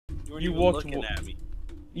You weren't You even walked. looking at me.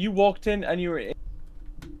 You walked in and you were. In.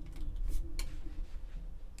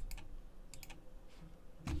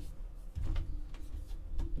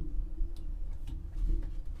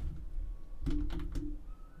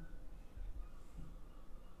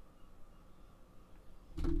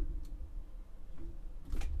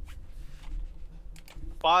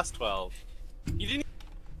 Boss 12. You didn't.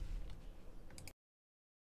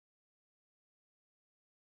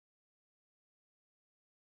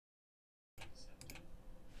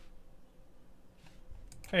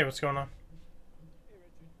 Hey, what's going on?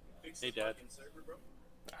 Hey, Dad.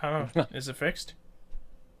 I don't know. Is it fixed?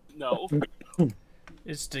 No.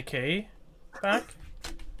 Is Decay back?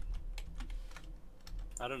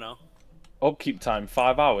 I don't know. Upkeep time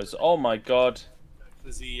 5 hours. Oh my god.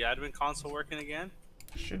 Is the admin console working again?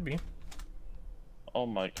 Should be. Oh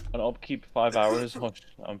my. An upkeep 5 hours. Oh,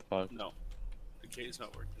 I'm fucked. No. The key's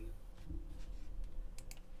not working.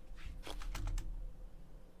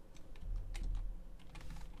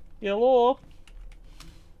 Hello.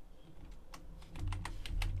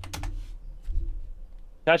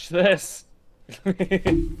 Catch this.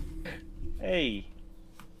 Hey.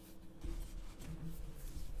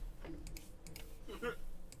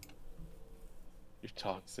 You're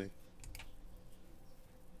toxic.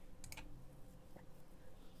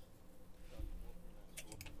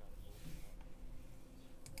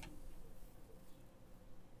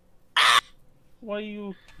 Why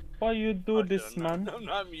you do this, man? I'm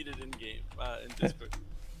not muted in game. In Discord.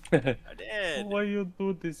 I did. Why you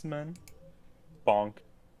do this, man? Bonk.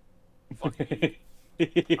 Fuck you.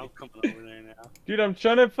 I'm coming over there now. Dude, I'm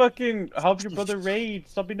trying to fucking help your brother raid.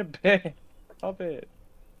 Stop being a bitch. Stop it.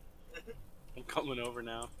 I'm coming over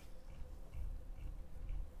now.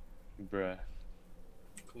 Bruh.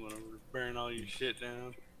 Coming over to burn all your shit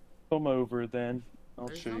down. Come over then. I'll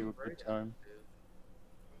show you a good time.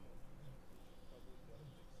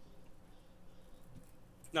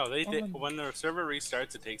 No, when the server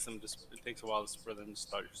restarts, it takes a while for them to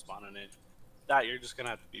start spawning in. That you're just gonna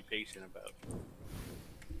have to be patient about.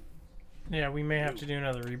 Yeah, we may have to do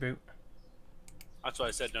another reboot. That's why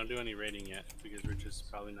I said don't do any raiding yet, because we're just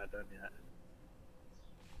probably not done yet.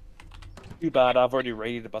 Too bad, I've already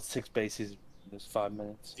raided about 6 bases in this 5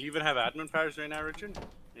 minutes. Do you even have admin powers right now, Richard?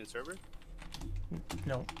 In server?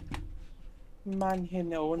 No. Man, you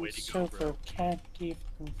know, Way to go, bro. can't even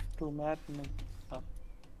do admin stuff.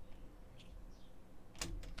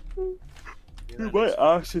 Dude, my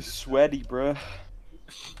ass is sweaty, bruh.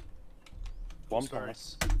 One sorry.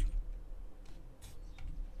 pass.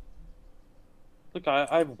 Look,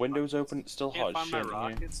 I have windows open, it's still Can't hot as find shit my in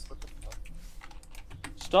here. rockets? What the fuck?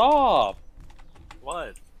 Stop!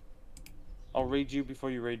 What? I'll raid you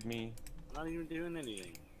before you raid me. I'm not even doing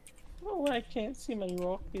anything. Oh, I can't see my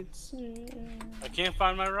rockets. I can't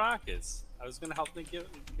find my rockets. I was gonna help them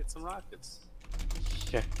get some rockets.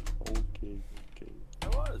 Yeah, okay. I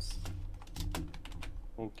was.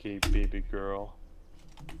 Okay, baby girl.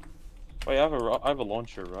 Wait, I have a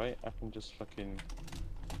launcher, right? I can just fucking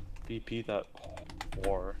BP that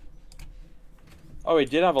whore. Oh, it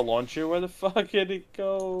did have a launcher. Where the fuck did it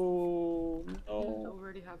go? You No.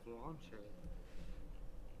 already have a launcher.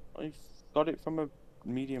 I got it from a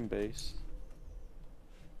medium base.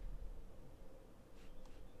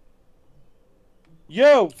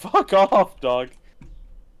 Yo, fuck off, dog.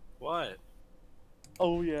 What?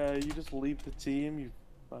 Oh yeah, you just leave the team, you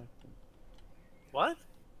fucking... What?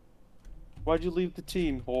 Why'd you leave the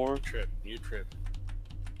team, whore? You trip.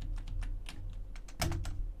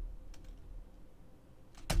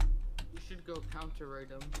 You should go counter raid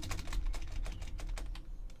them.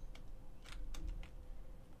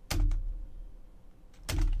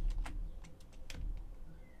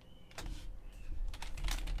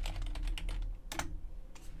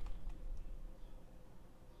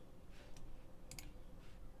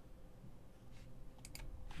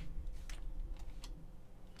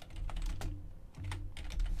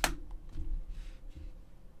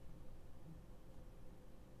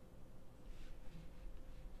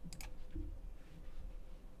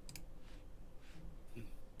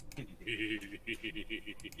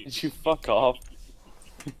 Did you fuck off?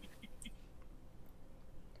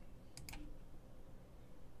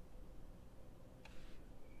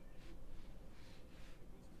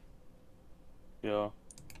 Yeah.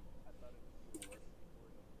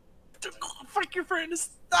 Fuck your furnace!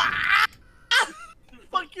 Ah!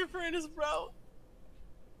 Fuck your furnace, bro!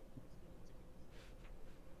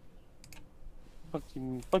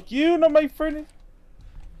 Fuck you, not my friend.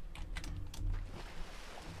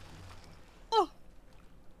 Oh.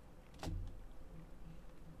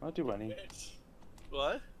 I'll do any. Bitch.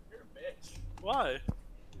 What? You're a bitch. Why?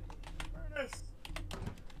 Yes.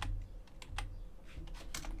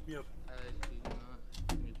 Me up. I do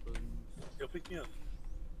not need balloons. Yo, pick me up.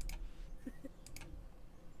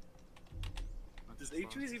 Does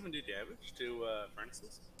H-Trees even do damage to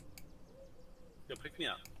furnaces? Yo, pick me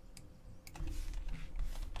up.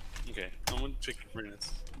 Okay, I'm gonna check your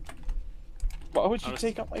furnace. Why would you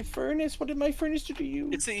take out my furnace? What did my furnace do to you?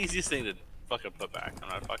 It's the easiest thing to fucking put back. I'm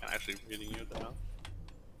not fucking actually hitting you with the hell.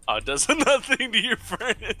 Oh, it does nothing to your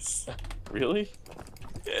furnace. Really?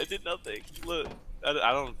 Yeah, it did nothing. Look,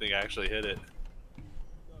 I don't think I actually hit it. No,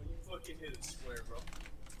 you fucking hit it square, bro.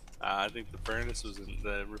 I think the furnace was in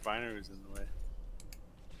the refinery was in the way.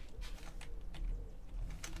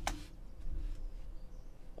 I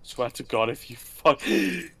swear to God, if you fuck.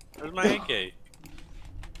 Where's my AK?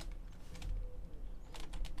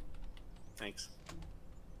 Thanks.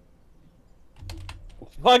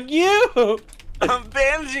 Fuck you! I'm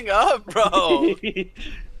bandaging up, bro.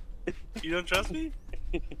 You don't trust me?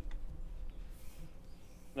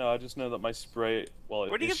 No, I just know that my spray. Well,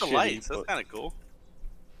 Where do you it's get the shitty, lights? That's but kind of cool.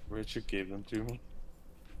 Richard gave them to me.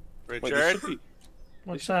 Wait, Richard? they should be,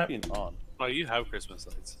 What's they that? should be on. Oh, you have Christmas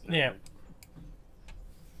lights. Yeah.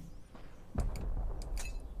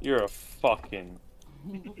 You're a fucking.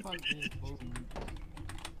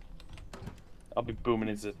 I'll be booming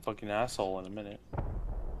his fucking asshole in a minute. Well,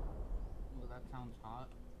 that sounds hot.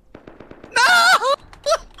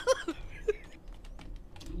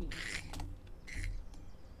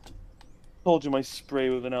 Told you my spray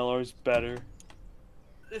with an LR is better.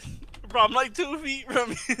 Bro, I'm like 2 feet from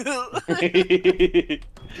you.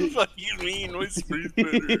 Fuck you mean? My spray's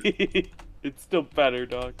better. It's still better,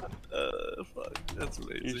 dog. Fuck. That's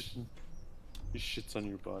amazing. Your shit's on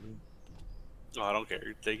your body. Oh, I don't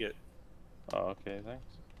care. Take it. Oh, okay,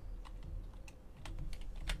 thanks.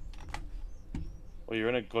 Well, you're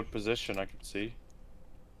in a good position, I can see.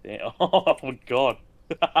 Damn. Oh my god.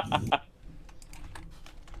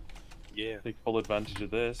 Yeah. Take full advantage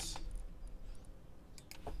of this.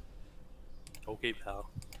 Okay, pal.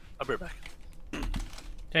 I'll be right back.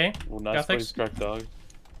 Okay. Well, nice Got voice fixed? crack, dog.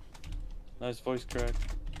 Nice voice crack.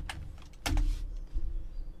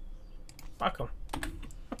 Fuck 'em.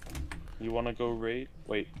 You wanna go raid?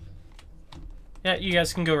 Wait. Yeah, you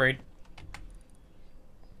guys can go raid.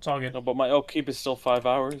 It's all good. No, but my upkeep is still 5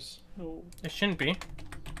 hours. No. It shouldn't be.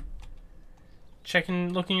 Check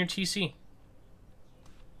and look in your TC.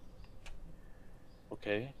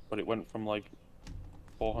 Okay, but it went from like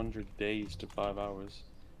 400 days to 5 hours.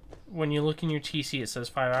 When you look in your TC, it says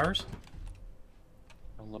 5 hours.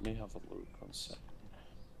 Oh, let me have a look. 1 second.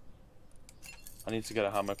 I need to get a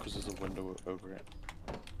hammer because there's a window over it.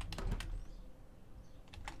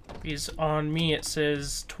 Because on me it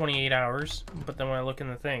says 28 hours, but then when I look in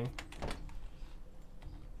the thing...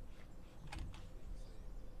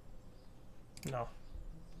 No.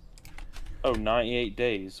 Oh, 98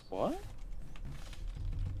 days. What?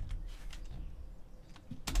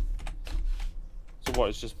 So what,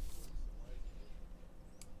 it's just...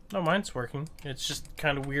 No, mine's working. It's just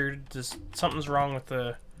kind of weird. Just something's wrong with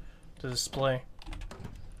the display.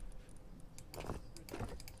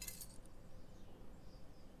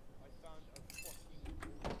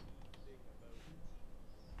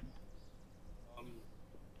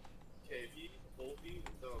 Okay, if you hold me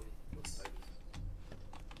with, what side is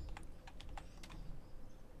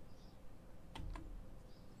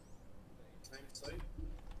it? Time sight?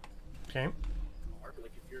 Okay. Car,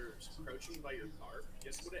 like if you're crouching by your car,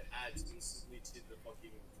 guess what it adds instantly to the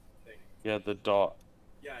fucking thing? Yeah, the dot.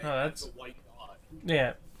 Yeah, it Oh, adds that's- a white dot.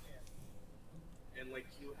 Yeah. And like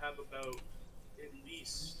you have about at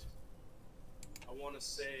least, I want to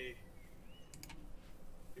say,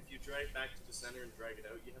 if you drag back to the center and drag it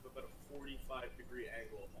out, you have about a 45-degree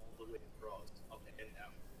angle all the way across, up and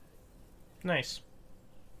down. Nice.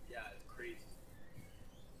 Yeah, it's crazy.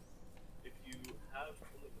 If you have,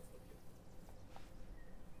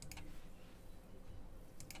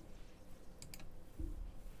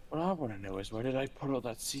 What I want to know is where did I put all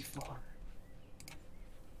that C4?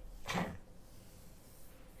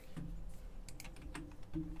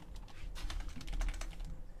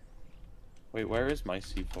 Wait, where is my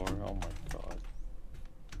C4? Oh my god.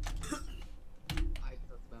 I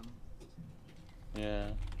took them. Yeah.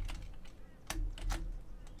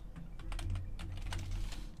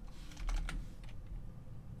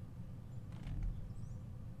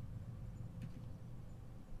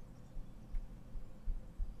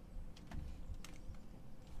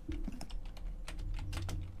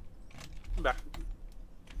 I'm back.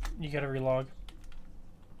 You gotta relog.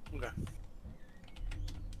 Okay.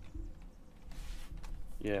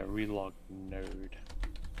 Yeah, relog nerd.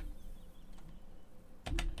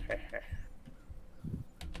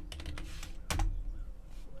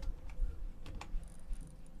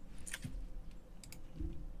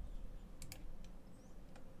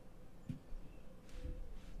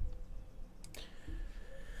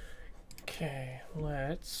 Okay,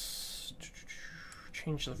 let's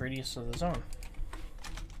change the radius of the zone.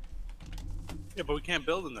 Yeah, but we can't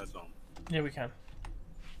build in that zone. Yeah, we can.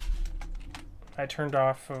 I turned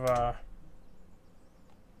off of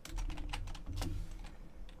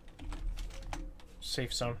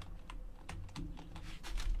safe zone.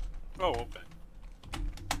 Oh, okay.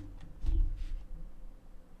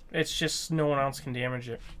 It's just no one else can damage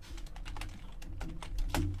it.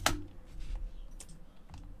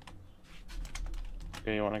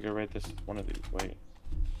 Okay, you want to go raid this one of these? Wait.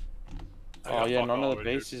 I Oh got yeah, fuck none all of the of it,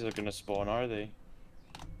 dude. bases are gonna spawn, are they?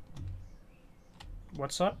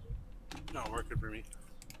 What's up? Not working for me.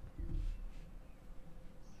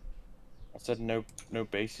 I said no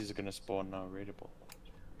bases are gonna spawn now, raidable.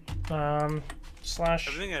 Slash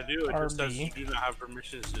Everything I do, it just says RB. you do not have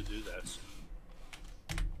permissions to do this.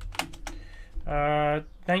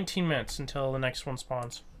 19 minutes until the next one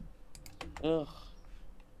spawns. Ugh.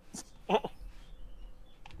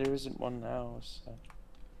 There isn't one now, so.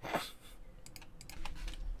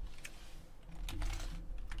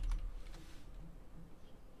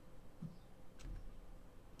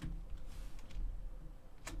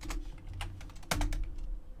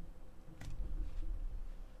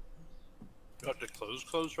 You have to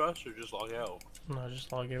close Rush, or just log out? No,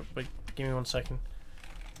 just log out. Wait, give me 1 second.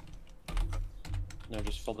 No,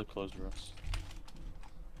 just fully closed Rust.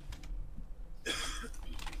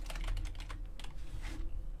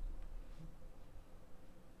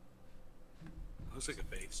 Looks like a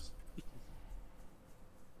face.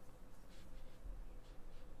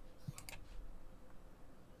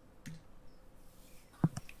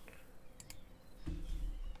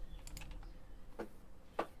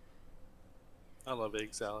 I love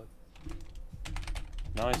egg salad.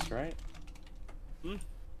 Nice, right? Hmm?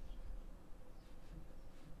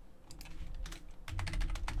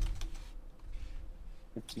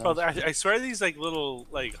 It's Bro, nice. I swear these like little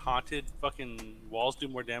like haunted fucking walls do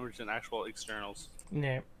more damage than actual externals.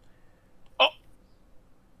 Yeah. Oh!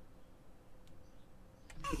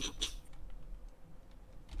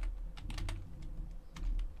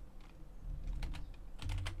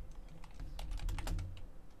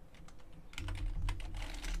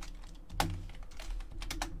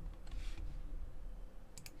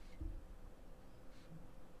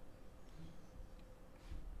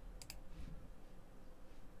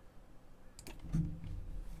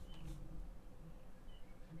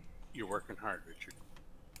 You're working hard, Richard.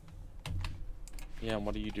 Yeah, and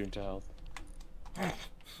what are you doing to health?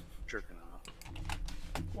 Jerking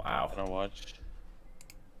off. Wow. Can I watch?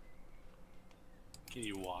 Can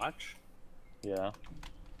you watch? Yeah.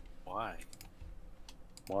 Why?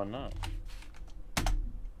 Why not?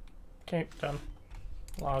 Okay, done.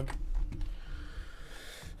 Log.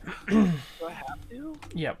 Do I have to?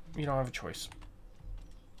 Yep, you don't have a choice.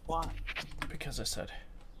 Why? Because I said,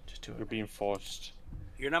 just do You're it. being forced.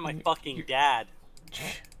 You're not my fucking dad.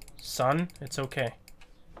 Son, it's okay.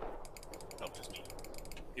 No, just me.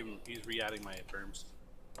 He's re-adding my firms.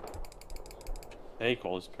 Take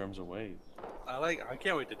all his perms away. I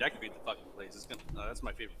can't wait to decorate the fucking place. It's gonna. That's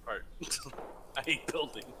my favorite part. I hate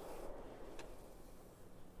building.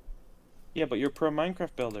 Yeah, but you're a pro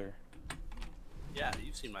Minecraft builder. Yeah,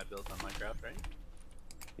 you've seen my builds on Minecraft, right?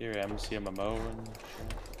 You're MCMMO and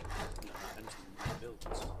shit. No, I've seen my builds.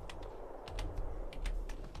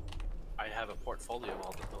 I have a portfolio of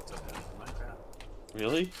all the builds I've done in Minecraft.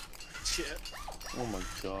 Really? Shit. Oh my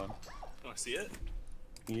god. You wanna see it?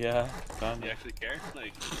 Yeah, Do kinda. you actually care?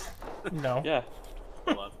 Like, No. Yeah.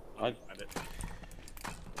 hold on. I- I'll find it.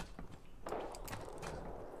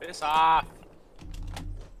 Piss off!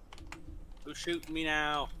 Who's shooting me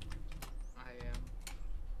now? I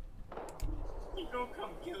am. He don't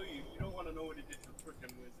come kill you. You don't want to know what he did to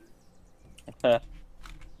frickin' wizard.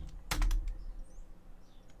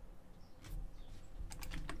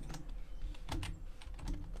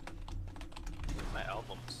 My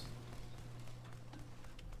albums.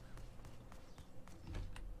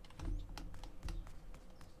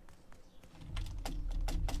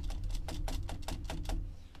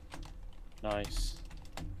 Nice.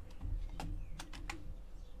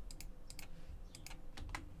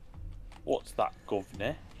 What's that,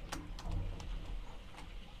 governor?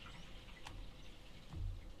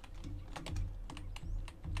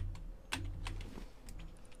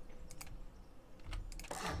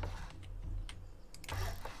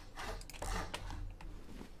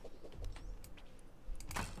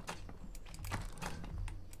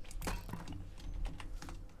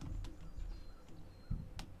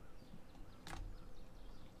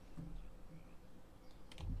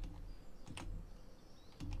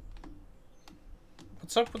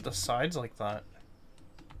 What's up with the sides like that?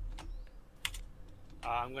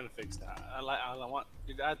 I'm gonna fix that. I want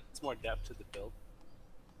it adds more depth to the build,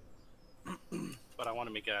 but I want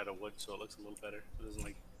to make it out of wood so it looks a little better. It doesn't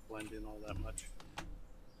like blend in all that much.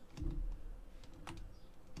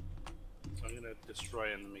 So I'm gonna destroy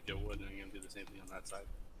it and make it wood, and I'm gonna do the same thing on that side.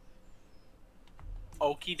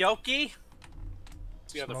 Okie dokie.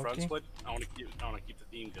 See how the front Smoky? split? I want to keep the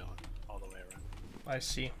theme going all the way around. I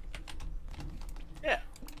see. Yeah.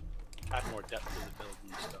 Add more depth to the build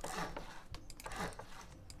and stuff.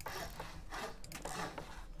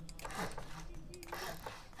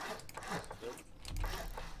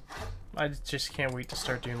 I just can't wait to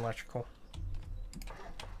start doing electrical.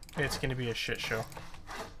 It's gonna be a shit show.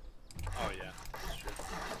 Oh yeah, that's true.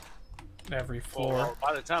 Every floor. Well,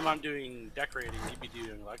 by the time I'm doing decorating, you'd be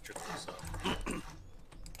doing electrical, so.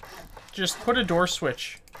 Just put a door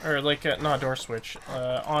switch, or like a, not a door switch,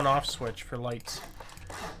 on-off switch for lights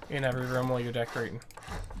in every room while you're decorating.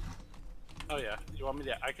 Oh yeah, you want me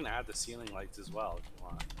to? I can add the ceiling lights as well if you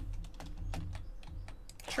want.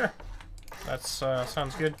 Sure. That's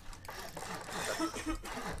sounds good.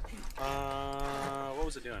 What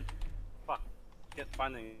was it doing? Fuck, can't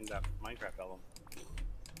find that Minecraft album.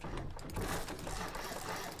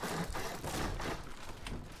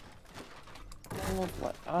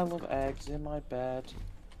 I love eggs in my bed.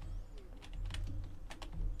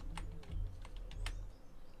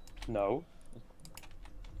 No.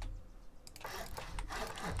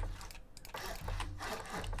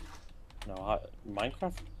 No,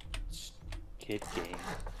 Minecraft kid game.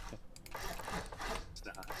 It's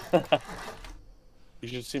not. You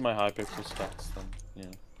should see my Hypixel stats then,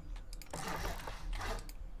 yeah.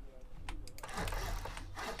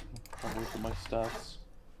 I'll look at my stats.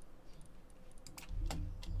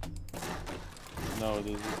 No, it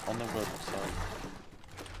is on the website.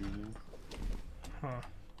 Huh.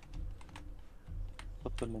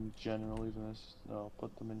 Put them in general, even as no,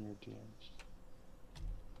 put them in your DMs.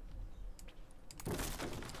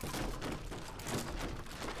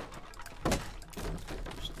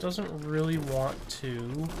 Just doesn't really want to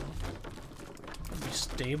be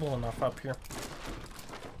stable enough up here.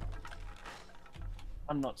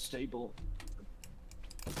 I'm not stable.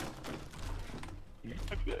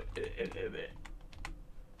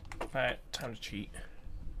 Alright, time to cheat.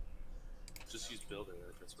 Just use builder.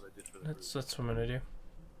 That's what I did for the roof. That's what I'm gonna do.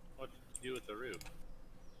 What did you do with the roof?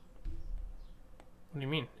 What do you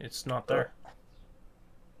mean? It's not there.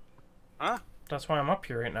 Huh? That's why I'm up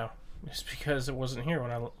here right now. It's because it wasn't here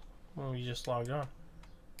when we just logged on.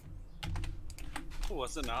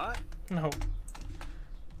 Was it not? No.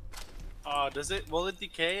 Will it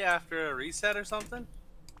decay after a reset or something?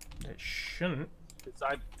 It shouldn't. 'Cause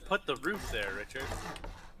I put the roof there, Richard.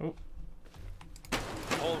 Oh.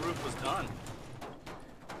 The whole roof was done.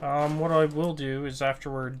 What I will do is after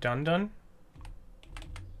we're done,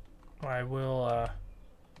 I will,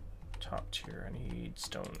 top tier, I need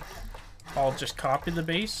stone. I'll just copy the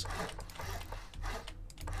base.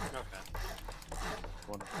 Okay.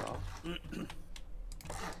 One off.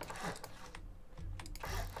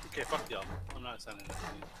 Okay, fuck the album. I'm not sending it to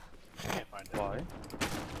you. I can't find it. Why?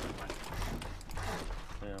 Can't find it.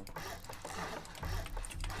 Yeah.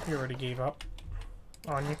 He already gave up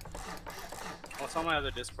on you. Well, it's on my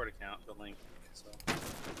other Discord account, the link, so I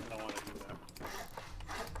don't want to do that.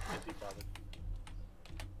 Can't be bothered.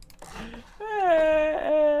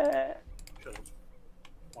 Shut up.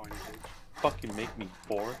 Whiny bitch. Fucking make me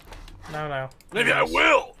bored. No. Maybe I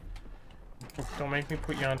will! Don't make me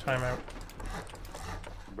put you on timeout.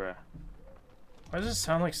 Bruh. Why does it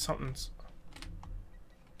sound like something's...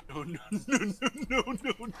 No. It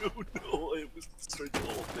was destroyed the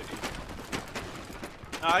whole thing.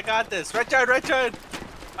 No, I got this. Richard!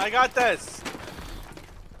 I got this!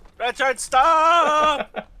 Richard,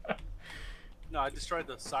 stop! No, I destroyed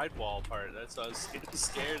the sidewall part. That's why I was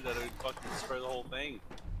scared that it would fucking destroy the whole thing.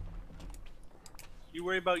 You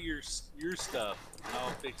worry about your stuff, and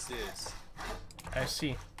I'll fix this. I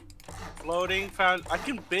see. Floating found. I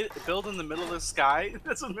can build in the middle of the sky.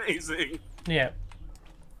 That's amazing. Yeah.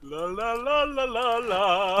 La la la la la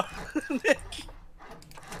la. Nick.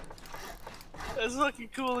 That's fucking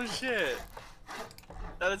cool as shit.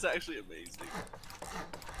 That is actually amazing.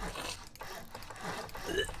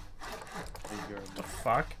 The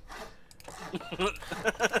fuck? Did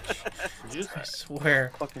you I just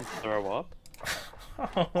swear. fucking throw up?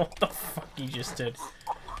 What the fuck you just did?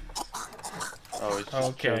 Oh, it's just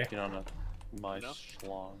Okay. choking on my No?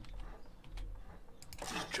 schlong.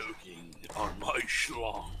 Just choking on my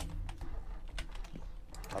schlong.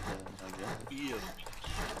 I guess. Feel me.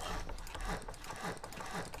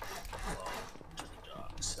 To the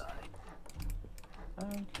dark side.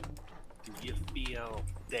 Okay. Do you feel Rio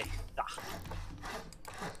de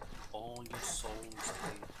all your souls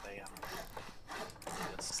they are.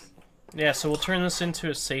 Yes. Yeah, so we'll turn this into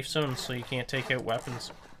a safe zone so you can't take out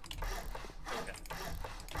weapons. Okay.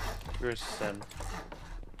 You're a sim.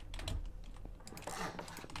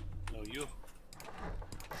 No, you.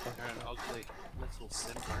 You're an ugly little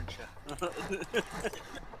sim, aren't you?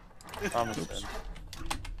 I'm a sim.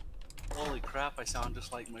 Holy crap, I sound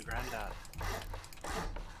just like my granddad.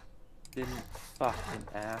 Didn't fucking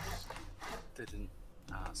ask. Didn't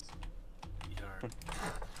ask. You're...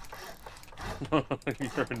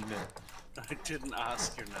 You're a nim. I didn't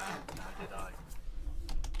ask your nan, now did I?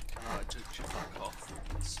 Oh, I took you fuck off.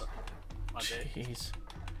 So, my day. Jeez.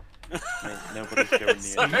 Mate, nobody's giving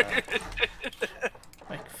me a that.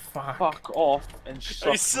 Like, fuck. Fuck off and Are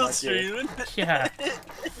you suck still my dick. streaming? Yeah.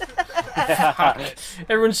 Fuck.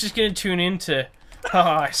 Everyone's just gonna tune into, oh,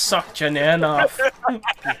 I sucked your nan off. Didn't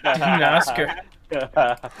ask her.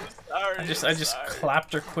 Sorry, I just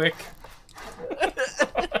clapped her quick.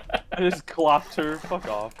 I just clapped her. Fuck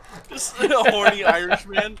off. Just a horny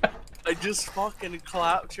Irishman. I just fucking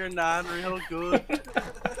clapped your nan real good.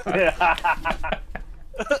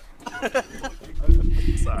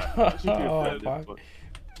 Sorry. Oh, fuck.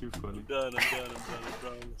 Too funny. I'm done, I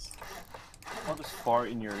promise. I'll just fart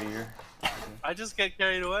in your ear. I just get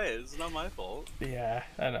carried away. It's not my fault. Yeah,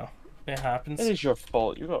 I know. It happens. It is your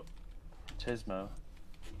fault. You got Tismo.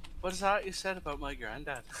 What is that you said about my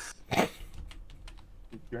granddad?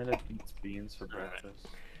 You're gonna eat beans for Alright. breakfast.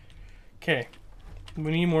 Okay.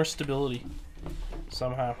 We need more stability.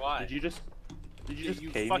 Somehow. Why? Did you just You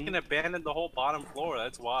K fucking me? abandoned the whole bottom floor,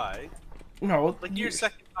 that's why. No, Like your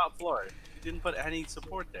second top floor. You didn't put any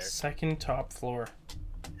support there. second top floor.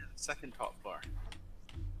 Second top floor.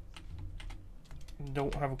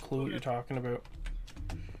 Don't have a clue what you're talking about.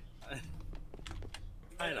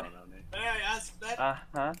 I don't know, Nick. May I ask that?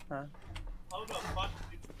 Uh-huh. How the fuck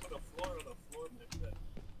did you put a floor on a floor like that?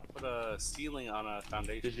 Put a ceiling on a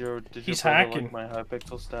foundation. Did your He's brother hacking. like my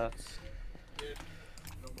Hypixel stats?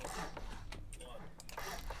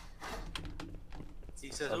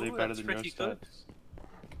 He says, Are they "Ooh, better that's than your pretty good." stats?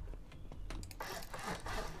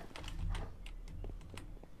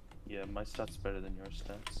 Yeah, my stats better than your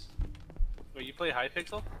stats. Wait, you play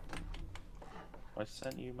Hypixel? I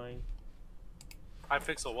sent you my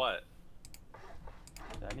Hypixel what?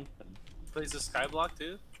 anything. Plays the Skyblock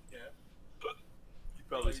too? Yeah. He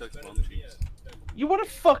probably sucks Better bum than me cheeks. at- You wanna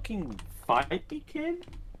fucking fight me, kid?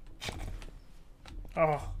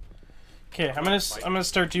 Oh. Okay, I'm gonna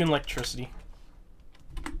start doing electricity.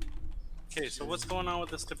 Okay, so what's going on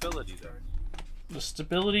with the stability there? The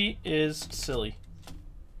stability is silly.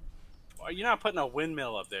 You're not putting a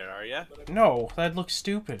windmill up there, are you? No, that looks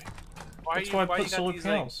stupid. Why That's you, why I why put you got solar these,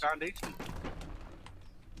 panels. Like, foundations?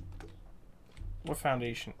 What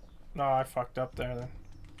foundation? No, I fucked up there then.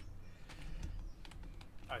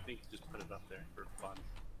 I think you just put it up there for fun.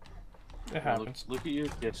 It happens. Look at your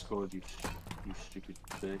Discord, you stupid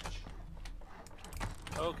bitch.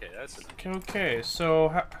 Okay, that's enough. Okay,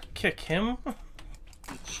 so kick him?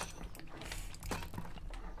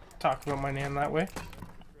 Talk about my name that way?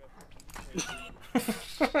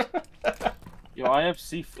 Yo, I have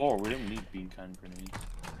C4. We don't need bean can grenades.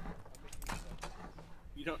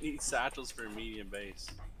 You don't need satchels for a medium base.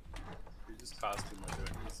 You're just costume under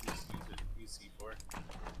it. Just use C4.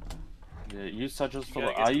 Yeah, use satchels You for.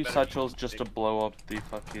 gotta get I some use better satchels beans, just to Nick. blow up the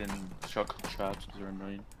fucking shotgun traps because they're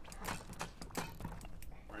annoying.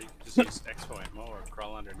 Or you can just use expo ammo or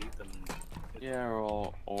crawl underneath them. And Yeah,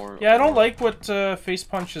 or. Yeah, I don't like what Face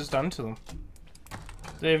Punch has done to them.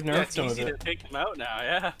 They've yeah, nerfed it's them a easy to bit. take them out now,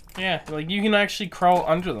 yeah. Yeah, like you can actually crawl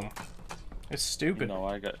under them. It's stupid. No,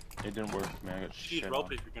 it didn't work for me. I got You need shit rope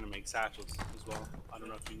on. if you're gonna make satchels as well. I don't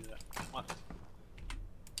know if you knew that. What?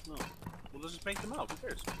 No. Well, let's just make them out. Who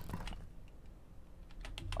cares?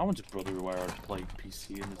 I want a brother where I'd play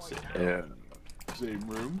PC in the same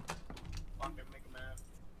room. Fuck it, make a map.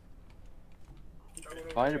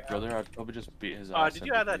 If I had a brother, I'd probably just beat his ass. Did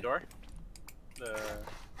you every add that day. door? The...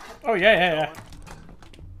 Oh yeah.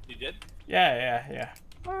 You did? Yeah.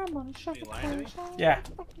 Are you lying to me? Yeah.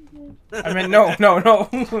 I meant no.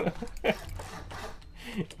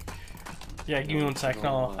 Yeah, give me 1 second.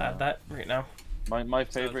 I'll add that right now. My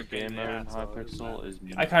Sounds favorite like game yeah, mode in it's all Hypixel is.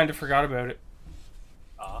 I kind of forgot about it.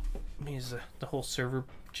 Uh, The whole server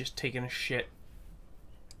just taking a shit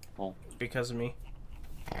Well, because of me.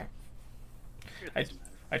 it doesn't matter.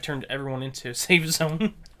 I turned everyone into a safe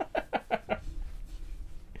zone.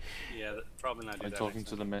 Yeah, probably not do I'm that. talking next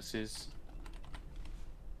to the missus.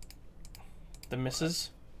 The missus.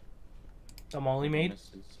 The Molly maid.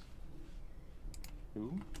 Missus.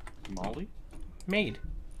 Who? Molly? Made.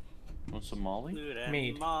 Want some Molly? Lude and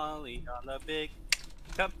Made. Molly on the big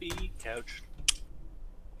comfy couch.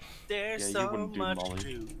 There's Yeah, you so wouldn't do much Molly.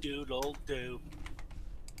 to doodle do.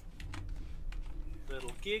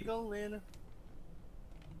 Little giggle in.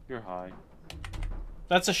 You're high.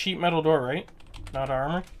 That's a sheet metal door, right? Not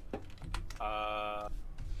armor.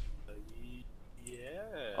 Yeah.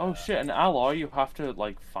 Oh shit, an alloy, you have to,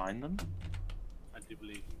 like, find them? I do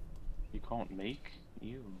believe. You can't make?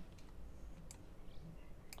 You.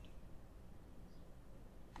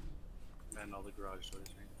 Man, all the garage doors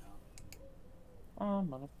right now. Oh,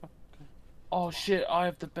 motherfucker. Oh shit, I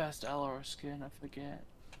have the best LR skin, I forget.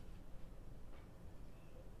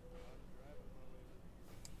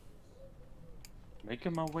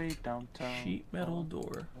 Making my way downtown. Sheet metal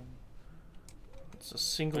door. It's a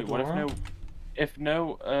single Wait, door. what if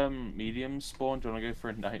no mediums spawn, do you wanna go for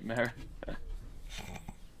a nightmare?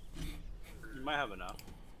 You might have enough.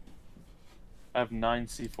 I have 9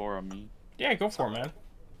 C4 on me. Yeah, go for it, man. Is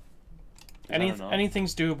that enough?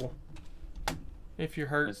 Anything's doable. If your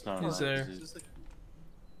heart It's not is enough. there. This is the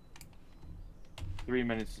 3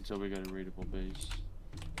 minutes until we get a readable base.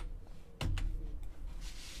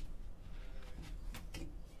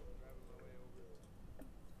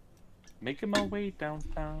 Making my way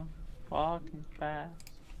downtown, walking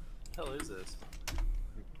fast. hell is this?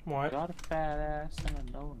 What? Got a fat ass and I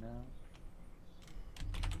know now.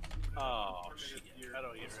 Oh shit! How do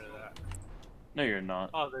I get rid of that? No, you're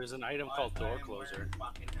not. Oh, there's an item called door closer.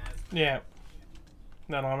 Yeah.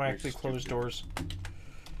 That automatically You're close stupid. doors.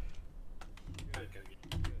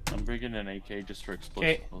 I'm bringing an AK just for Okay,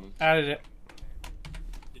 explosive bullets. added it.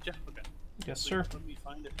 Did you? Okay. Yes, sir. Let me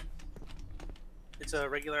find it. It's a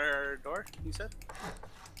regular door, you said?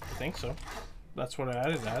 I think so. That's what I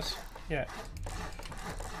added as. Yeah.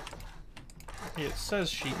 It says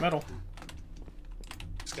sheet metal.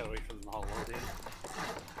 Just gotta wait for them all load in.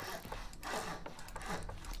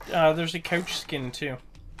 There's a couch skin too.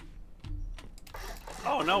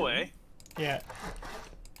 Oh, no way. Yeah.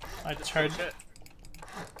 I Oh, tried shit.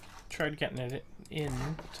 getting it in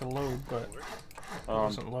to load, but it Um,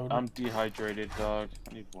 wasn't loading. I'm dehydrated, dog.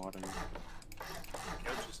 I need water.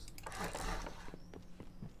 Couches.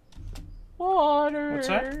 Water! What's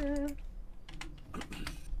that?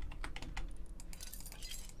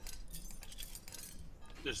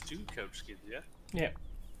 There's 2 couch skins, yeah? Yeah.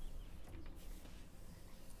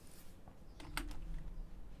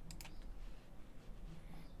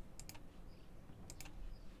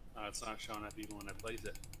 It's not showing up even when I place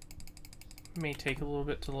it. May take a little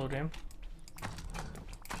bit to load in.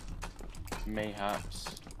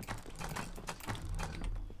 Mayhaps.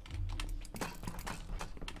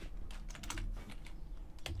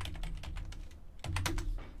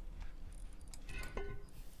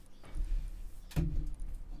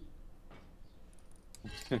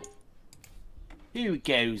 Who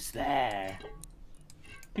goes there?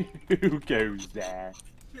 Who goes there?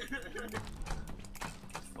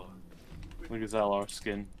 Fuck. Look at LR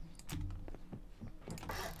skin.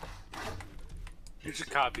 You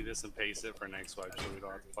should copy this and paste it for next swipe so we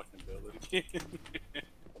don't have to fucking build it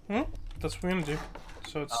again. That's what we're gonna do.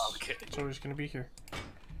 So it's Oh, okay. it's always gonna be here.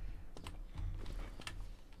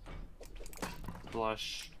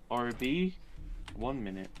 Flush RB. 1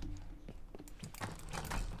 minute.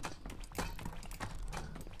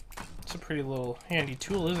 It's a pretty little handy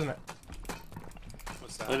tool, isn't it?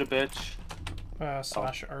 What's that? Little bitch.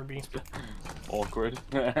 Slash RB. Awkward.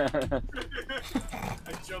 I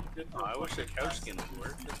jumped in. Oh, I wish the couch skin would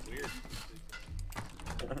work. That's weird.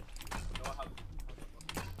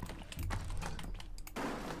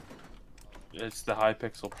 It's the high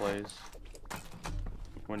pixel plays.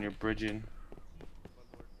 When you're bridging.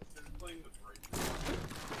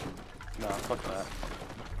 Nah, fuck that.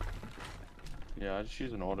 Yeah, I just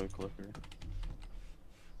use an auto clicker.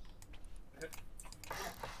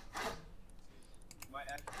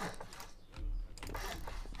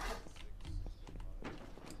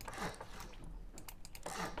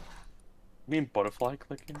 You mean butterfly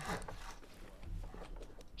clicking?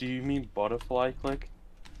 Do you mean butterfly click?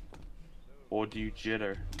 Or do you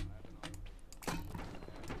jitter?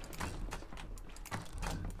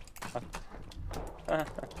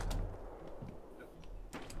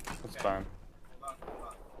 That's fine.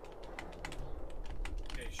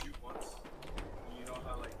 Okay, shoot once. You know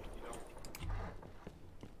how, like, you don't.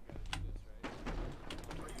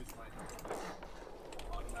 I use my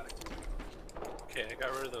automatic. Okay, I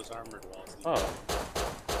got rid of those armored walls. Oh,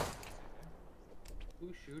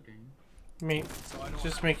 Who's shooting? Me, So I don't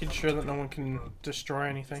just have making to sure that no one can destroy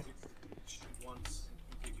anything. shoot once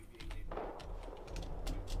and continue being able.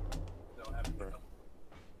 Without having to.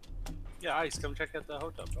 Yeah, Ice, come check out the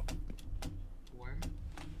hotel, bro. Where?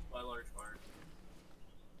 By large barn.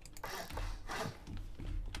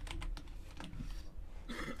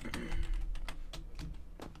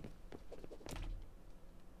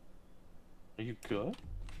 Are you good?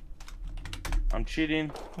 I'm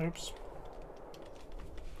cheating. Oops.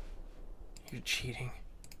 You're cheating.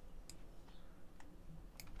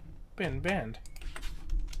 Been banned.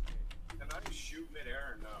 Can I shoot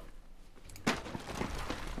midair or no?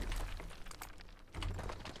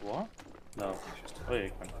 What? No. Oh, yeah,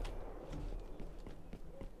 you can.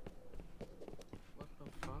 What the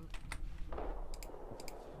fuck?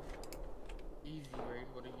 Easy, right?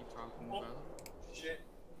 What are you talking Oh. about? Shit.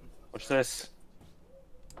 What's this?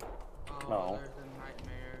 Oh, No. there's a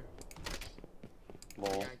nightmare.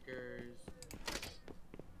 Lol. Yikers.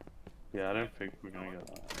 Yeah, I don't think we're gonna get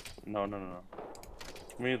that. No, no, no, no.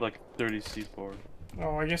 We need like 30 C4.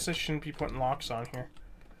 Oh, I guess I shouldn't be putting locks on here.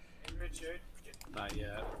 Hey, Richard. Not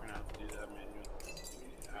yet. We're gonna have to do that manually.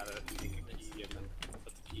 Add a key and then put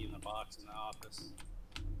the key in the box in the office.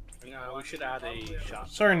 We should add a shop.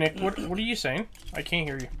 Sorry, Nick. What are you saying? I can't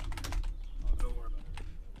hear you. Oh, don't worry about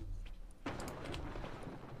it.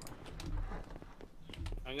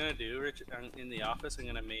 I'm gonna do, Rich, in the office, I'm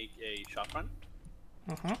gonna make a shop front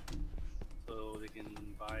Mm-hmm. so they can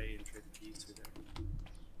buy and trade the keys through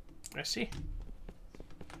there. I see.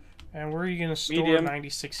 And where are you gonna store Medium.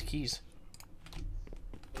 96 keys?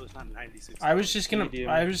 It was not 96. I was just gonna. Medium.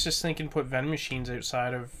 I was just thinking put vending machines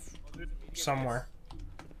outside of somewhere.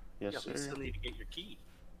 Yes, Yeah, but you sir. still need to get your key.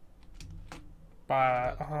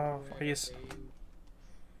 But That's I why guess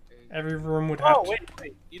they- every room would have Oh, to.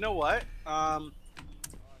 wait. You know what?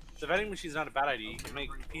 The vending machine's not a bad idea. You can make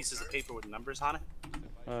pieces of paper with numbers on it.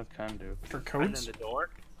 Can do. For And codes. then the door.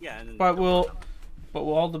 Yeah, and then But the door will, number. but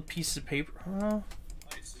will all the pieces of paper? Alright,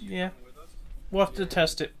 so you Yeah. coming with us? We'll have to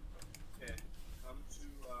test it. Okay. Come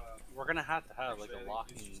to, We're gonna have to have like a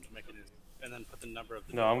locking mechanism, and then put the number of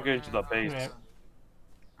the No, I'm door. going to the base. Yeah.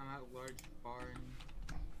 I'm at large barn.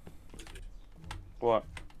 What?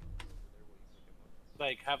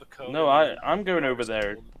 Like have a code. No, I'm going over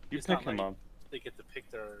there. You It's pick not him like up. They get to pick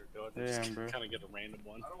their door. They Damn, just bro. kind of get a random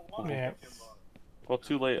one. I don't want Yeah. to pick him up. Well,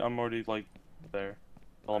 too late. I'm already like there.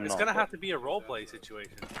 Well, I'm It's not. gonna but- have to be a role play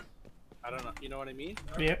situation. I don't know. You know what I mean?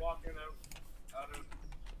 I'm Yep. walking out of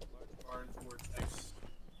large barn towards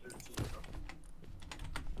X13.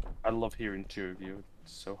 I love hearing two of you.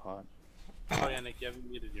 It's so hot. Oh yeah, Nick, you haven't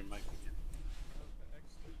muted your mic again.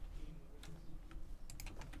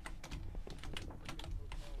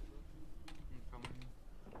 I'm coming.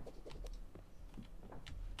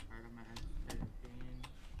 Alright, I'm at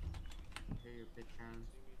X13. Here your bitch ass.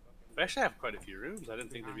 We actually have quite a few rooms. I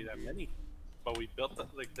didn't think there'd be that many. But we built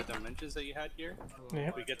like the dimensions that you had here. Hello.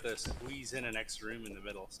 Yep. We get to squeeze in an extra room in the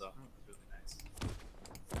middle, so it's really nice.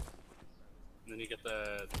 And then you get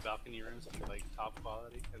the balcony rooms, which are like top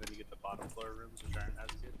quality, and then you get the bottom floor rooms, which aren't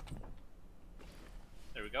as good.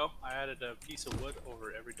 There we go. I added a piece of wood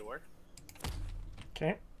over every door.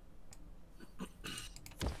 Okay.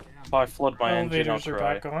 If I flood my engine, I'll Elevators are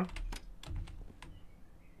cry. back on.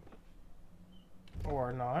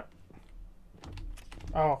 Or not.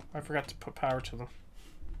 Oh, I forgot to put power to them.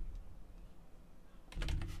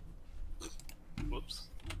 Whoops.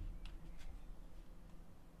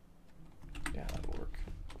 Yeah, that'll work.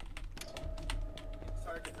 It's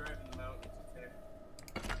hard to drive in the mountains,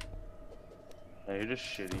 okay? Yeah, you're just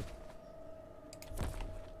shitty.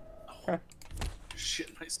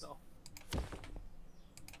 Shit myself.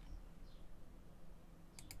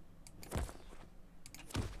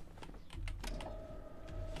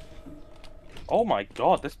 Oh my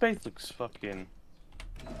god, this base looks fucking...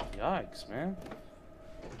 Yikes, man.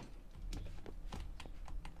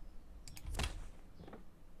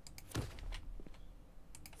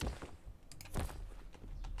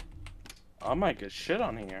 I might get shit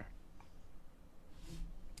on here.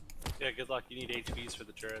 Yeah, good luck. You need HPs for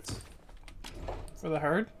the turrets. For the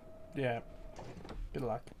herd? Yeah. Good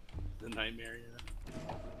luck. The nightmare,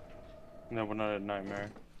 yeah. No, we're not a nightmare,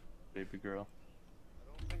 baby girl. I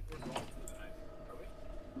don't think we're going through the night,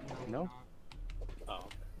 are we? No. Oh, okay.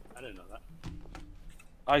 I didn't know that.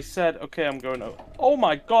 I said, okay, I'm going to... Oh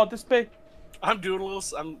my god, this base... I'm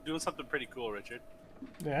doing something pretty cool, Richard.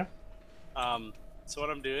 Yeah. So what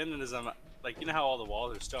I'm doing is I'm like, you know how all the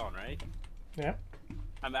walls are stone, right? Yeah.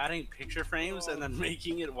 I'm adding picture frames and then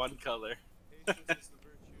making it one color. Patience is the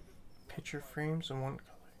virtue to Picture frames in one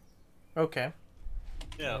color. Okay.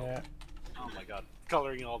 Yeah. Yeah. Oh my god.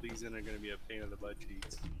 Coloring all these in are gonna be a pain in the butt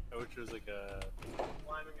cheeks. I wish there was like a...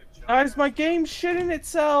 climbing a jump. Guys, my game's shitting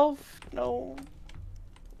itself! No.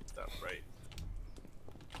 stuff, right?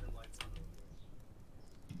 Turn lights on.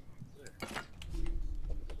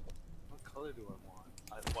 color do I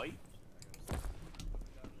want? White?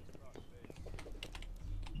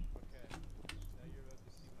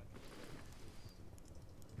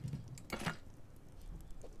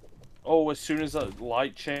 Oh, as soon as that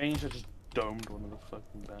light changed, I just domed one of the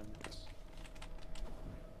fucking bandits.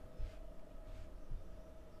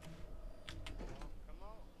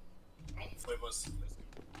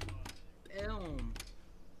 Elm.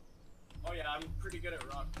 Oh yeah, I'm pretty good at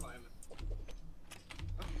rock climbing.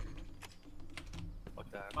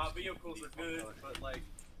 Fuck that. My vehicles are good, but like,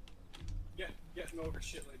 getting over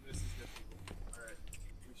shit like this is difficult. Alright,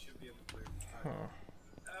 we should be in the clear. Alright.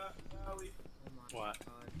 Valley. Oh my What?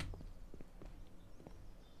 God.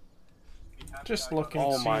 We have Just to looking,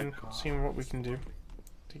 Oh my seeing, God. seeing what we can do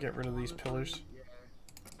to get rid of these pillars. Yeah.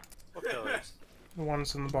 What pillars? The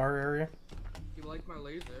ones in the bar area. You like my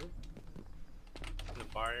laser? In the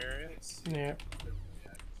bar area? Yeah.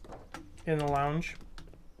 In the lounge.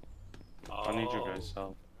 Oh, I need you guys'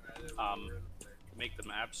 help. make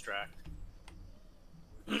them abstract.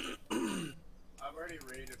 I've already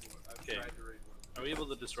raided one. I've Okay. tried to raid one. Are we able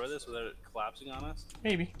to destroy this without it collapsing on us?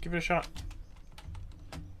 Maybe. Give it a shot.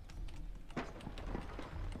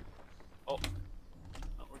 Oh.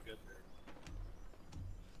 Oh, we're good.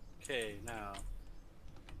 Okay, now.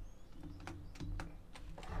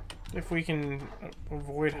 If we can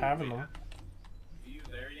avoid having them. Are you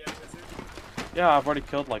there yet, Wizard? Yeah, I've already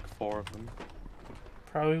killed like 4 of them.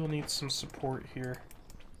 Probably will need some support here.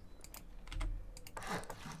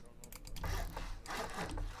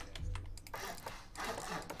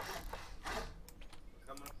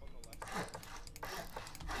 Coming up on the left.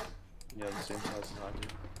 Yeah, the same size as I do.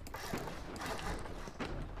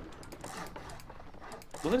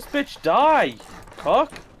 Will this bitch die?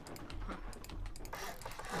 Cock?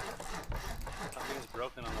 Something's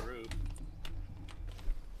broken on the roof.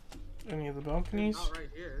 Any of the balconies? Not right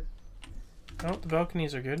here. No, the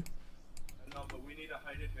balconies are good. No, but we need a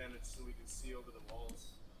height advantage so we can see over the walls.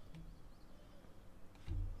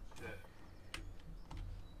 Shit.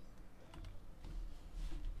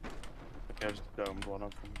 Okay, I just domed one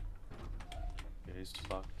of them. Yeah, he's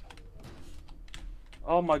fucked.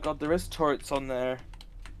 Oh my god, there is turrets on there.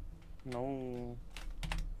 No.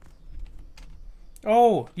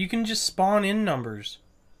 Oh, you can just spawn in numbers.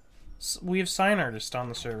 We have sign artist on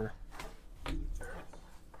the server.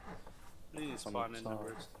 We need to spawn in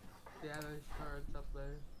numbers. Yeah, there's cards up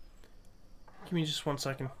there. Give me just 1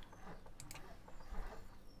 second.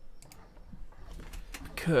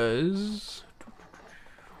 Cause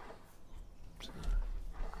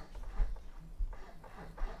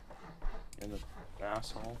In the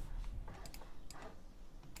asshole.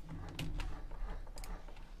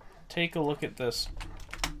 take a look at this.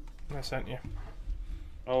 I sent you.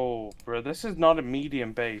 Oh, bro, this is not a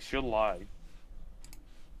medium base. You're lying.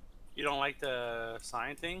 You don't like the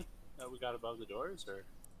sign thing that we got above the doors, or?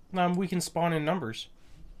 We can spawn in numbers.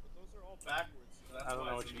 But those are all backwards, so that's I don't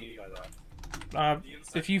why know it's what you a mean by medium.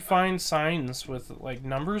 that. If you find signs with like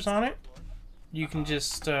numbers on it, you can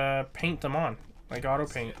just paint them on, like auto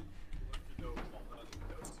paint.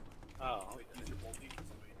 Oh, Like, use your multi for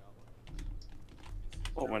somebody got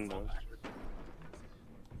one. What windows?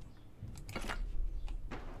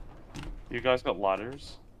 You guys got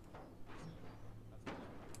ladders?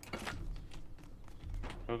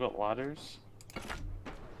 You got ladders?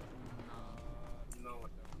 No, I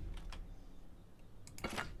don't. I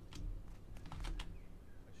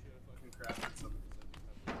should have fucking crafted something.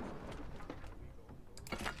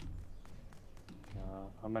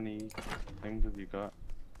 How many things have you got?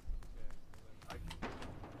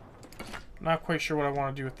 Not quite sure what I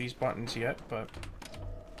want to do with these buttons yet, but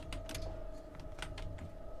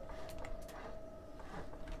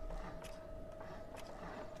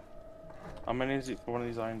How many is it for one of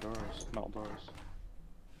these iron doors? Metal doors?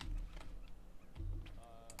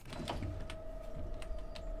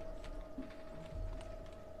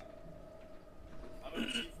 I'm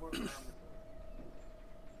gonna see for around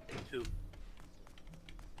the 2.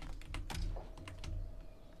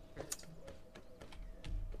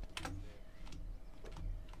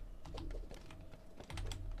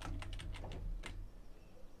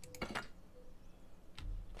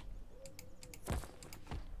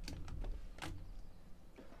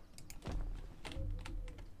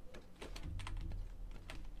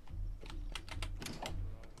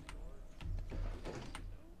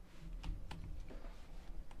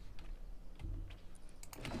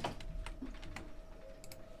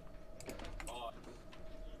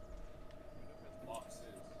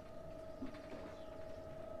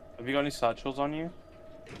 Have you got any satchels on you?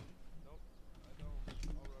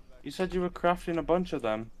 You said you were crafting a bunch of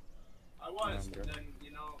them. I was, Remember. but then,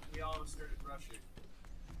 you know, we all started running crush you.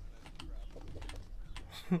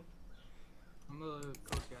 I'm a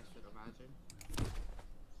coach yesterday, imagine.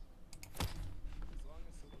 As long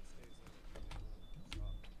as someone stays in it, they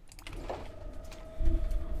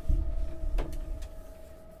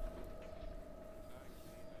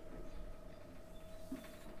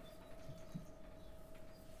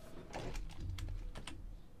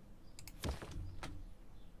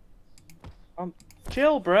won't stop.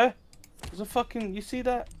 Chill, bruh. There's a fucking. You see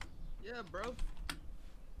that? Yeah, bro.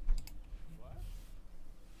 What?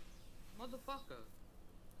 Motherfucker.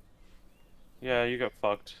 Yeah, you got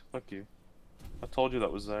fucked. Fuck you. I told you that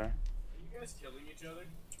was there. Are you guys killing each other?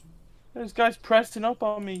 There's guys pressing up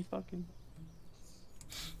on me. Fucking.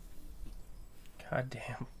 God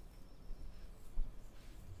damn.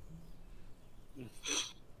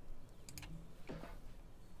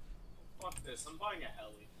 Fuck this. I'm buying a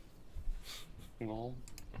heli. No.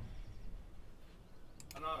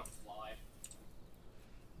 I'm not a fly.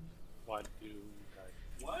 What do you guys?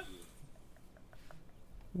 What?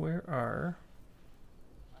 Where are...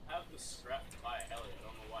 I have the scrap to buy a heli. I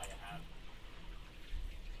don't know why I have.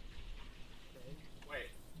 Okay. Wait,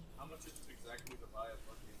 how much is it exactly to buy a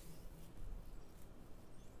fucking?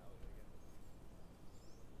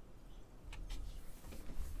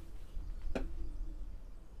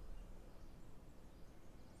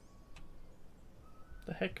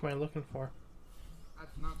 The heck am I looking for?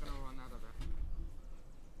 That's not gonna run out of it.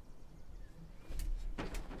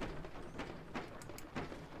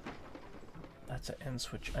 That's an end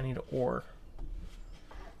switch. I need an ore.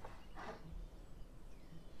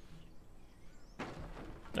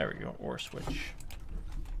 There we go. Ore switch.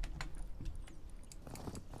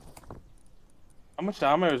 How much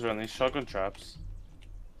ammo is there on these shotgun traps?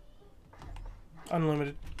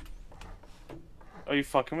 Unlimited. Are you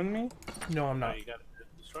fucking with me? No, I'm No, not. you gotta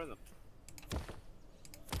destroy them.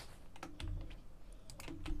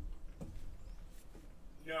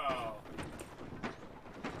 No.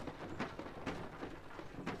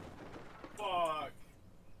 Fuck.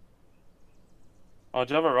 Oh,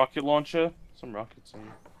 do you have a rocket launcher? Some rockets in.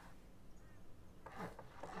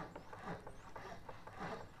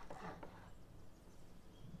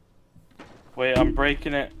 Wait, I'm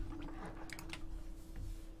breaking it.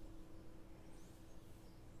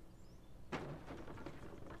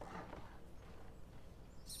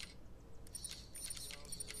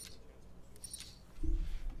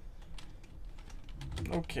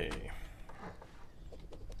 Okay.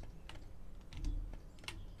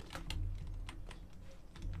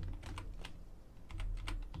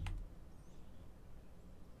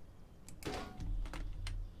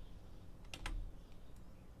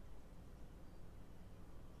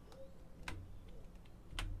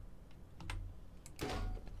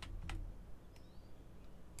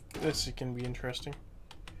 This is gonna be interesting.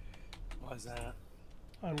 Why is that?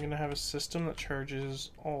 I'm gonna have a system that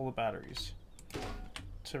charges all the batteries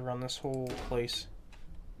to run this whole place.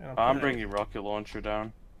 And I'm putting it- bringing rocket launcher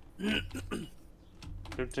down.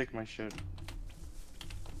 Don't take my shit.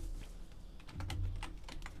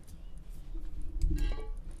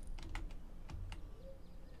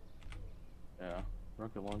 Yeah,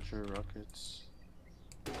 rocket launcher, rockets,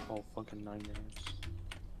 all fucking 9 yards.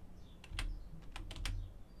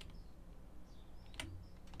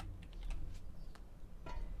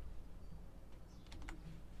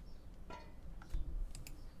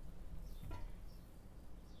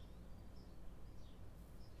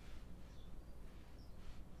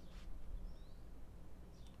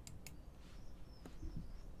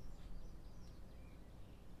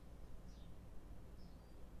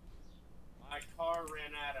 My car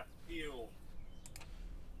ran out of fuel.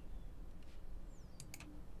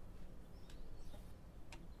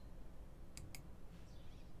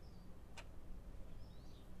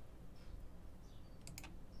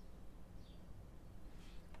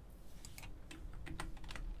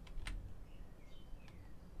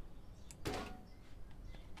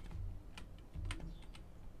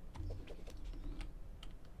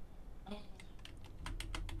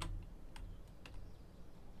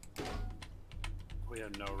 We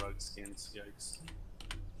have no rug skins. Yikes.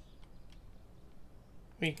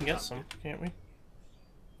 We can get some, can't we?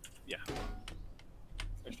 Yeah.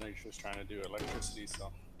 Especially just trying to do electricity, so.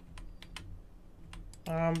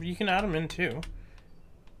 You can add them in too.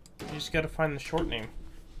 You just gotta find the short name.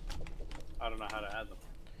 I don't know how to add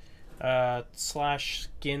them. Slash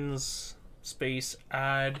skins space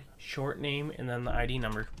add short name and then the ID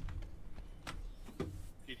number. Could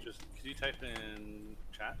you type in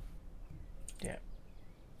chat? Yeah.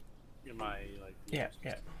 In my like. Yeah,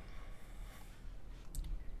 yeah.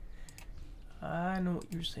 I know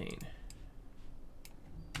what you're saying.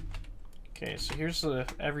 Okay, so here's the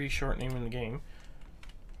every short name in the game.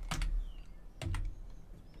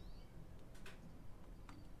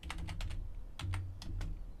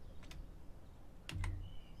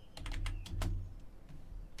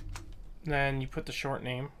 Then you put the short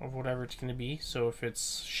name of whatever it's going to be. So if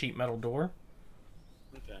it's sheet metal door,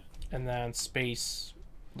 Okay. and then space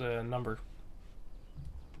the number.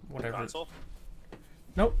 Whatever. Console.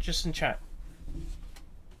 Nope, just in chat.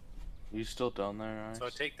 You still down there, Ice? So I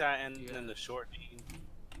take that and Yeah. then the short name.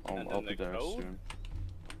 and then I'll be the there code? soon.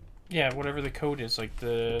 Yeah, whatever the code is, like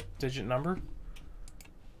the digit number.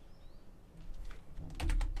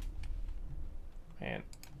 And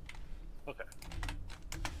Okay.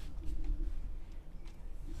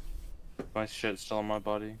 My shit's still on my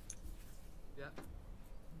body. Yeah.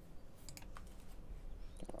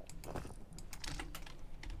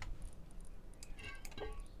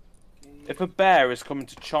 If a bear is coming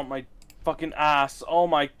to chomp my fucking ass, oh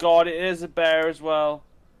my god, it is a bear as well.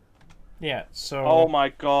 yeah, so Oh my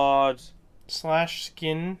god. slash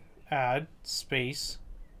skin add space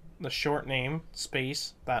the short name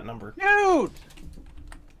space that number. Dude!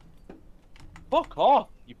 Fuck off,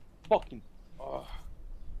 you fucking... Ugh.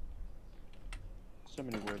 So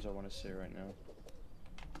many words I want to say right now.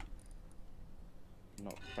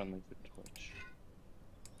 Not friendly for Twitch.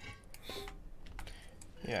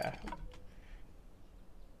 Yeah,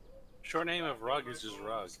 Short name of rug is just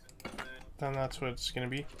rug. then that's what it's gonna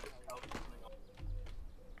be.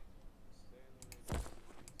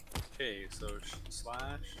 Okay, so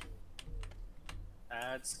slash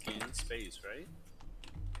add skin space, right?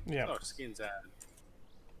 Yeah. Oh, skins add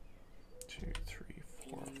 2, 3,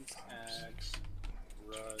 4, Skins 5, add 6,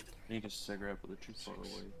 I rug. need a cigarette, but they're too far away.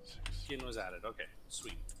 6. Skin was added. Okay,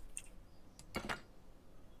 sweet.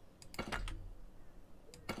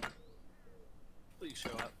 Please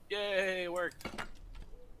show up. Yay, it worked.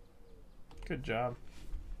 Good job.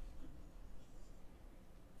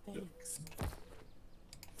 Thanks.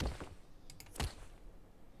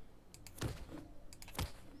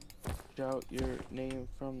 Shout your name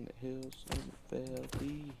from the hills in the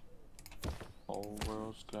valley. Whole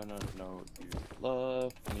world's gonna know you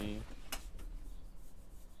love me.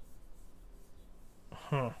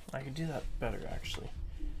 I could do that better actually.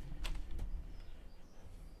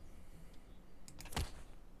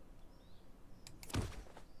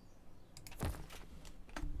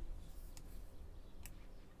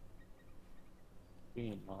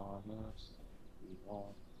 Being honest, we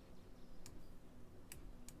want.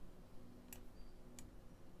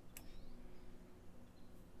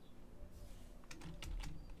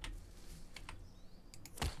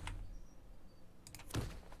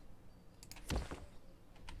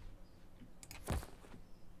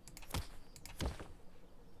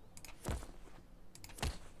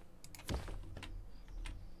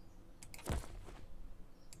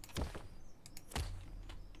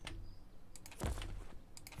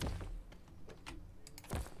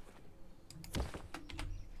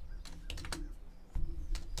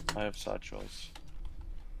 I have satchels.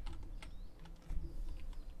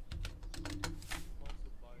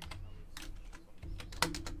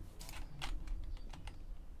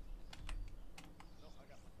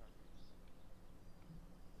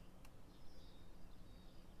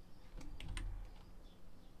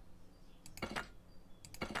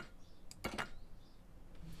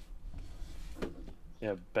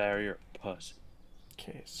 Yeah, barrier puss.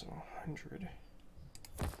 Okay, so 100.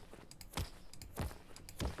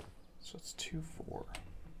 So it's 2, 4.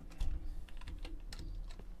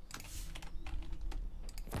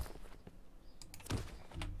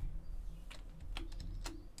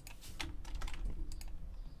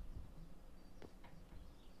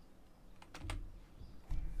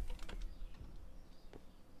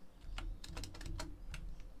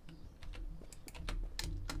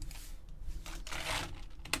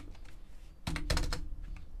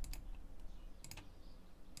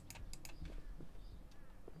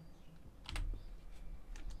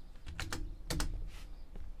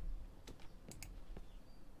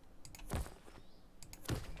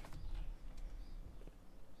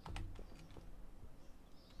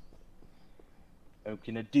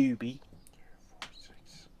 Open a doobie. 4,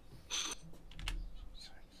 6.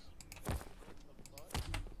 6.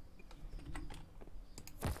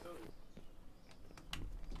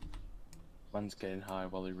 Man's getting high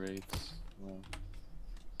while he raids. Well,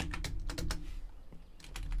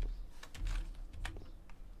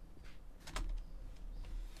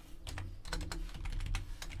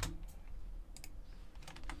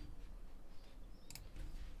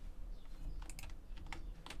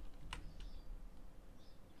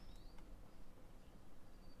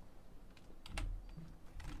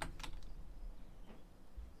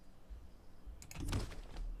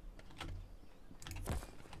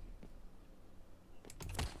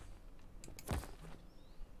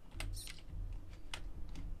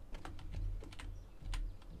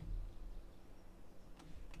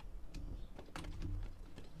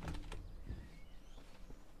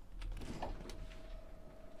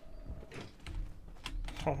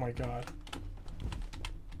 Oh my god.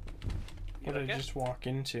 You What did like I it? just walk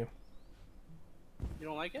into? You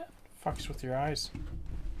don't like it? Fucks with your eyes.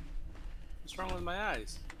 What's wrong with my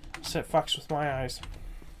eyes? I said fucks with my eyes.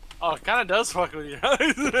 Oh, it kind of does fuck with your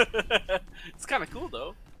eyes. It's kind of cool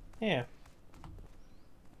though. Yeah.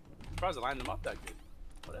 Surprised I lined them up that good.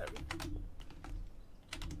 Whatever.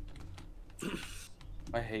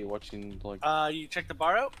 I hate watching like. You check the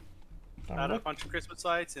bar out? I'm Add a look- bunch of Christmas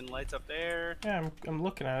lights and lights up there. yeah, I'm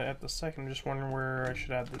looking at it at the second. I'm just wondering where I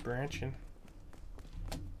should add the branch in.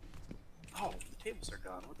 Oh, the tables are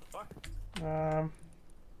gone. What the fuck?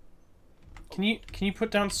 Can you put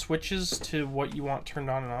down switches to what you want turned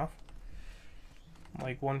on and off?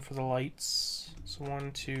 Like one for the lights. So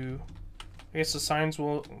 1, 2. I guess the signs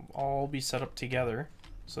will all be set up together,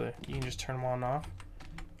 so you can just turn them on and off.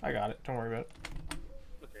 I got it. Don't worry about it.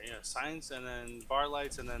 Okay, yeah, signs and then bar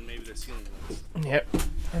lights and then maybe the ceiling lights. Yep.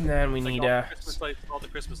 And then we It's like need all the Christmas lights. All the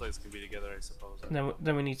Christmas lights can be together, I suppose.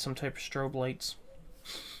 then we need some type of strobe lights.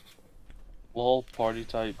 Lol party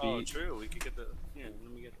type Oh, beat. true. We could get the. Here,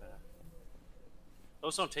 let me get that.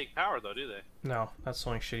 Those don't take power though, do they? No, that's the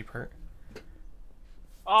only shitty part.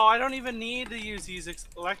 Oh, I don't even need to use these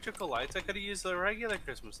electrical lights. I could have used the regular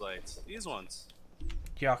Christmas lights. These ones.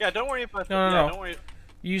 Yuck. Yeah, don't worry about No, yeah, no. don't worry.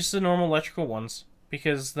 Use the normal electrical ones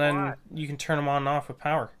because then Why? you can turn them on and off with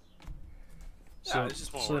power. Yeah, So, it's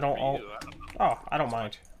just won't so they work don't for all. you. I don't know. Oh, I don't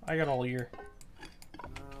mind. I got all year.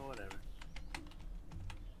 Whatever.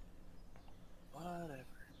 Whatever.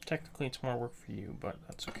 Technically, it's more work for you, but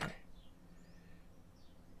that's okay.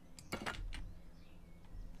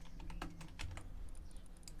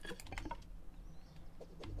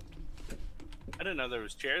 I didn't know there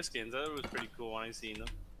was chair skins. That was pretty cool when I seen them.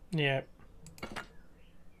 Yeah.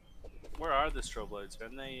 Where are the strobe lights?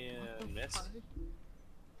 Haven't they missed?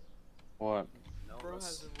 What? No, Bro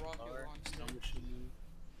that's has a rocket bar, launcher. snow machine,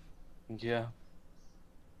 Yeah.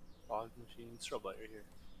 fog machine, strobe light right here.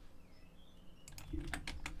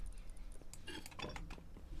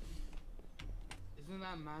 Isn't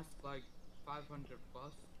that mask like 500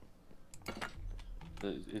 plus?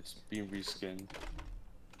 It's being reskinned.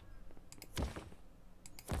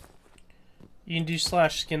 You can do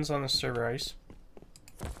 /skins on the server ice.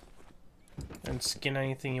 And skin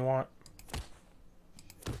anything you want.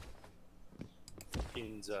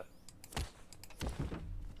 Ginza.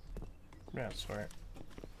 Yeah, that's alright.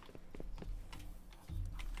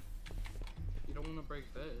 You don't want to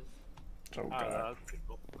break this. Oh, I don't know, God. that's pretty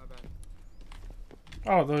cool. My bad.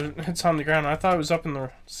 Oh, it's on the ground. I thought it was up in the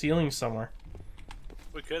ceiling somewhere.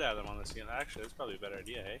 We could have them on the skin. Actually, that's probably a better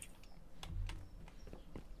idea, hey?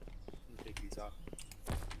 Let me take these off.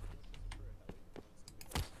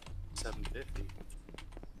 750.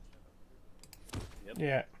 Yep.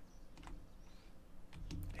 Yeah.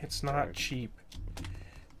 It's not Fuck. cheap.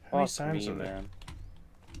 How many Fuck signs me, are there? man.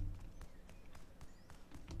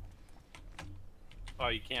 Oh,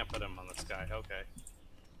 you can't put them on the sky. Okay.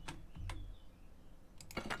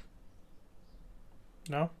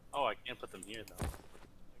 No? Oh, I can't put them here though.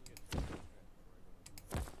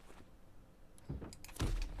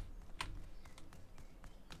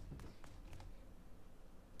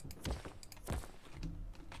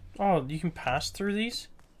 Oh, you can pass through these?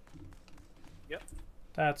 Yep.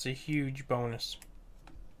 That's a huge bonus.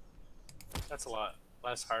 That's a lot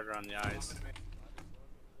less harder on the eyes.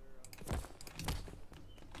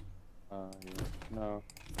 Yeah. No.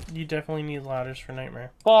 You definitely need ladders for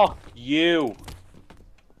Nightmare. Fuck you!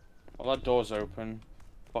 Well, that door's open.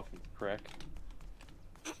 Fucking prick.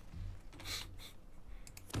 There's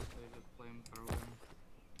a flamethrower.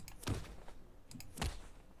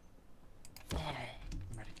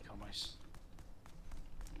 I'm ready to kill myself.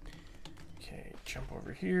 Okay, jump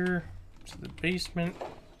over here to the basement.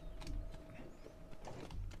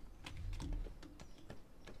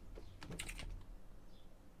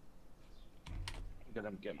 I'm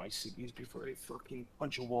gonna get my CDs before I fucking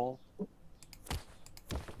punch a wall.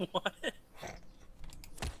 What?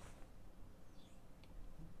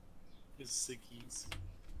 His sickies.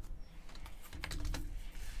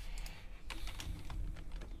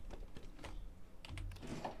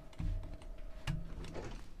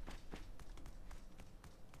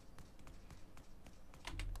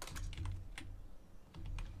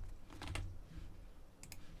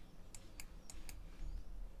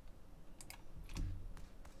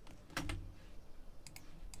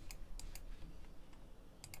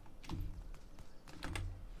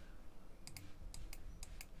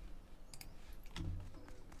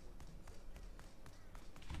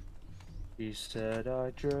 He said I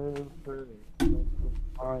drove her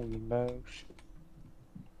my emotion.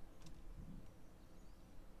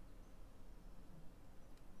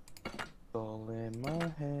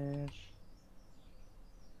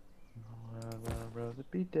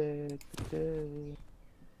 dead today.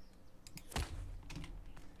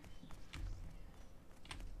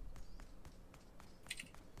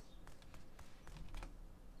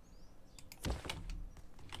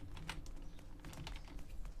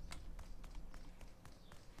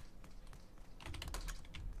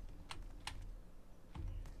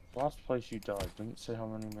 Last place you died, didn't say how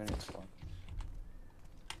many minutes left.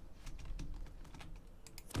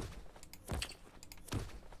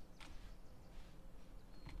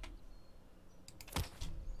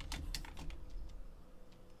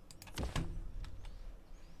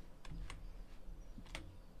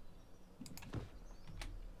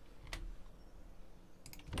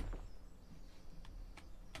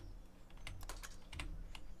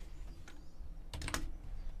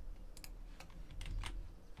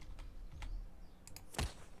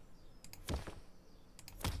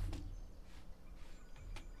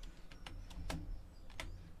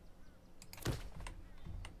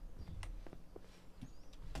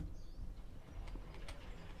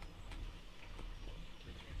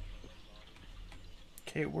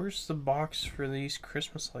 Okay, where's the box for these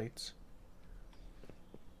Christmas lights?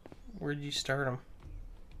 Where'd you start them?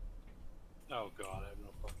 Oh god, I have no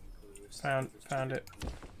fucking clue. Found it.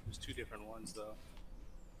 There's two different ones though.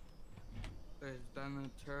 There's then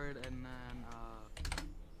a turret and then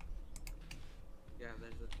yeah,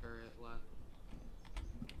 there's a turret left.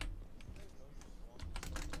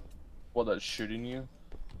 What, that's shooting you?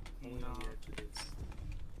 Only on the edge it is.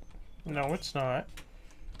 No, it's not.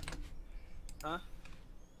 Huh?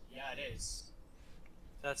 Yeah, it is.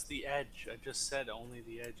 That's the edge. I just said only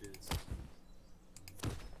the edges.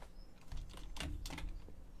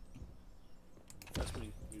 That's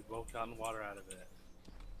when we both gotten water out of it.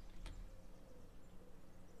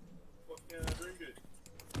 Fuck yeah, drink it.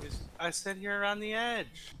 I said you're around the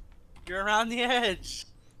edge. You're around the edge.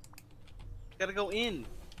 Gotta go in.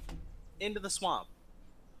 Into the swamp.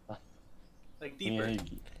 Like deeper. Yeah,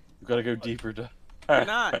 you gotta go deeper to. You're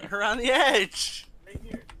not. You're around the edge. Right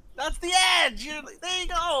here. That's the edge. There you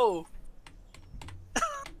go.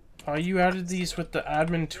 Oh, you added these with the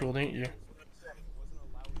admin tool, didn't you?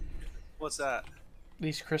 What's that?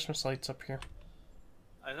 These Christmas lights up here.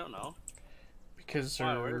 I don't know. Because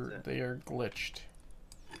Why, where is it? they are glitched.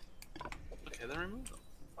 Okay, then remove them.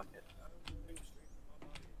 Fuck it.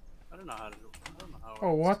 I don't know how to do. I don't know how.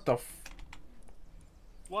 Oh, what the f...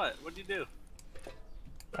 What? What'd you do?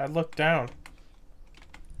 I looked down.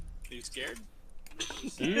 Are you scared?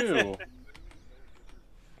 Ew.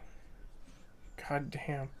 God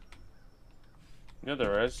damn. Yeah,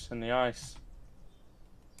 there is, in the ice.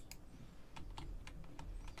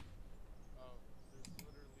 Oh, there's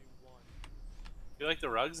literally one. You like the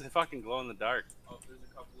rugs? They fucking glow in the dark. Oh, there's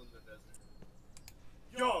a couple in the desert.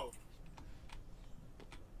 Yo!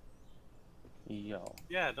 Yo.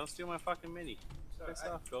 Yeah, don't steal my fucking mini. Sorry, Piss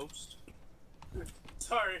off, ghost.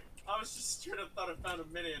 Sorry, I was just straight up thought I found a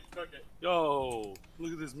mini and took it. Yo,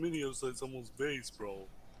 look at this mini outside someone's base, bro.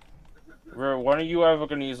 Bro, when are you ever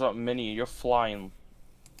gonna use that mini? You're flying.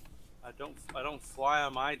 I don't fly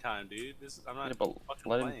on my time, dude. I'm not Yeah, but fucking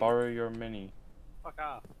let him playing. borrow your mini. Fuck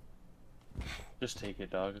off. Just take it,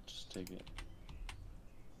 dog. Just take it.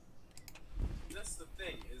 That's the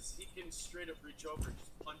thing, is he can straight up reach over and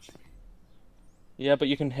just punch me. Yeah, but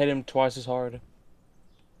you can hit him twice as hard.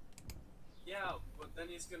 Yeah, but then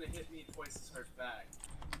he's gonna hit me twice as hard back.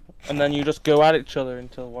 And then you just go at each other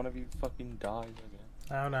until one of you fucking dies again.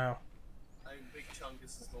 Oh no. I mean, Big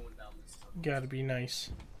Chungus is going down this time. Gotta be nice.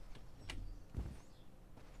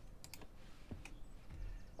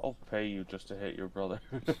 I'll pay you just to hit your brother.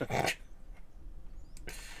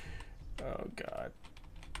 Oh god.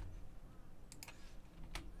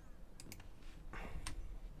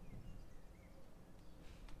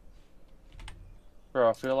 Bro,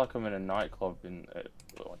 I feel like I'm in a nightclub in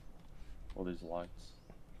all these lights.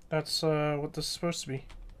 That's what this is supposed to be.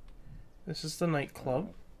 This is the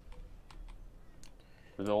nightclub.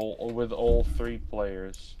 With all three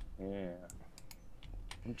players. Yeah.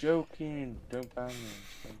 I'm joking. Don't ban me.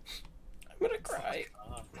 I'm gonna cry.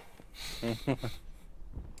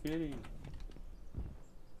 Kitty.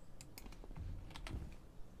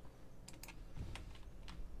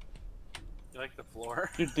 You like the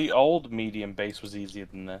floor? Dude, the old medium base was easier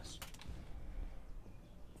than this.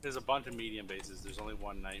 There's a bunch of medium bases. There's only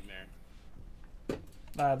one nightmare.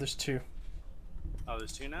 There's two. Oh,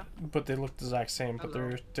 there's two now? But they look the exact same, but Hello.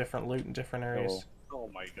 they're different loot in different areas. Oh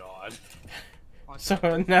my god. Watch So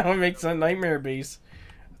out. now it makes a nightmare base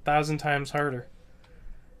 1,000 times harder.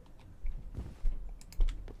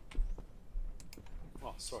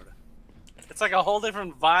 Well, sorta. It's like a whole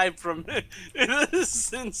different vibe from. This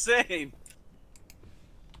is insane.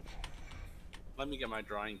 Let me get my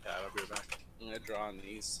drawing pad. I'll be right back. I'm gonna draw on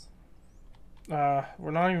these. We're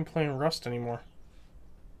not even playing Rust anymore.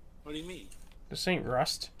 What do you mean? This ain't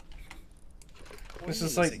Rust. What This do you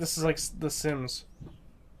is mean like this is like The Sims.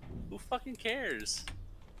 Who fucking cares?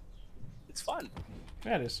 It's fun.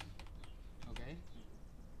 Yeah, it is. Okay.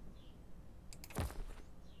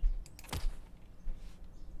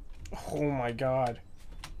 Oh my god.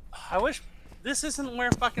 I wish this isn't where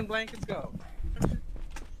fucking blankets go.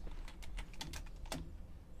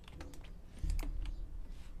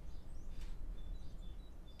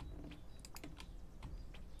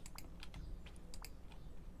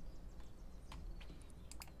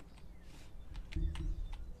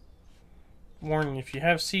 Warning, if you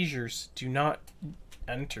have seizures, do not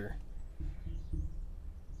enter.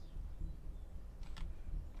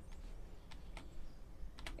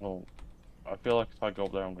 Well, I feel like if I go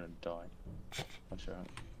up there, I'm gonna die. Watch out.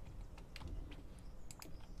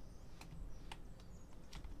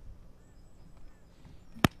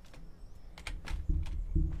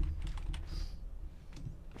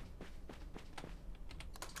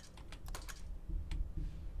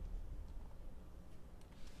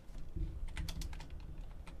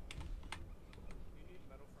 You need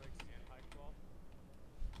metal frags and high claw.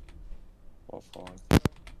 What for?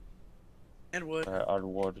 And wood. I'd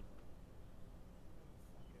wood.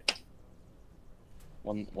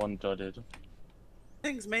 One dudded.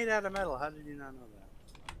 Thing's made out of metal. How did you not know that?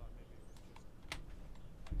 I thought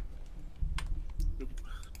maybe it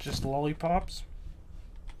was Just lollipops?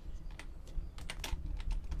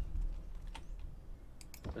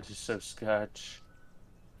 This is so sketch.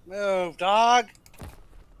 Move, dog.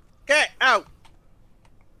 Get out.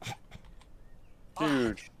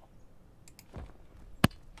 Dude.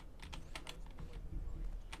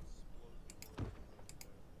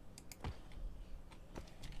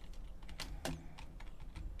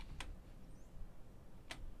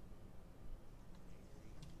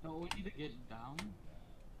 No, we need to get down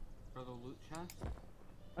for the loot chest.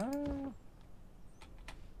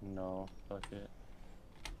 No, fuck it.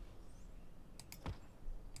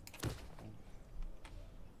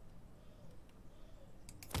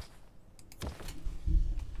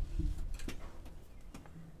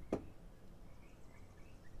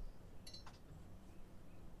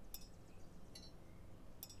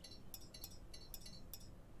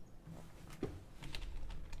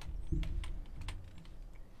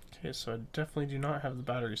 Okay, so I definitely do not have the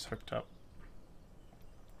batteries hooked up.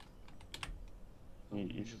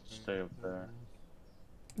 You should stay up there.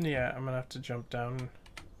 Yeah, I'm gonna have to jump down and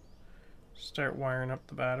start wiring up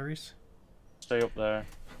the batteries. Stay up there.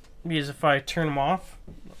 Because if I turn them off,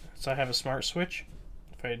 so I have a smart switch,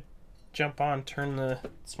 if I jump on, turn the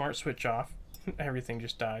smart switch off, everything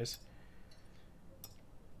just dies.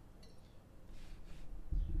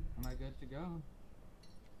 Am I good to go?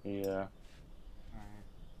 Yeah. Alright.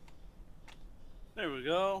 There we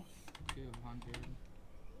go. 200.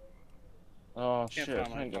 Oh Can't shit, find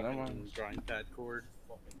my hang on, never fucking mind. drawing pad cord.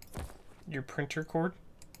 Your printer cord?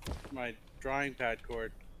 My drawing pad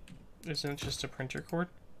cord. Isn't it just a printer cord?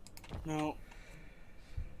 No.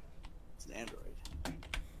 It's an Android.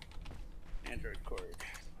 Android cord.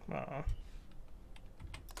 Uh-uh.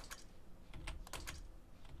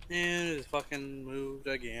 And it's fucking moved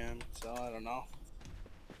again, so I don't know.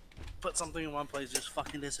 Put something in one place, just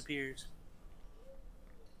fucking disappears.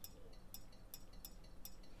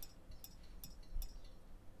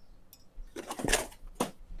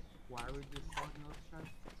 Why would you spawn those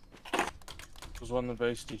chests? Because when the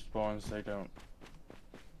base despawns, they don't.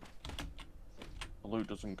 The loot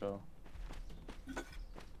doesn't go.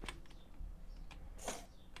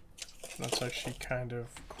 That's actually kind of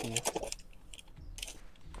cool.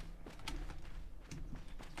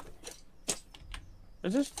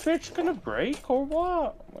 Is this bitch gonna break or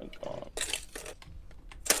what? Oh my god.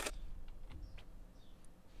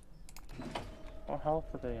 What health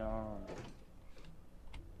are they on?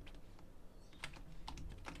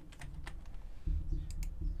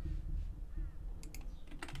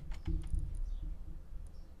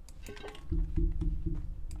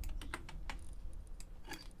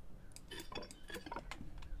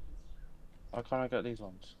 Why can't I get these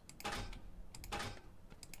ones?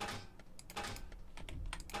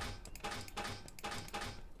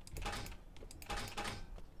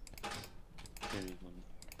 Seriously.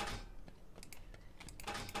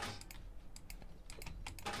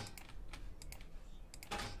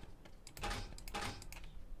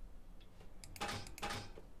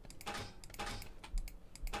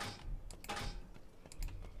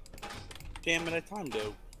 Damn it, I timed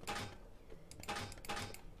out.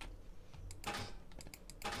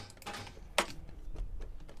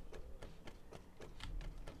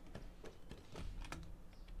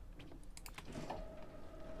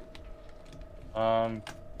 Um,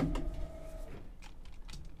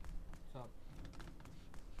 What's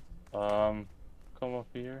up? come up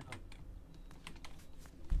here.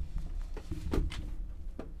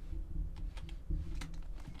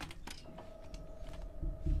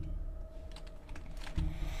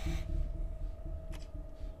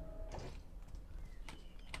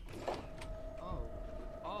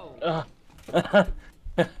 Oh. Ah.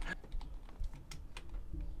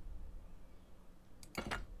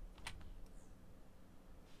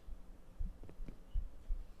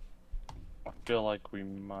 I feel like we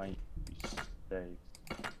might be safe.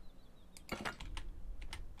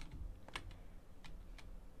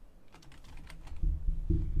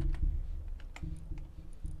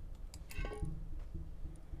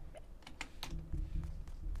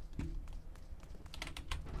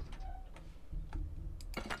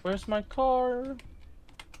 Where's my car?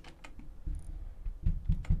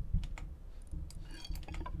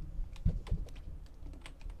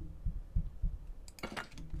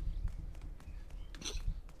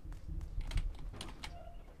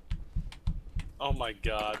 Oh my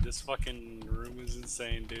god, this fucking room is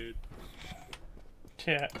insane, dude.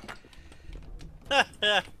 Yeah.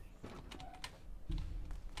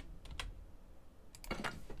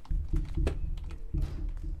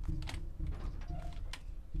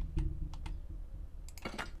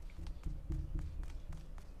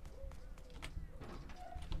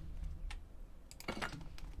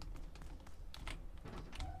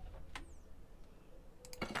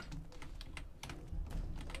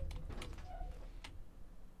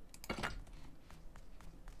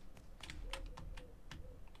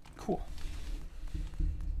 Cool.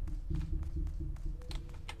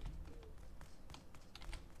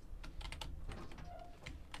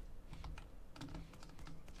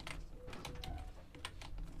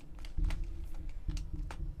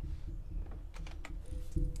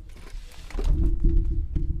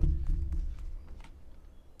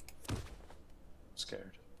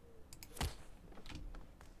 Scared.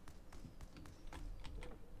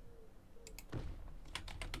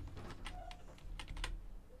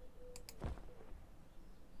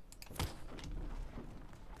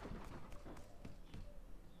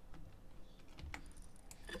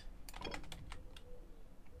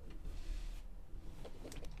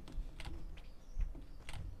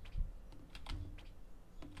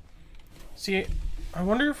 See, I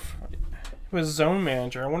wonder if with Zone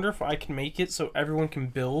Manager, I wonder if I can make it so everyone can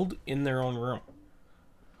build in their own room.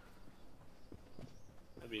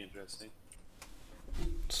 That'd be interesting.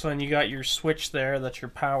 So then you got your switch there, that's your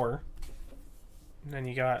power. And then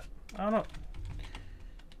you got, I don't know.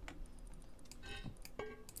 I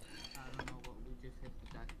don't know what we just hit the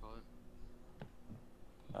jackpot.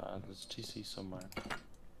 There's TC somewhere.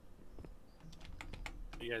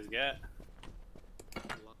 What you guys get? A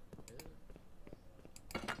lot.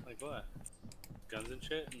 Like what? Guns and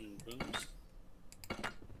shit and booms?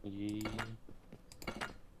 Yeah.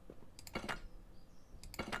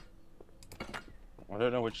 I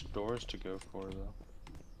don't know which doors to go for though.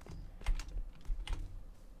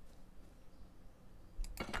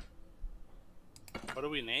 What are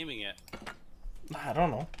we naming it? I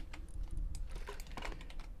don't know.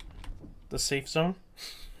 The safe zone?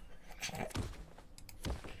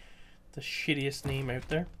 The shittiest name out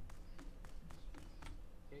there.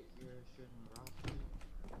 Hit your shooting rocket.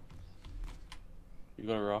 You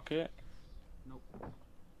got a rocket? Nope.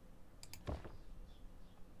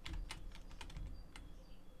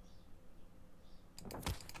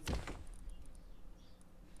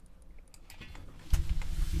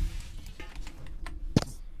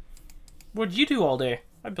 What'd you do all day?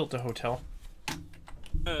 I built a hotel.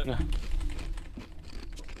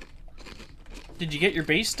 Did you get your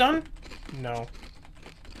base done? No.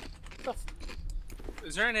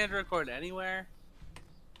 Is there an Android cord anywhere?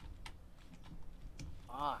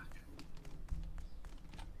 Fuck.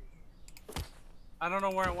 I don't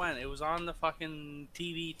know where it went. It was on the fucking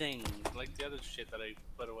TV thing, like the other shit that I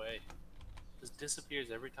put away. Just disappears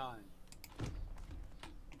every time.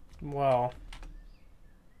 Well.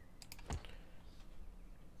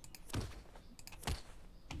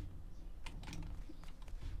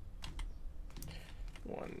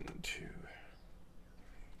 One, two.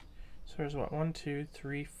 So there's what? 1, 2,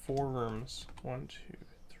 3, 4 rooms. 1, 2,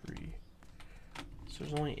 3. So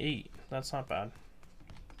there's only 8. That's not bad.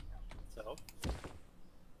 So, I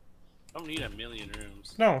don't need a million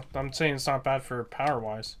rooms. No, I'm saying it's not bad for power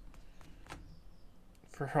wise.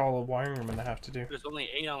 For all the wiring I'm gonna have to do. There's only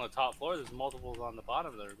 8 on the top floor. There's multiples on the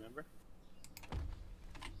bottom, though. Remember?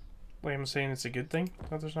 Wait, I'm saying it's a good thing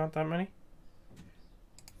that there's not that many?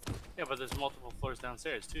 Yeah, but there's multiple floors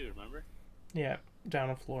downstairs too. Remember? Yeah, down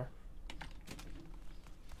a floor.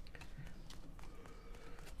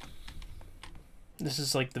 This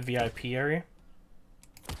is like the VIP area.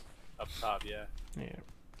 Up top, yeah. Yeah.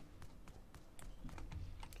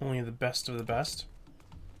 Only the best of the best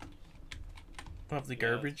of the Yeah,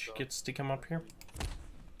 garbage so- gets to come up here.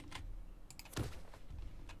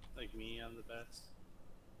 Like me, I'm the best.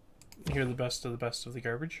 You're the best of the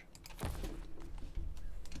garbage.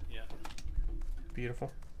 Yeah.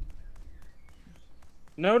 Beautiful.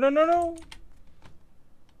 No, no, no, no!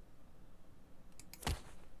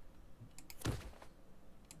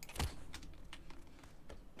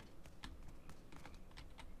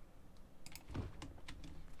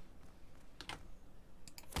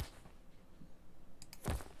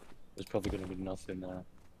 There's probably gonna be nothing there.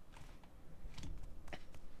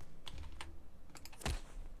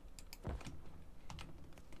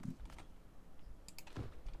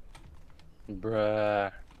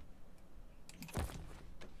 Bruh.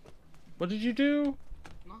 What did you do?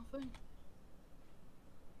 Nothing.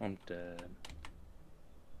 I'm dead.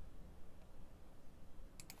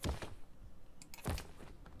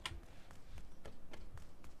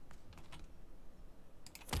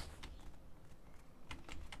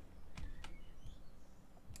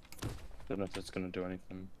 Don't know if that's gonna do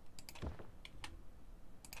anything.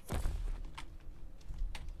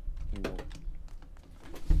 No.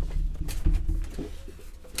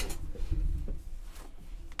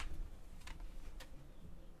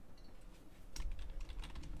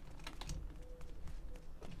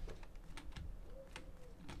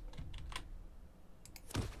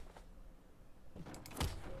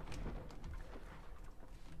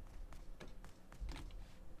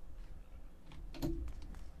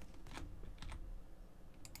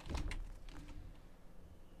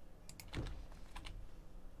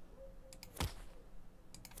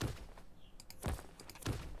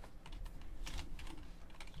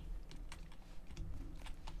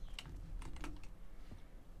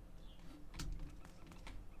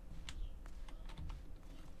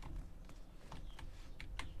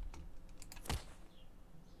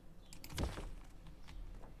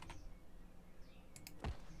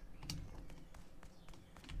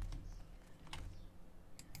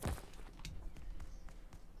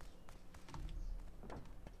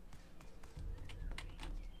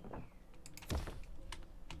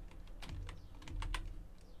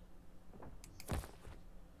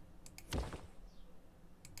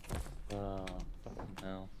 Oh, fucking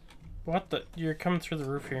hell. What the? You're coming through the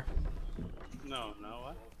roof here. No, no,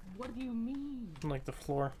 what? What do you mean? Like the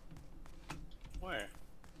floor. Where?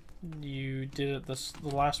 You did it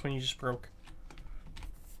the last one you just broke.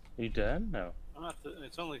 You dead? No. I'm not.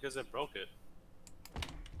 It's only because I broke it.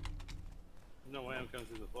 No way I'm coming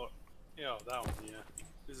through the floor. Yo, that one, yeah.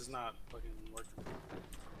 This is not fucking working.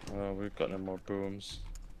 Oh, we've got no more booms.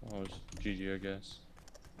 Oh, it's GG, I guess.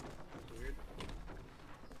 Weird.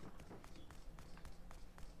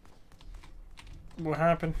 What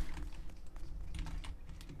happened?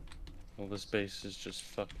 Well, this base is just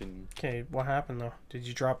fucking... Okay, what happened though? Did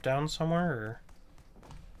you drop down somewhere or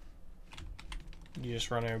you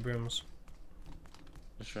just run out of booms?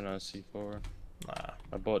 Just ran out of C4. Nah.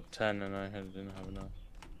 I bought 10 and I didn't have enough.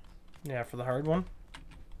 Yeah, for the hard one?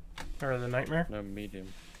 Or the nightmare? No, medium.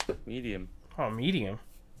 Medium. Oh, medium.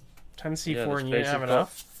 10 C4 Yeah, this and you didn't base have has got-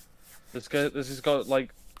 enough? This has got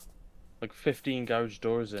like 15 garage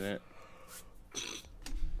doors in it.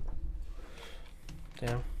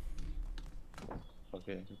 Damn.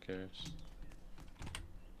 Okay, who cares?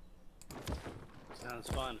 Sounds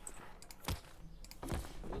fun.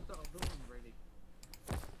 What's the other one ready?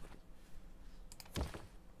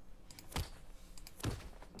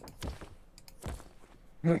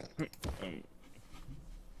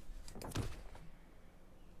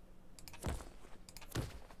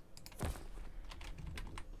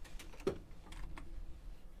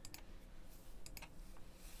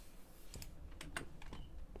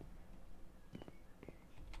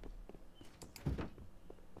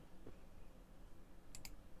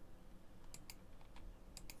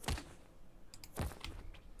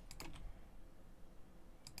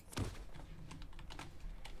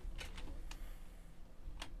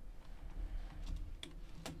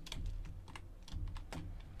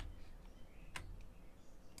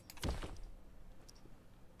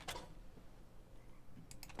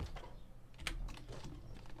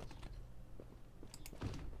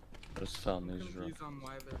 I just found I'm these rough. confused on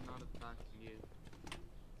why they're not attacking you.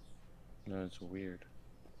 No, it's weird.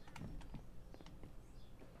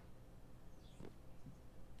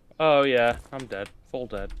 Oh yeah, I'm dead. Full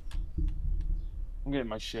dead. I'm getting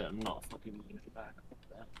my shit. I'm not fucking getting it back. Fuck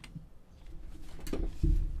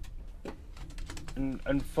that.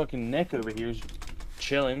 And fucking Nick over here is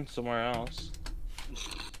chilling somewhere else.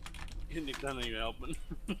 You're not even helping.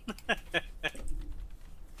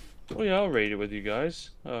 Oh yeah, I'll raid it with you guys.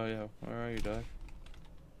 Oh yeah, where are you, Dad?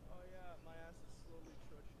 Oh yeah, my ass is slowly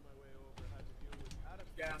trudging my way over. Had to deal with Out of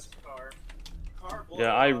gas car. Car blow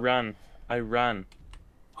Yeah, I up. ran. I ran.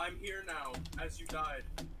 I'm here now, as you died.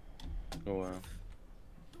 Oh wow.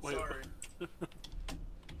 Wait, Sorry. I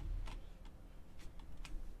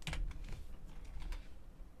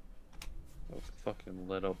was fucking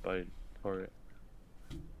lit up by turret.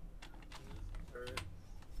 Turret.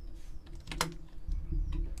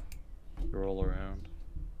 Roll around.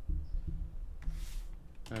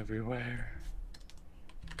 Everywhere.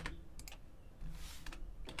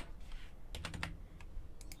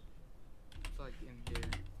 It's like in here.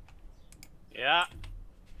 Yeah.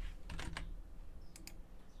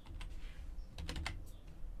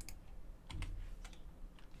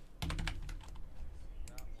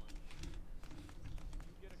 that one.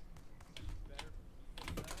 You get a better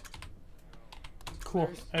setup? No. Cool.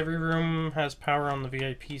 Every room has power on the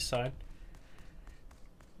VIP side.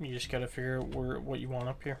 You just gotta figure out what you want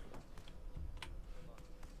up here.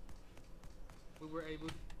 We were able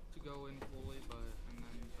to go in fully, but and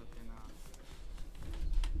then fucking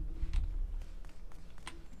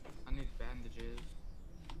I need bandages.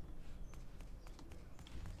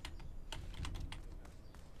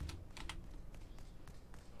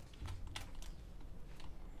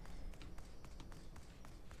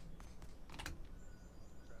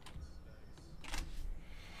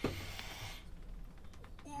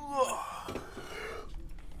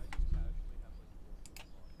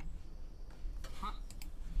 Huh?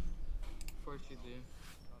 Of course you do.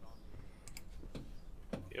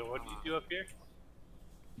 Yeah, what do you do up here?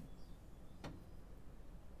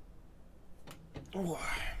 What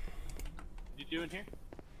you do in here?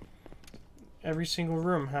 Every single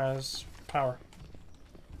room has power.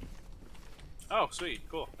 Oh, sweet.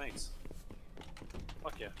 Cool. Thanks.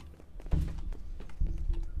 Fuck yeah.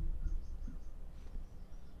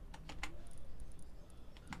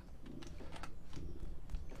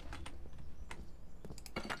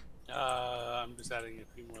 I'm just adding a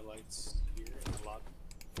few more lights here in the lobby.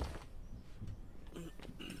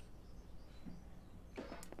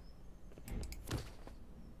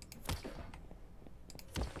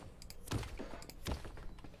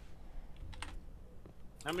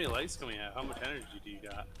 How many lights can we have? How much energy do you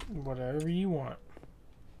got? Whatever you want.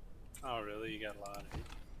 Oh, really? You got a lot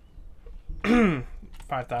of it.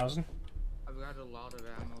 5,000. I've got a lot of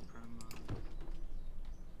ammo from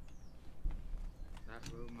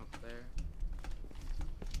that room up there.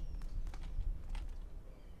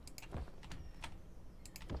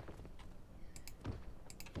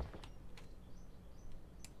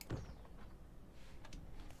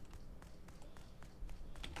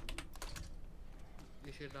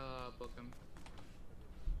 You should book him.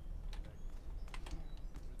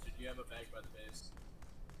 Did you have a bag by the base?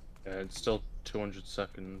 Yeah, it's still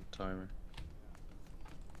 200-second timer.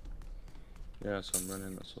 Yeah, so I'm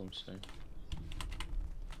running, that's what I'm saying.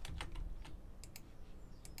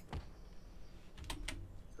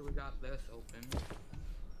 So we got this open.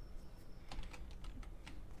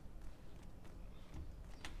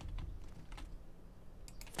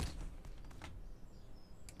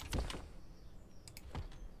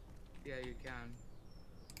 Yeah, you can.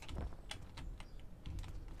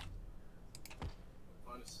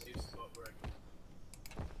 Find a safe spot where I can.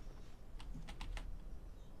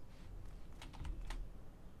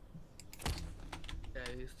 Yeah,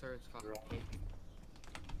 these turrets fucking hate me.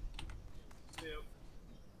 Stay up.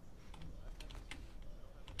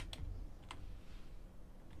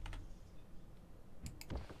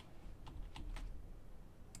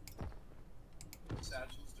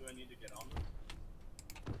 Satchels, do I need to get on them?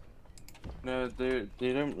 No,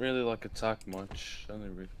 they don't really like attack much, only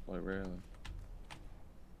like rarely.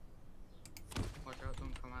 Watch out,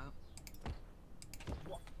 don't come out.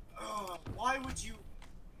 Why would you?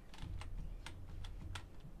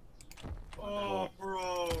 Oh,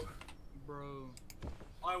 bro. Bro.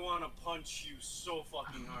 I want to punch you so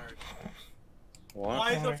fucking hard. What?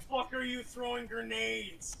 Why the Why? fuck are you throwing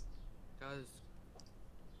grenades? Guys,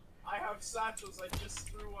 I have satchels. I just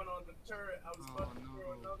threw one on the turret. I was about to Oh,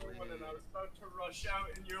 throw no, another one, and I please. was about to rush out,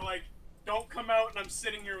 and you're like, "Don't come out!" And I'm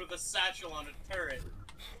sitting here with a satchel on a turret.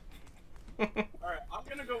 All right, I'm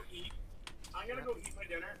gonna go eat. I'm gonna go eat my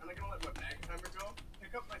dinner, and I'm gonna let my bag timer go.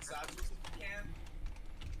 Pick up my satchels if you can.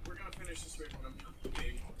 We're gonna finish this raid when I'm done.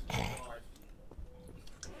 Okay. God.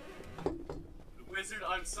 Wizard,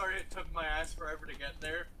 I'm sorry it took my ass forever to get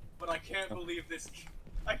there, but I can't believe this.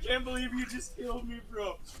 I can't believe you just killed me,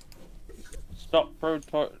 bro. Stop trying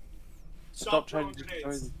Stop to throwing destroy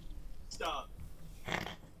grenades. them. Stop.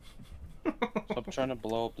 Stop trying to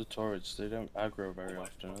blow up the turrets. They don't aggro very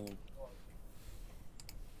often. Are they?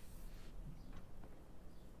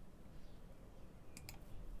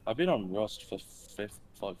 I've been on Rust for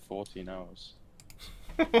like 14 hours.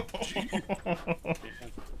 I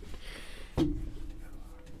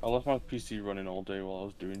left my PC running all day while I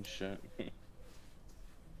was doing shit.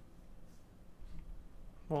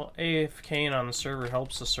 Well, AFKing on the server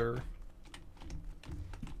helps the server.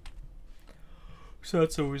 So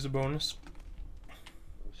that's always a bonus.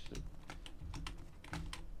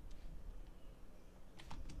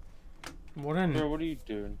 What a Bro, what are you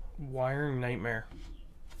doing? wiring nightmare.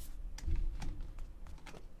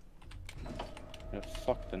 Yeah,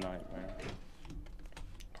 fuck the nightmare.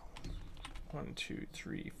 1, 2,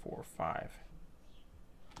 3, 4, 5.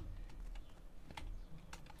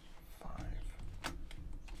 5.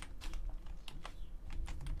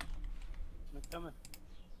 I'm coming.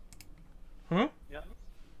 Hmm? Yeah.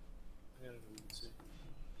 I gotta go and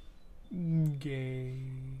see. Gay.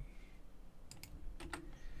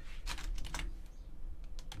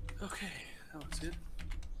 Okay, that looks good.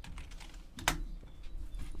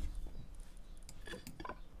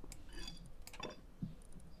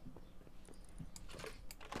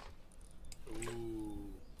 Ooh,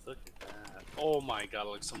 look at that. Oh my god, it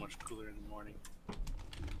looks so much cooler in the morning.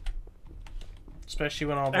 Especially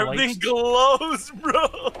when all the Everything lights glows,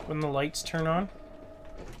 bro! when the lights turn on.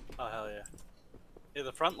 Oh, hell yeah. Yeah,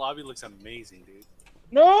 the front lobby looks amazing, dude.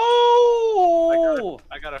 No!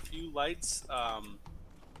 I got a few lights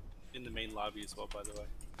in the main lobby as well, by the way.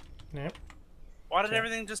 Yep. Why did Okay.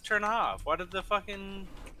 everything just turn off? Why did the fucking...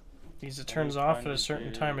 These it turns off at a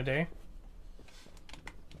certain time of day.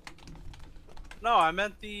 No, I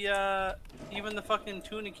meant the, even the fucking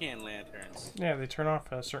tuna can lanterns. Yeah, they turn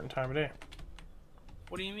off at a certain time of day.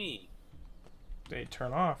 What do you mean? They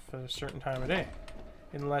turn off at a certain time of day.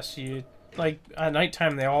 Unless you... Like, at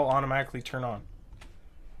nighttime, they all automatically turn on.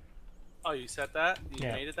 Oh, you set that? You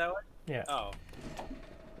Yeah. made it that way? Yeah. Oh.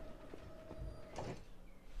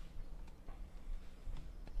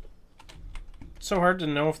 It's so hard to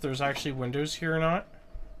know if there's actually windows here or not.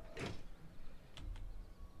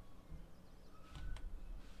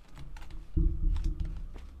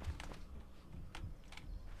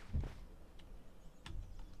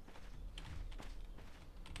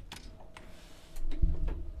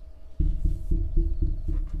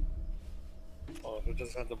 Oh, if it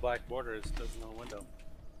doesn't have the black borders, it doesn't have a window.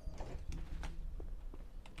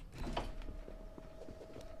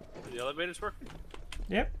 Are the elevators working?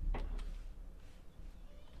 Yep.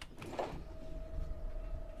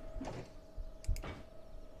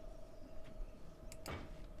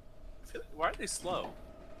 Why are they slow?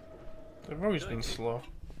 They've always been slow.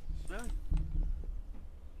 Really?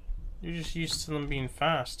 You're just used to them being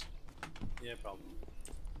fast. Yeah, probably.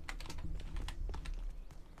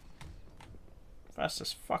 Fast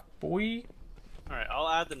as fuck, boy. Alright, I'll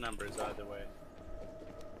add the numbers either way.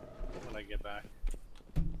 When I get back.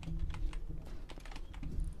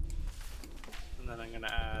 And then I'm gonna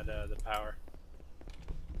add the power.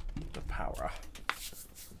 The power.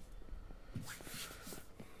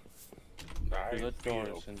 The door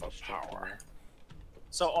is indestructible.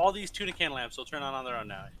 So all these tuna can lamps will turn on their own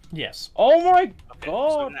now. Yes. Oh my Okay, so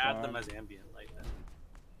god! I'm gonna add them man. as ambient light then.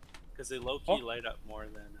 Because they low-key Oh. light up more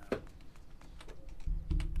than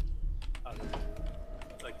other...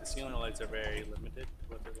 Like the ceiling lights are very limited to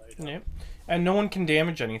what they light up. Yep. And no one can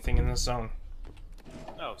damage anything in this zone.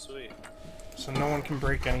 Oh, sweet. So no one can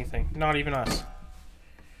break anything. Not even us.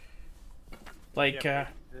 Like, Yeah,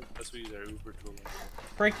 that's what we use our Uber tool.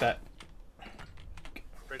 break that.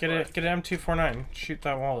 Break Get what? it. Get an M249. Shoot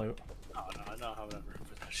that wall out. Oh no, I don't have enough room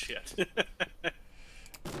for that shit.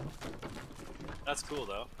 That's cool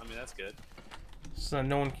though. I mean, that's good. So that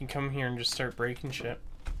no one can come here and just start breaking shit.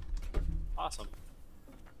 Awesome.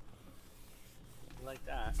 I like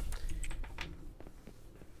that.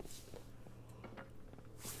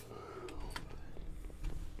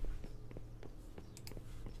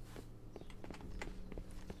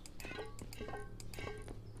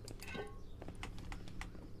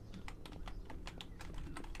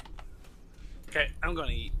 Okay, I'm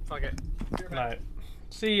gonna eat. Fuck it. Alright.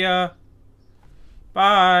 See ya.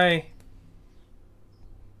 Bye.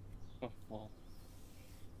 Oh, well.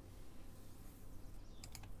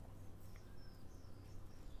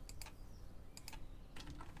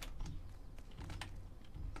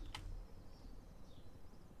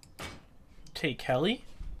 Take Kelly.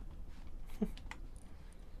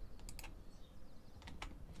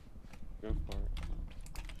 Go for it.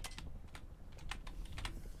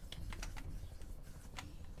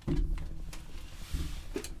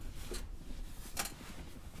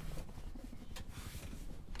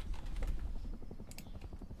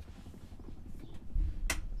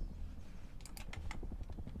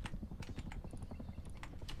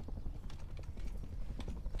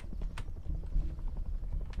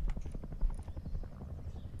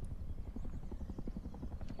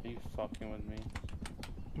 Are you fucking with me?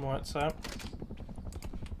 What's up?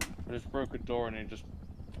 I just broke a door and it just...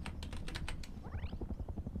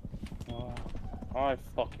 Oh, I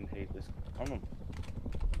fucking hate this. I'm a...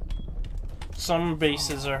 Some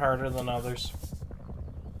bases are harder than others.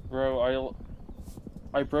 Bro,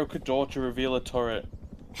 I broke a door to reveal a turret.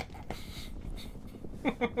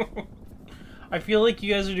 I feel like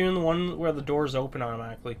you guys are doing the one where the doors open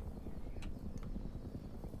automatically.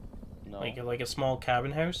 No. Like a small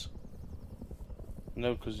cabin house?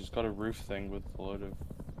 No, because it's got a roof thing with a load of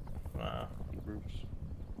roofs.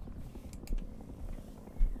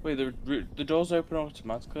 Wait, the doors open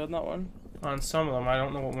automatically on that one? On some of them, I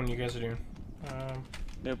don't know what one you guys are doing.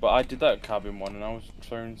 No, but I did that cabin one and I was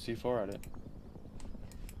throwing C4 at it.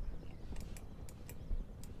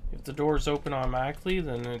 If the doors open automatically,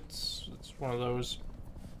 then it's one of those.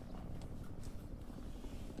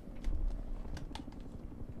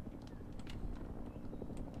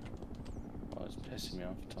 Oh, it's pissing me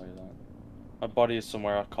off, I'll tell you that. My body is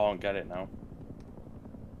somewhere I can't get it now.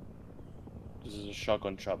 This is a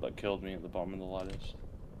shotgun trap that killed me at the bottom of the ladders.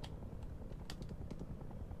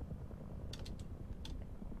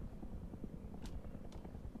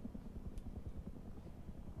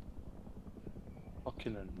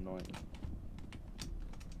 Fucking annoying.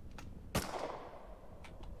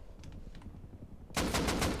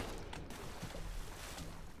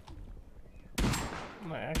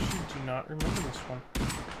 I actually do not remember this one.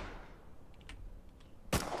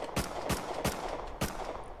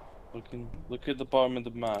 Look at the bottom of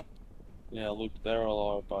the map. Yeah, look, there are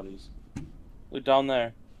all our bodies. Look down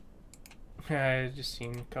there. Yeah, I just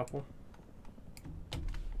seen a couple.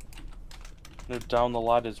 No, down the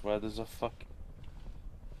ladders where there's a fuck.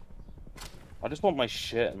 I just want my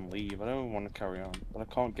shit and leave. I don't want to carry on, but I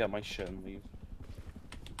can't get my shit and leave.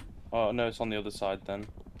 Oh no, it's on the other side then.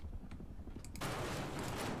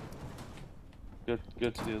 Go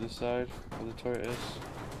to the other side where the turret is.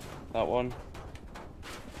 That one.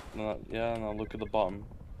 No, yeah, and I'll look at the bottom.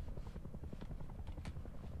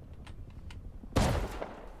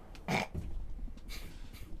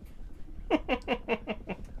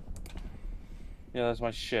 Yeah, that's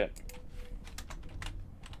my shit.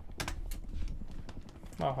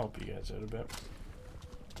 I'll help you guys out a bit.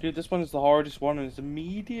 Dude, this one is the hardest one and it's a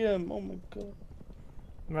medium. Oh my god.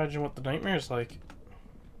 Imagine what the nightmare's like.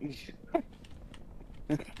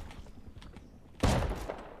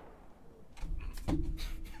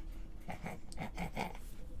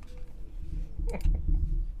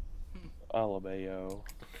 Alabao.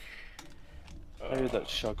 I heard that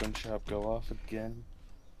shotgun trap go off again.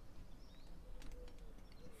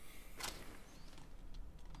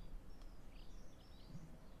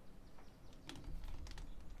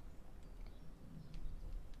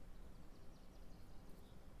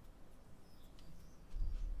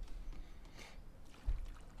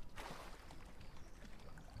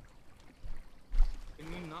 Can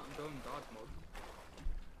you not go in God mode?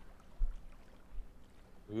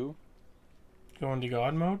 Who? Go into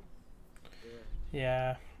God mode? Yeah.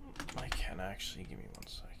 Yeah, I can actually. Give me 1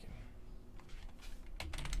 second.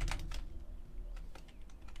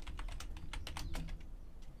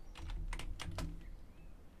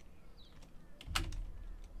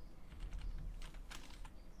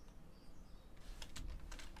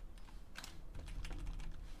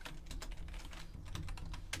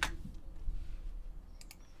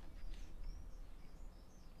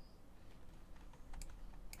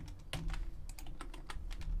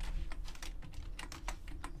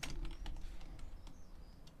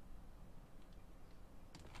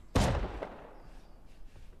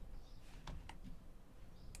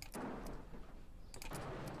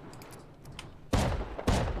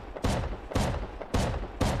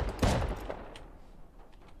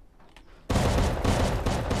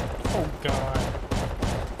 Oh god.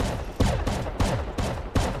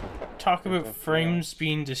 Talk about frames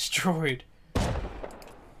being destroyed.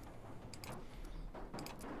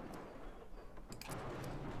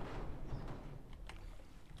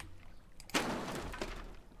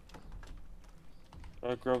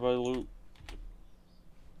 Gotta grab my loot.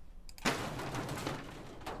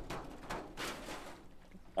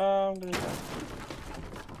 I'm gonna die.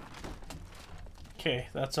 Okay,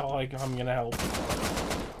 that's all I'm gonna help.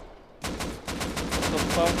 What the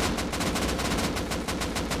fuck?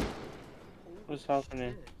 What's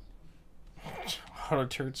happening? Auto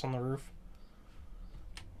turrets on the roof.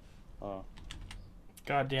 Oh.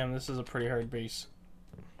 God damn, this is a pretty hard base.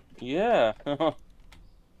 Yeah.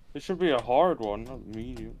 It should be a hard one, not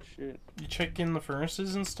medium. Shit. You check in the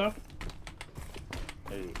furnaces and stuff?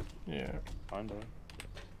 Hey, Yeah. kinda.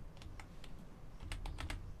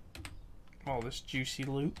 all this juicy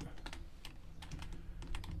loot.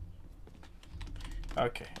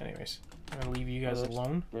 Okay, anyways. I'm gonna leave you guys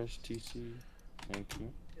alone. Where's TC? Thank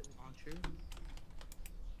you. Launcher.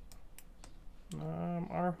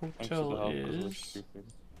 Our Thanks for the hotel help, 'cause we're is... stupid.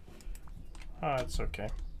 Ah, it's okay.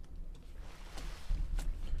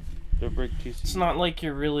 Don't break TC. It's not like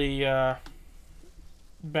you're really,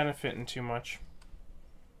 benefiting too much.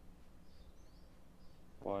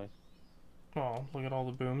 Why? Well, look at all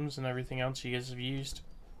the booms and everything else you guys have used.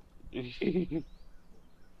 Yeah.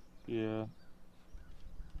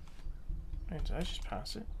 Wait, did I just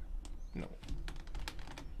pass it? No.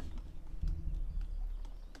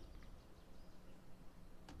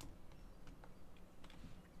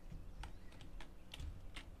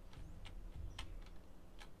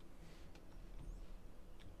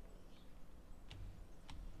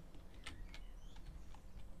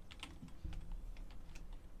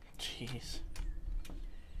 Jeez.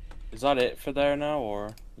 Is that it for there now,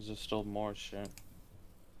 or is there still more shit?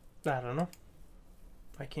 I don't know.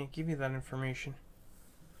 I can't give you that information.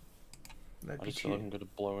 That'd I be just feel like I'm too... gonna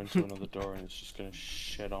blow into another door and it's just gonna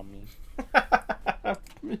shit on me.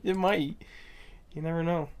 It might. You never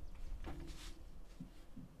know.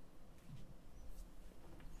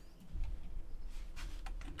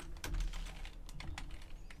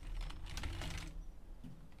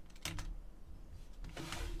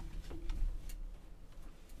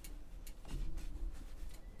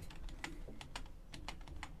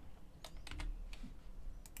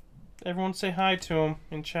 Everyone say hi to him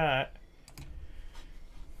in chat.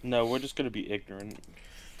 No, we're just gonna be ignorant.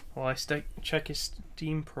 Well, I check his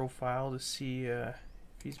Steam profile to see if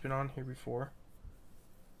he's been on here before.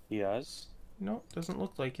 He has? No, doesn't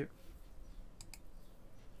look like it.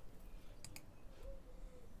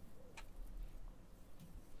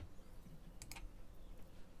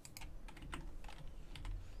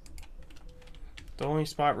 The only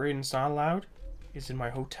spot raiding's not allowed is in my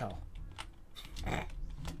hotel.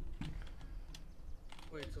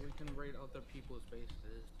 Wait, so we can raid other people's bases?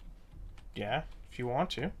 Yeah, if you want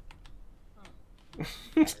to.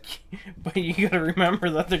 Oh. But you gotta remember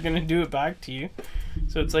that they're gonna do it back to you.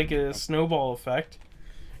 So it's like a snowball effect.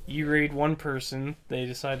 You raid one person, they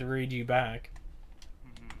decide to raid you back.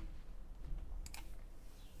 Mm-hmm.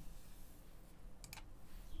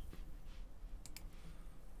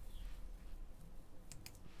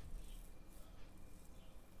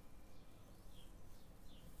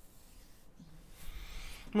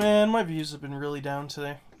 Man, my views have been really down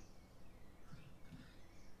today.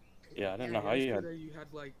 Yeah, I didn't know how you had Yesterday you had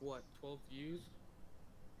like, what, 12 views?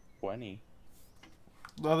 20.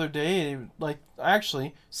 The other day, like,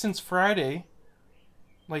 actually, since Friday,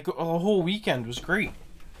 like, the whole weekend was great.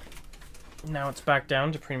 Now it's back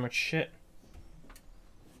down to pretty much shit.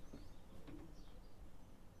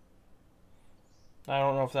 I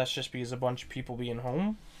don't know if that's just because a bunch of people being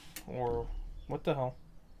home, or what the hell.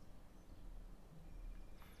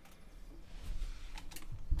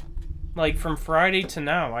 Like, from Friday to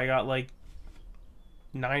now, I got, like,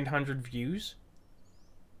 900 views.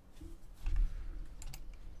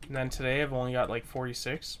 And then today, I've only got, like,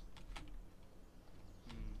 46.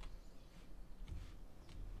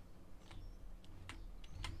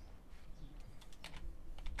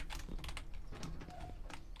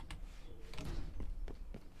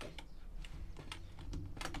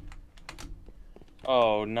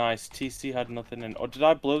 Oh, nice. TC had nothing in. Oh, did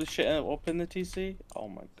I blow the shit up in the TC? Oh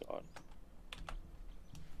my god.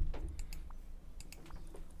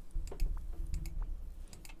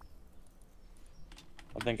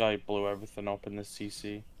 I think I blew everything up in this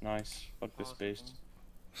CC. Nice. Fuck this base.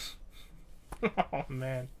 Oh,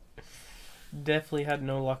 man. Definitely had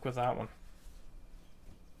no luck with that one.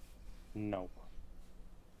 No.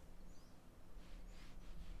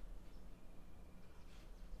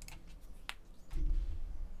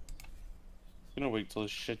 Gonna wait till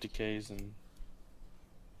this shit decays and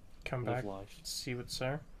Come live back, life. see what's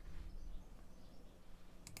there.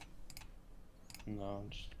 No,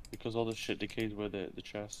 just because all this shit decays with it, the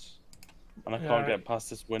chests. And I Yeah, can't get past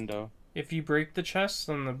this window. If you break the chest,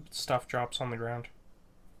 then the stuff drops on the ground.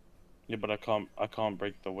 Yeah, but I can't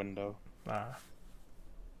break the window. Ah.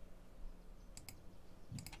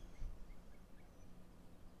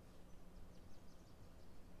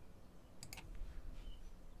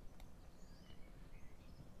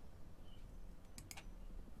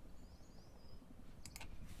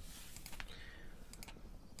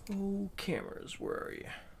 Oh, cameras, where are you?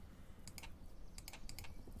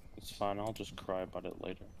 It's fine, I'll just cry about it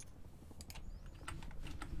later.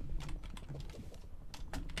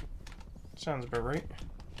 Sounds about right.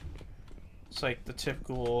 It's like the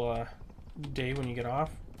typical day when you get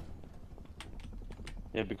off.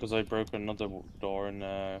 Yeah, because I broke another door in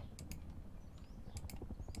Alright.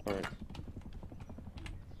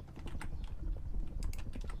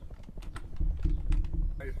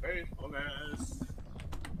 My faithfulness.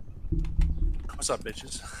 What's up,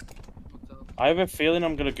 bitches? What's up? I have a feeling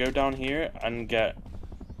I'm gonna go down here and get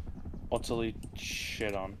utterly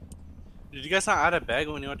shit on. Did you guys not add a bag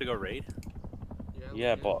when you went to go raid? Yeah, we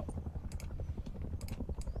Yeah, did. but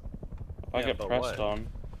if I Yeah, get but pressed what? on,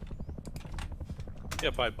 Yeah,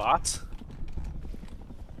 by bots.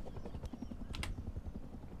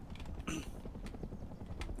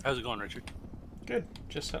 How's it going, Richard? Good.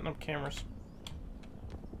 Just setting up cameras.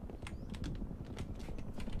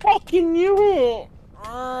 fucking knew it.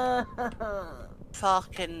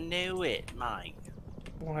 Fucking knew it, mate.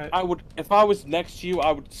 What? I would, if I was next to you,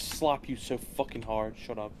 I would slap you so fucking hard.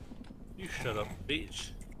 Shut up. You shut up, bitch.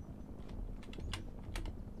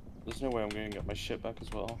 There's no way I'm gonna get my shit back as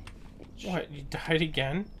well. What? You died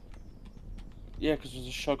again? Yeah, because there's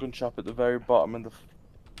a shotgun trap at the very bottom and the.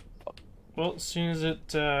 Well, as soon as it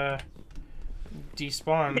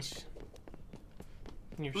despawns,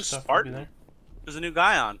 your Who's stuff Spartan? will be there. There's a new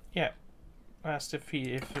guy on. I asked if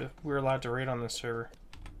we're allowed to raid on this server.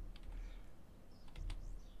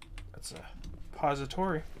 That's a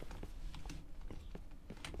pository.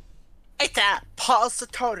 It's a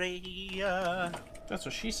pository. That's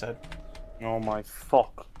what she said. Oh my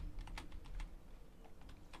fuck.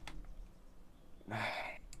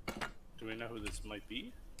 Do we know who this might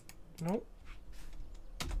be? Nope.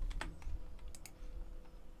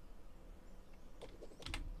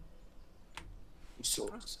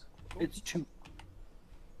 It's too.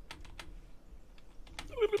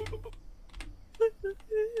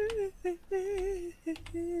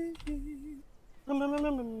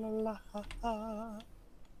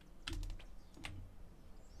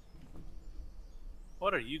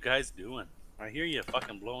 What are you guys doing? I hear you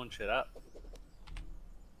fucking blowing shit up.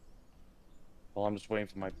 Well, I'm just waiting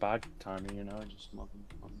for my bag timing, you know, just nothing.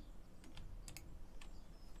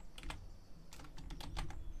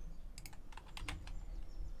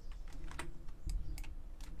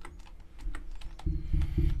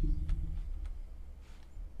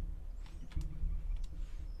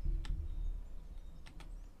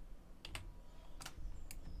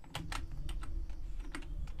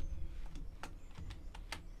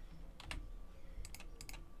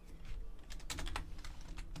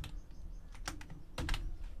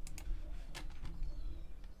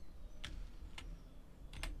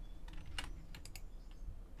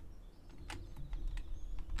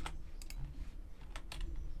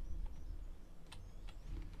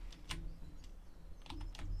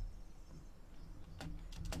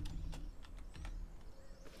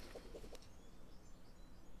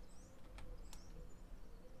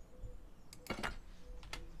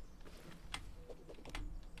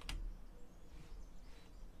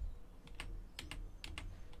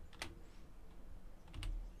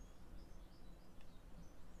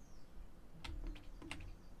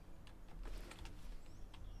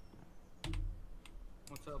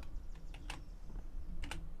 What's up?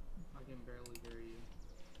 I can barely hear you.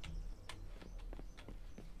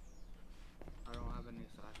 I don't have any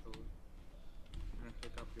satchels. I'm gonna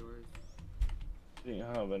pick up yours.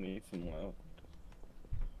 Didn't have anything left.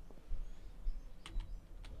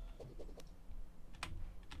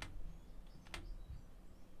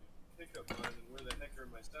 Pick up mine, and where the heck are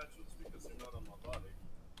my statues? Because they're not on my body.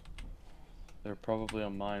 They're probably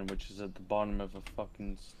on mine, which is at the bottom of a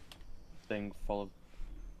fucking thing full of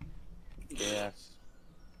gas.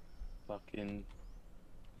 Fucking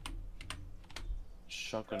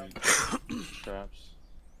shotgun traps.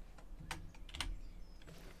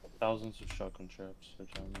 Thousands of shotgun traps are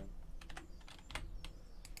down there.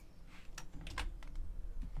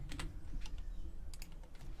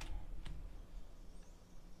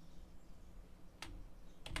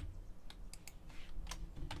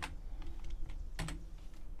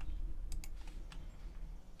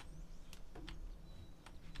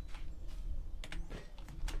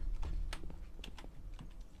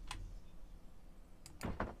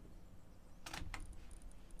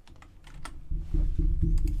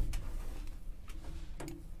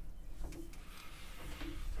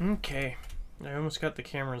 Okay. I almost got the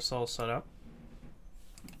cameras all set up.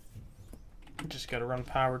 Just gotta run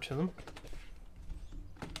power to them.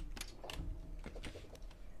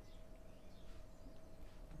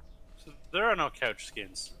 So there are no couch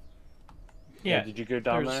skins. Yeah, Did you go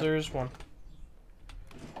down there? there's one.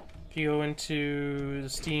 If you go into the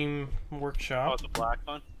Steam Oh, workshop, the black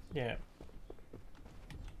one? yeah.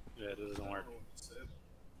 Yeah, it doesn't work.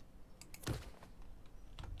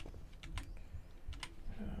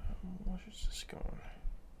 Where's this going?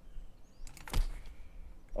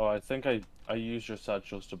 Oh, I think I used your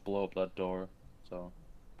satchels to blow up that door. So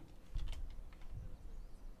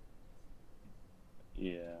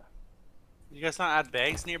yeah. You guys not add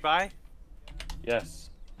bags nearby? Yes.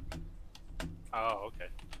 Oh, okay.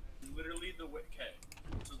 Literally the way. Okay.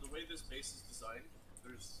 So the way this base is designed,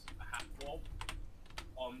 there's a half wall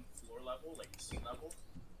on floor level, like sea level,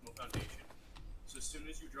 no foundation. So as soon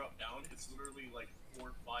as you drop down, it's literally like 4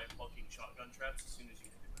 or 5 fucking shotgun traps as soon as you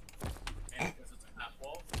hit it. And because it's a half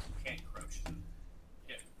wall, you can't crouch them.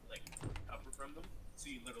 You can't like cover from them. So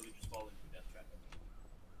you literally just fall into a death trap.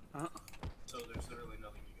 So there's literally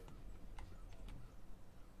nothing you can do.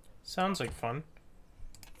 Sounds like fun.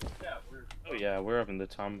 Yeah, we're Oh yeah, we're having the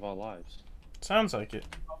time of our lives. Sounds like it.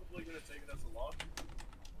 probably gonna take it as a log.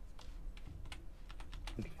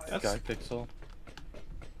 That's- Skypixel.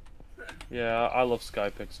 Yeah, I love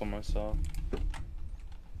Skypixel myself.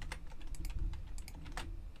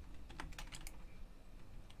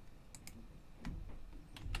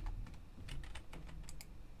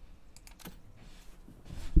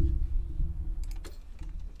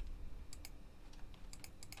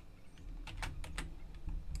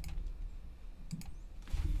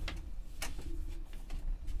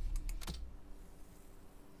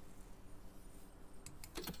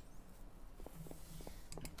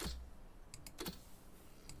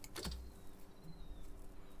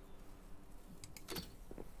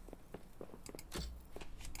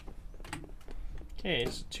 Okay,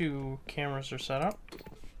 so 2 cameras are set up.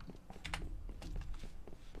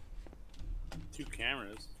 2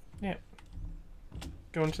 cameras.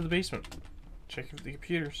 Go into the basement. Check the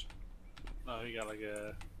computers. Oh, you got like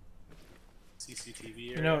a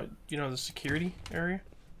CCTV area. You know the security area?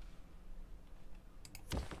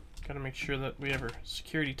 Gotta make sure that we have our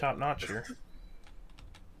security top notch here.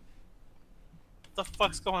 What the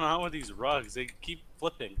fuck's going on with these rugs? They keep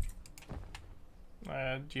flipping. Do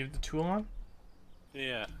you have the tool on?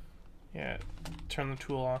 Yeah. Yeah, turn the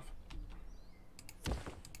tool off.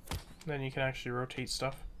 Then you can actually rotate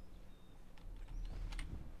stuff.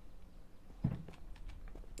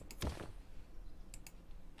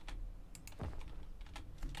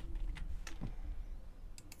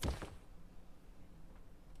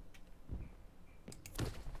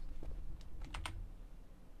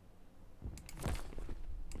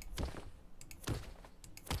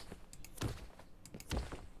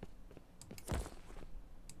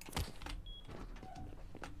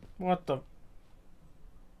 What the?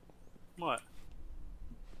 What?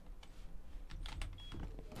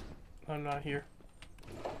 I'm not here.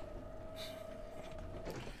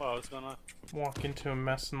 Wow, what's going on? Walk into a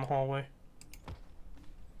mess in the hallway.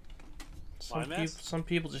 My mess? Some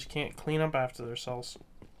people just can't clean up after themselves.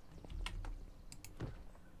 I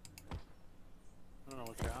don't know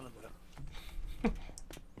what you're on about.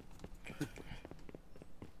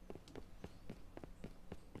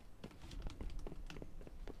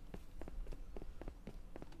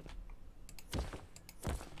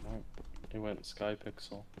 It went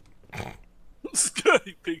Skypixel. Sky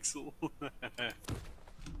Pixel.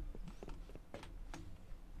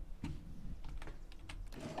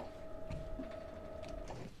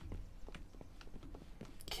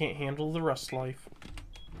 Can't handle the rust life.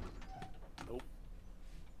 Nope.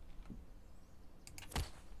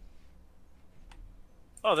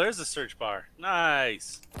 Oh, there's a search bar.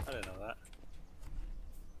 Nice. I didn't know that.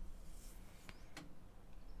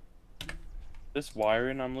 This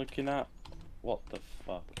wiring I'm looking at, what the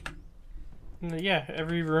fuck? Yeah,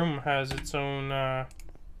 every room has its own What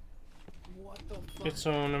the fuck? its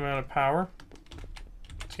own amount of power.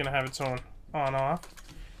 It's gonna have its own on-off.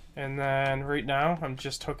 And then right now, I'm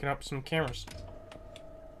just hooking up some cameras.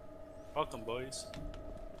 Welcome, boys.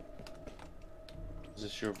 Is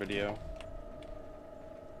this your video?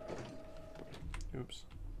 Oops.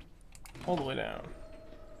 All the way down.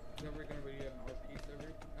 Is ever gonna be an RP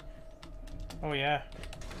server? Oh yeah.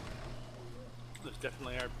 There's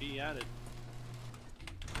definitely RP added.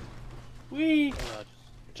 Whee!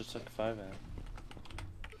 Just like 5 amp.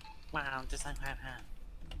 Wow, just like that.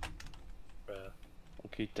 Bruh,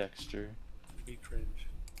 Okay, Dexter. be cringe.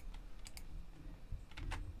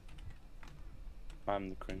 I'm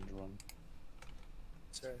the cringe one.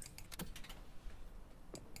 Sorry.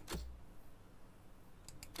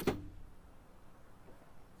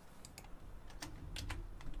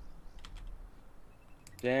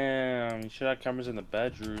 Damn, you should have cameras in the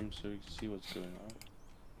bedroom so you can see what's going on.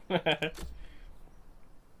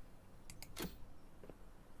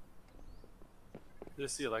 Is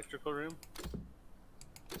this the electrical room?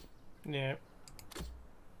 Yeah.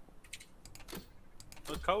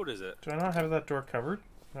 What code is it? Do I not have that door covered?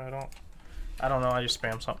 No, I don't. I don't know. I just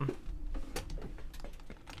spam something.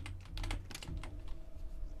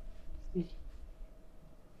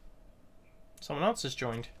 Someone else has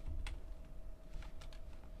joined.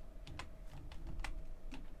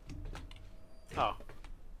 Oh.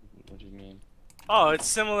 What do you mean? Oh, it's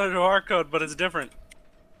similar to our code, but it's different.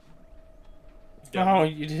 Oh,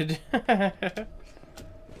 you did. Yeah,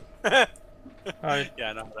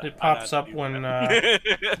 no. It pops up when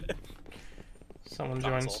someone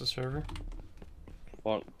joins Console. the server.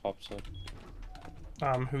 What pops up?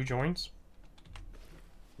 Who joins?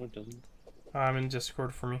 What doesn't? I'm in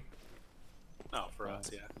Discord for me. No, for us,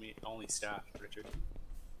 yeah. I mean, only staff, Richard.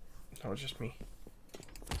 No, it's just me.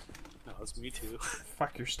 No, it's me too.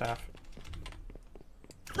 Fuck your staff.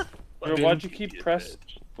 Bro, why'd you keep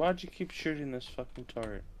Why'd you keep shooting this fucking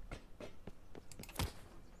turret?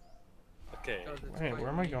 Okay. Oh, that's Hey, why where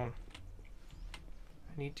am you I need- going?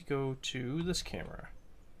 I need to go to this camera.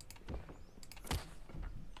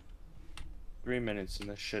 3 minutes and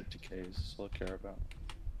this shit decays. That's all I care about.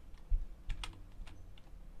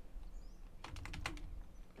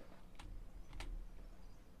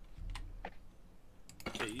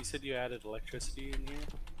 Okay, you said you added electricity in here?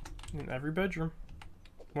 In every bedroom.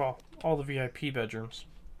 Well, all the VIP bedrooms.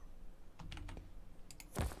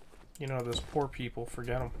 You know, those poor people,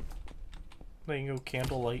 forget them. They can go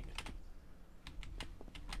candlelight.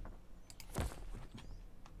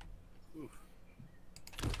 Oof.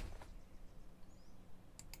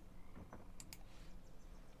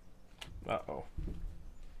 Uh-oh.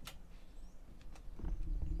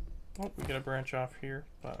 Oh, we gotta branch off here,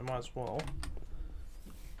 but I might as well.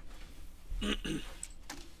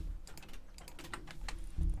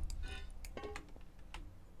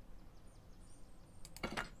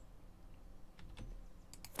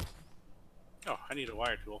 Oh, I need a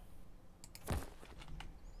wire tool.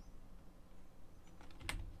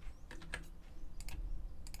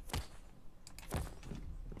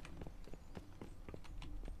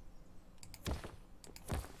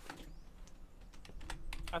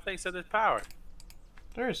 I think so. There's power.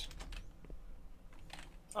 There's.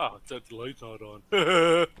 Oh, it's the light's not on.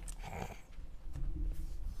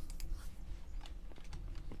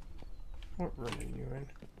 What room are you in?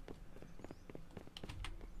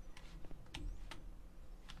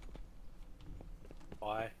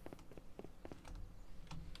 Why?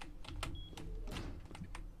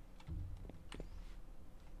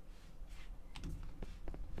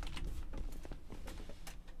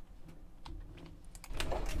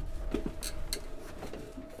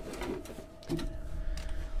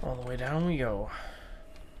 All the way down we go.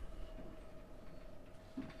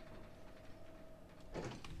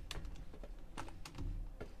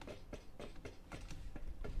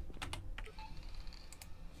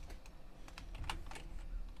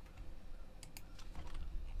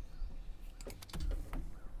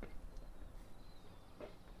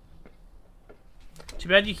 Too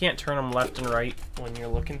bad you can't turn them left and right when you're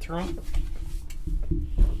looking through them.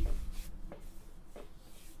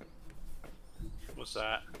 What's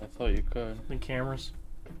that? I thought you could. The cameras.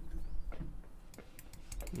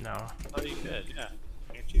 No. Oh, you could, yeah.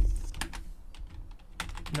 Can't you?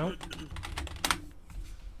 Nope.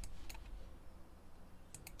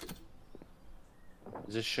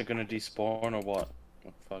 Is this shit gonna despawn or what?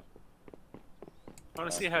 Oh, fuck. I want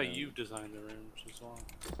to see how Okay. you design the rooms as well.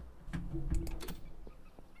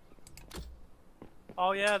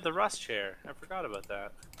 Oh yeah, the rust chair. I forgot about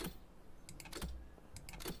that.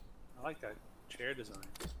 I like that chair design.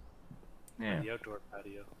 Yeah. The outdoor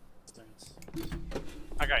patio. It's nice.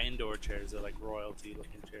 I got indoor chairs. They're like royalty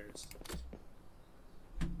looking chairs.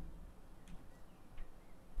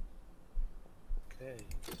 Okay,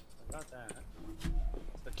 so I got that.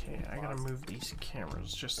 Okay, I gotta move these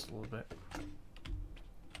cameras just a little bit.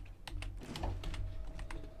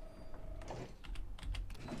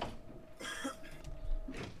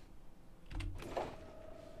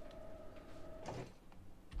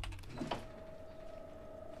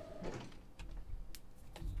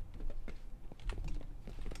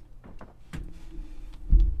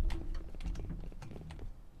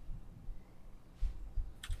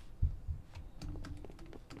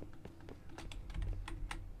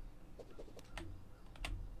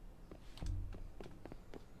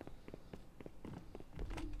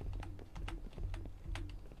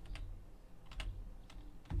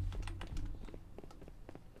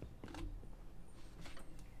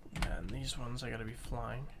 And these ones I gotta be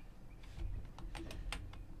flying.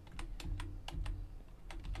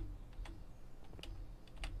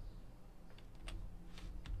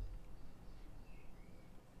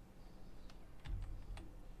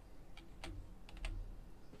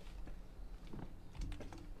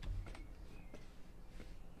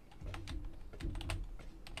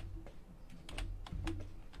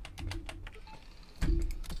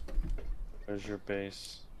 Where's your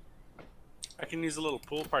base? I can use the little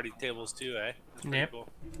pool party tables too, eh? That's pretty Yep. cool.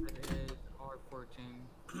 That is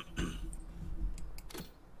R14.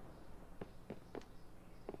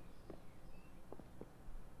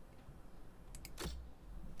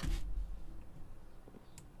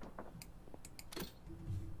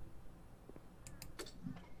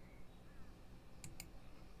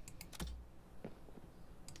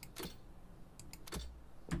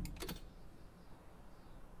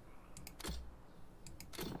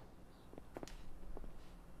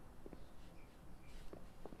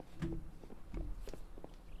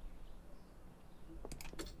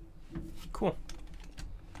 Cool.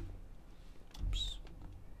 Oops.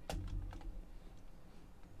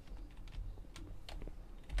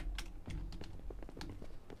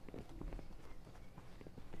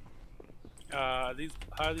 How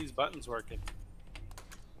are these buttons working?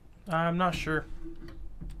 I'm not sure.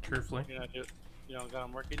 Truthfully, You don't got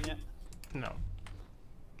them working yet? no.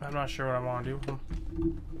 I'm not sure what I want to do with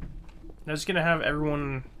them. I'm just gonna have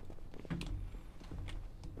everyone.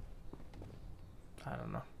 I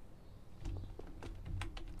don't know.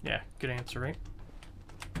 Yeah, good answer, right?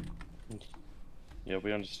 Yeah,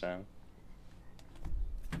 we understand.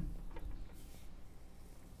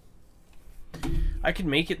 I could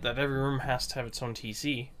make it that every room has to have its own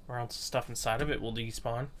TC, or else the stuff inside of it will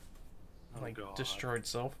despawn. Oh, Like, God. destroy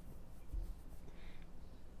itself.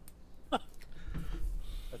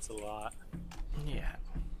 That's a lot. Yeah.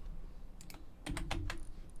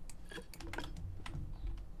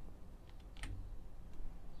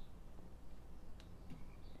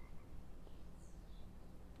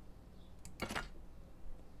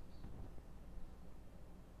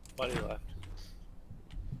 Buddy left.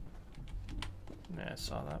 Yeah, I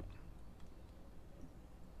saw that.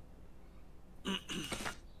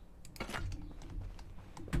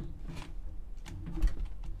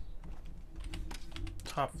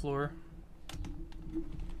 Top floor.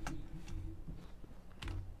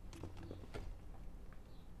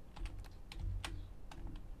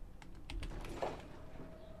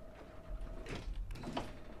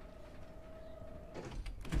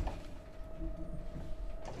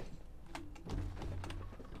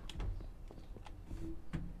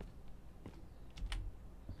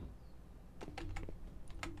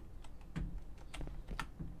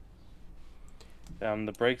 Damn,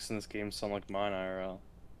 the brakes in this game sound like mine IRL.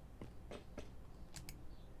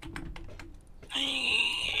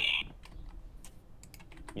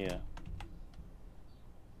 Yeah.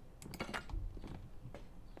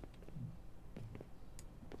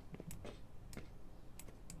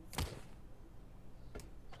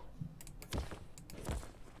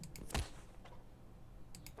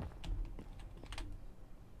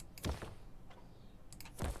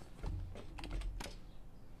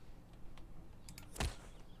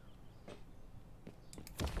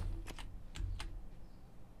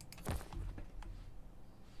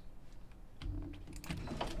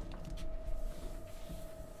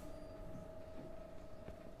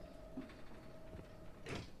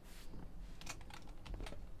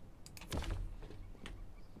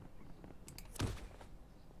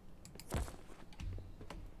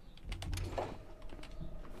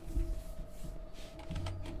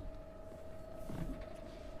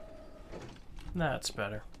 That's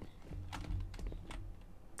better.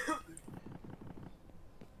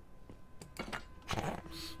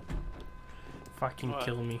 Fucking What?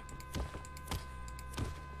 kill me.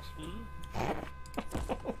 Hmm?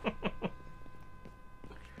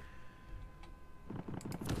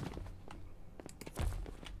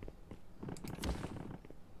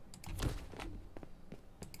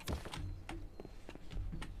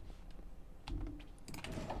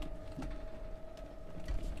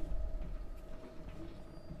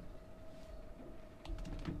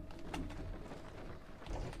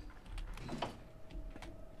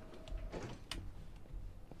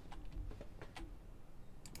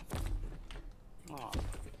 Aw.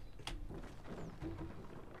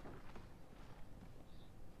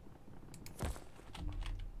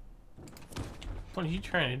 What are you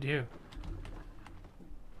trying to do?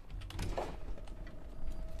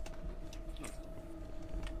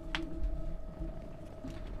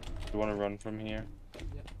 You want to run from here?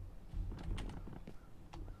 Yep.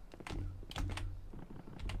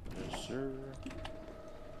 Yes, sir.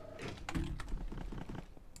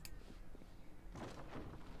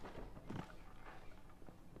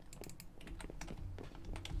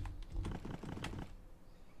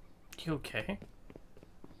 You okay?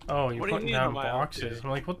 Oh, you're What do you putting mean, down am I boxes. okay? I'm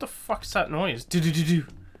like, what the fuck's that noise? Do-do-do-do.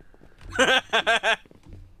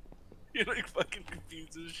 You're like fucking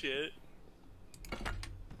confused as shit.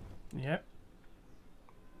 Yep.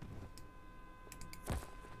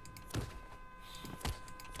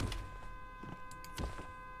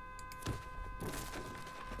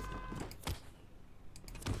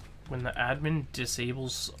 When the admin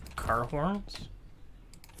disables car horns?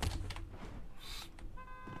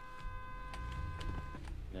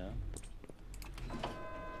 Yeah.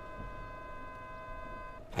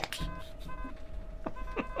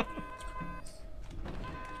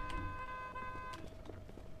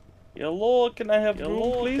 Hello, can I have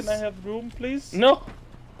room, please? Can I have room, please? No!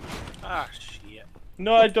 Ah, shit.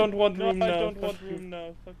 No, I don't want room now. I don't want room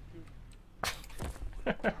now. Fuck you.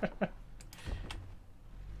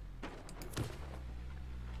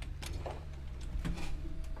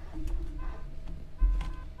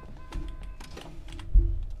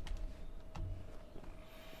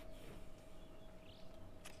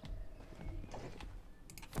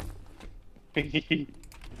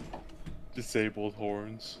 Disabled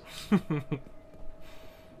horns.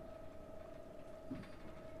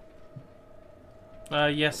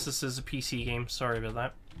 Yes, this is a PC game. Sorry about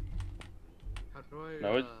that. How do I,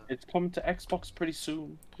 No, it's coming to Xbox pretty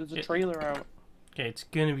soon. There's a trailer out. Okay, it's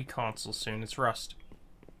gonna be console soon. It's Rust.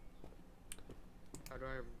 how do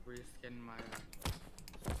I reskin my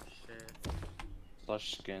shit?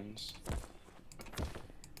 Slush skins.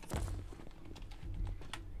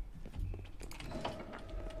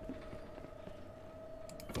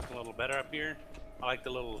 Looking a little better up here. I like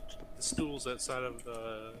the stools outside of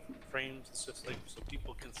the frames. It's just like so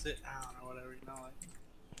people can sit down or whatever, you know, like.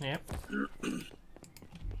 Yep.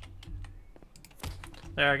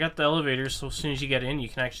 There, I got the elevator, so as soon as you get in, you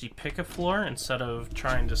can actually pick a floor instead of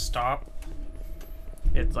trying to stop.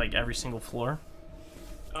 It's like every single floor.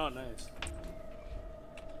 Oh, nice.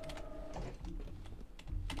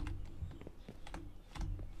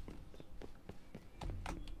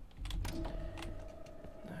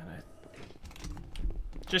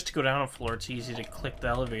 Just to go down a floor, it's easy to click the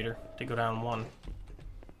elevator to go down one.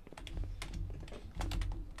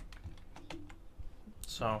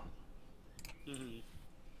 So. Mm-hmm.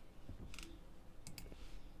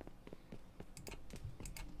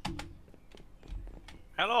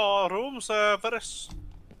 Hello, room service.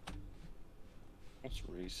 That's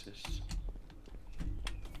racist.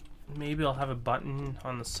 Maybe I'll have a button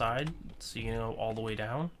on the side so you know all the way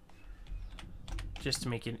down. Just to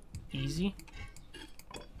make it easy.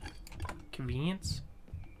 Convenience.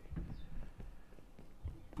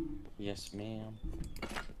 Yes, ma'am.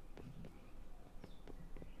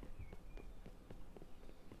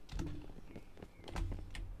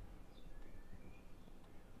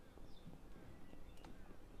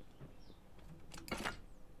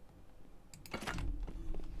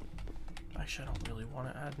 Actually, I don't really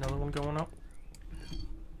want to add another one going up.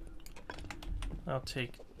 That'll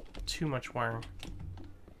take too much wiring.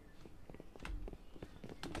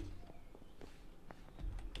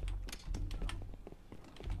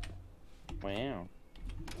 Wow.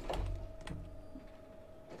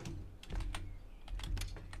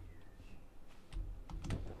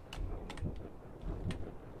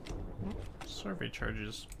 Survey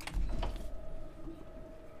charges.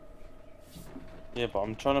 Yeah, but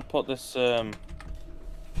I'm trying to put this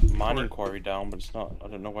mining quarry down, but it's not. I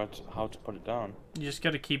don't know how to put it down. You just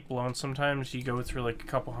gotta keep blowing. Sometimes you go through like a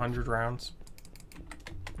couple hundred rounds.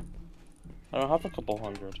 I don't have a couple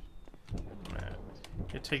hundred.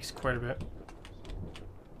 It takes quite a bit.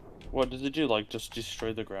 What does it do? Like just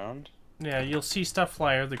destroy the ground? Yeah, you'll see stuff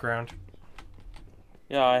fly out of the ground.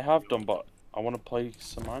 Yeah, I have done, but I want to place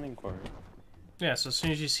some mining quarry. Yeah, so as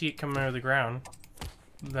soon as you see it coming out of the ground,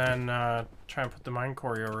 then try and put the mine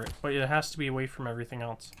quarry over it. But it has to be away from everything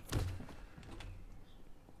else.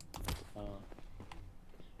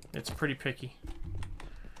 It's pretty picky.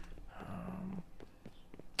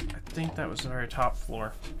 I think that was the very top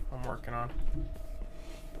floor I'm working on.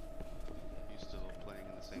 You still playing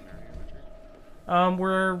in the same area, Richard?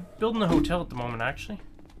 We're building a hotel at the moment, actually.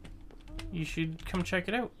 You should come check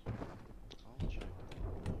it out. I'll check.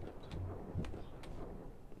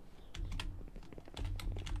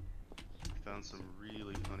 Found some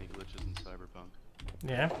really funny glitches in Cyberpunk.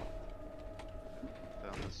 Yeah?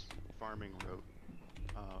 Found this farming route.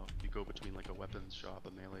 You go between like a weapons shop,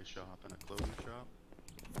 a melee shop, and a clothing shop.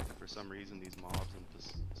 And for some reason, these mobs in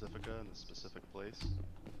Pacifica, in this specific place,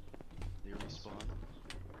 they respawn.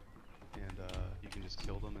 And you can just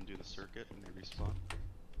kill them and do the circuit, and they respawn.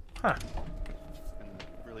 Huh. And the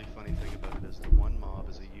really funny thing about it is the one mob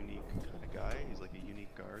is a unique kind of guy. He's like a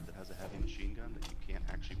unique guard that has a heavy machine gun that you can't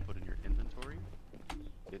actually put in your inventory.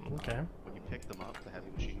 Okay. When you pick them up, the heavy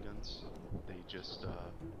machine guns, they just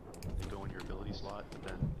they go in your ability slot, and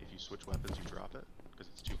then if you switch weapons, you drop it because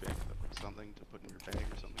it's too big for something to put in your bag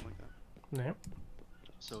or something like that. Yeah.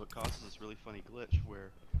 So it causes this really funny glitch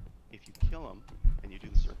where if you kill him and you do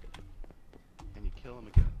the circuit, and you kill him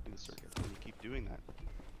again, do the circuit, and you keep doing that,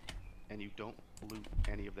 and you don't loot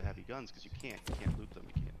any of the heavy guns because you can't loot them,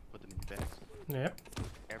 you can't put them in your bags. Yep.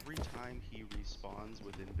 Every time he respawns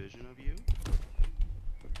within vision of you,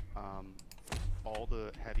 all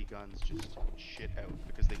the heavy guns just shit out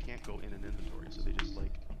because they can't go in an inventory, so they just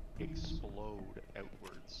like explode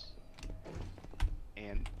outwards.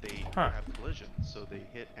 And they have collision, so they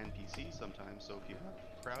hit NPCs sometimes. So if you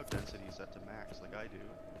have crowd density set to max like I do,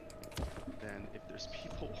 then if there's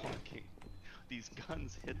people walking, these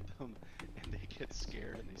guns hit them and they get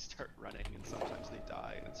scared and they start running, and sometimes they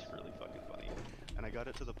die, and it's really fucking funny. And I got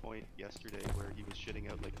it to the point yesterday where he was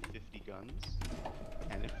shitting out like 50 guns,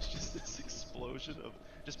 and it was just this explosion of,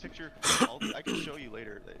 just picture, I can show you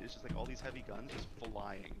later, it's just like all these heavy guns just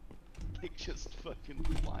flying, like just fucking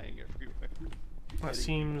flying everywhere. That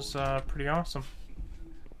seems pretty awesome.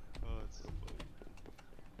 Oh, it's so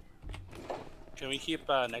funny. Can we keep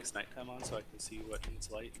next nighttime on so I can see what needs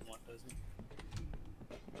light and what doesn't?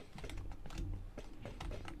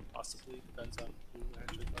 Possibly, depends on who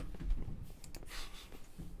actually got.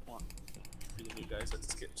 Well, be the new guys that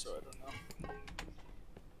skip, so I don't know.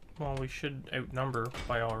 Well, we should outnumber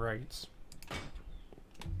by all rights.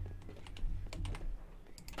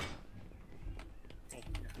 Oh, yeah.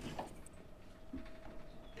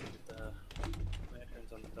 Get the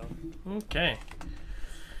lanterns on the dome. Okay.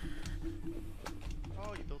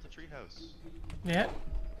 Oh, you built a treehouse. Yeah.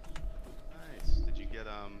 Nice. Did you get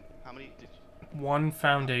how many did you? One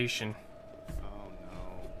foundation. Oh no.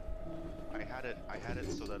 I had it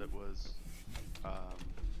so that it was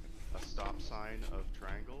a stop sign of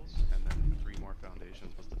triangles, and then 3 more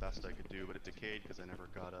foundations was the best I could do, but it decayed because I never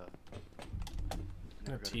got a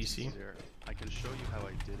TC. there. I can show you how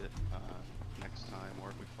I did it next time, or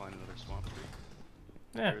if we find another swamp tree.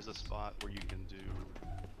 Yeah. There's a spot where you can do.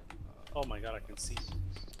 Oh my god, I can see.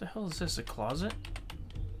 What the hell is this? A closet?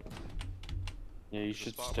 Yeah, you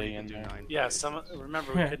should stay in there. Yeah,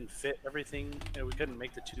 remember we couldn't fit everything, we couldn't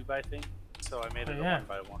make the 2x thing, so I made it a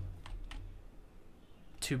 1x1.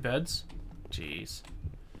 2 beds? Jeez.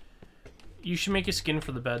 You should make a skin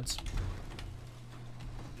for the beds.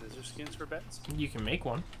 Is there skins for beds? You can make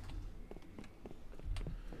one.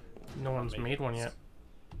 No one's made one yet.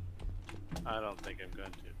 I don't think I'm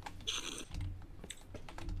going to.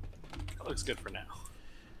 That looks good for now.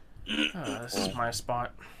 This is my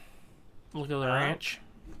spot. Look at the ranch.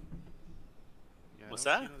 Yeah, What's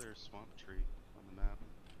I that? don't see another swamp tree on the map.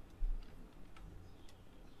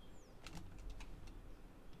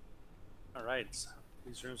 Alright, so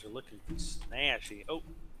these rooms are looking snashy. Oh,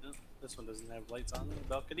 no, this one doesn't have lights on the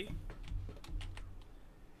balcony.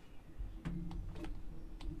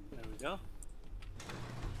 There we go.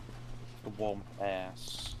 The won't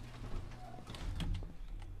pass.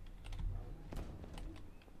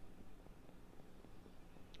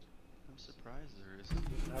 I'm surprised there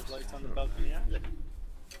isn't. Doesn't have lights on the balcony either.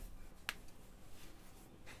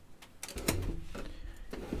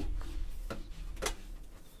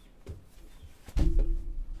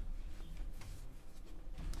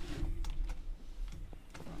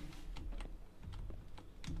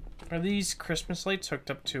 Are these Christmas lights hooked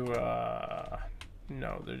up to,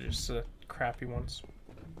 no, they're just crappy ones.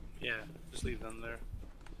 Yeah, just leave them there.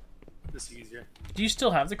 This is easier. Do you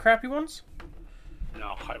still have the crappy ones?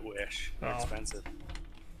 No, I wish. They're Oh. expensive.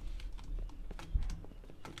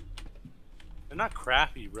 They're not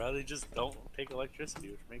crappy, bro. They just don't take electricity,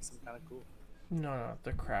 which makes them kind of cool. No,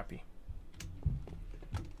 they're crappy.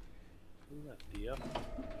 Who left? Dio?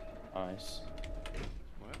 Nice.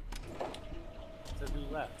 What? Said who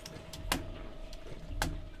left?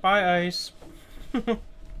 Bye, Ice. I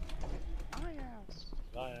asked.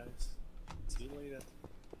 Bye, Ice. See you later.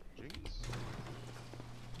 Jinx.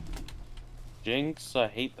 Jinx, I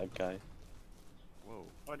hate that guy. Whoa.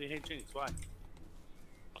 Why do you hate Jinx? Why?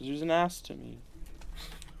 Because he was an ass to me.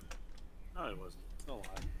 No, he wasn't. No lie.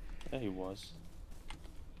 Yeah, he was.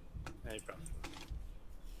 Yeah, he probably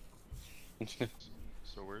was.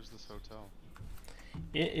 So where's this hotel?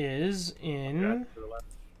 It is in To the left.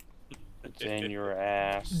 It's in your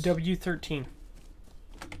ass. W13.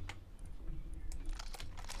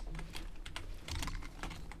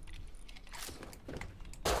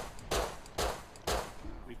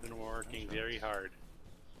 We've been working very hard.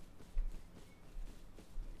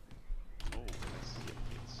 Oh, I see it.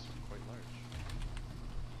 It's quite large.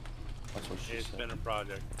 That's what she It's said. been a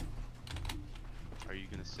project. Are you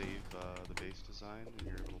gonna save the base design in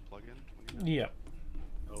your little plugin? when you're done? Yep.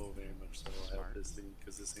 Oh, very much so. I have Smart. this thing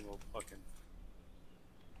because this thing will fucking.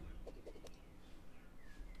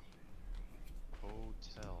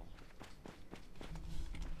 Hotel.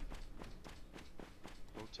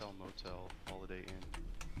 Hotel, motel, Holiday Inn.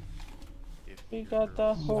 If We got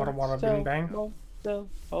the Wada wada bing bang. hotel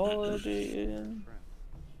Holiday Inn.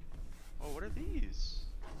 Oh, what are these?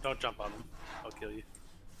 Don't jump on them. I'll kill you.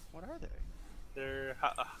 What are they? They're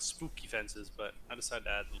spooky fences, but I decided to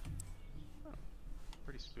add them.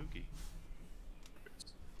 Pretty spooky.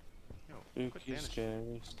 Yo, quit Spooky, vanishing.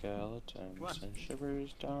 scary skeletons What? and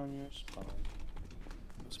shivers down your spine.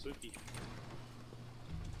 Spooky.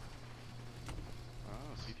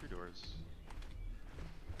 Oh, see-through doors.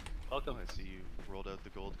 Welcome. Oh, I see you rolled out the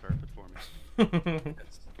gold carpet for me. Yes.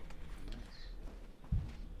 Nice.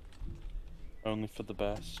 Only for the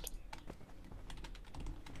best.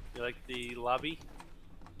 You like the lobby?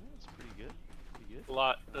 Yeah, it's pretty good. Pretty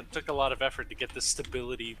good. It took a lot of effort to get the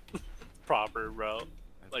stability proper, bro.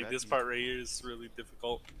 I Like bet this you- part right here is really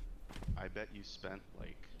difficult. I bet you spent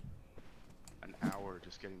like an hour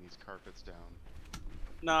just getting these carpets down.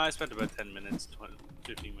 No, I spent about 10 minutes, 20,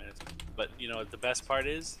 15 minutes. But you know what the best part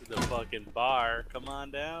is? The fucking bar. Come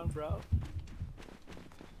on down, bro.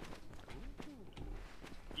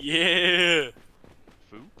 Yeah.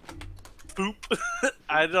 Foop? Poop.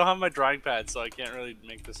 I don't have my drawing pad, so I can't really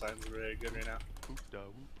make the signs very good right now. Poop da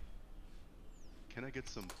whoop. Can I get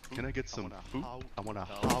some foop? Can I get some want a foop? I want a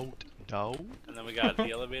hot dough. And then we got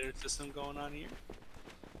the elevator system going on here.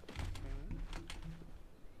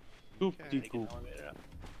 Poop Okay. de Take an poop. elevator up.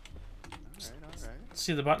 Alright.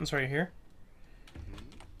 See the buttons right here?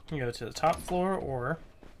 Mhm. You go to the top floor or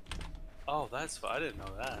Oh, that's fun. I didn't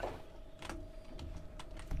know that.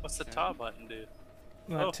 What's the Okay. top button do?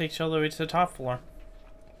 that Oh. takes you all the way to the top floor.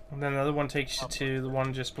 And then the other one takes you to the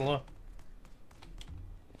one just below.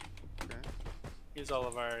 Okay. Here's all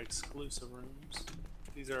of our exclusive rooms.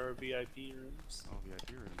 These are our VIP rooms. Oh,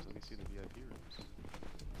 VIP rooms. Let me see the VIP rooms.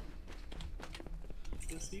 It's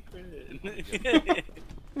the secret.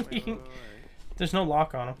 Wait. There's no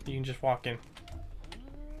lock on them. You can just walk in. Oh,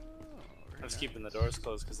 very I'm just keeping the nice. doors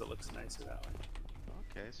closed because it looks nicer that way.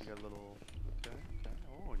 Okay, so you got a little. Okay.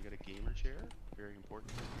 Oh, and you got a gamer chair. Very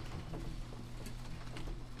important.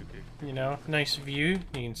 Okay. You know, nice view.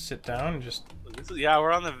 You can sit down and just. Look, this is, yeah,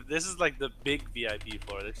 we're on the. This is like the big VIP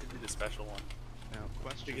floor. This should be the special one Now,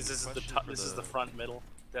 question. because this is the question top. for This is the front middle.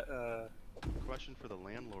 Question for the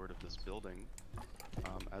landlord of this building.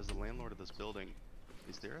 As the landlord of this building,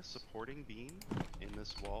 is there a supporting beam in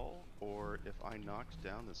this wall, or if I knocked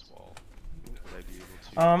down this wall, would I be able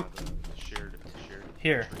to have a shared?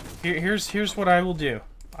 Here. entry? Here's what I will do.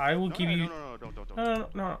 I will No, give no, you. no,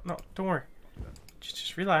 don't. No, don't worry.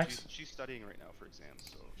 Just relax. She's studying right now for exams,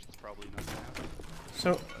 so she's probably not gonna have it.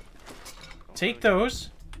 So, Oh, take okay. those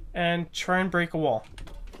and try and break a wall.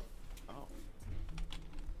 Oh.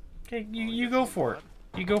 Okay, Oh, you got go some for it.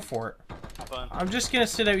 blood? You go for it. Fun. I'm just gonna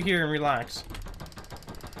sit out here and relax.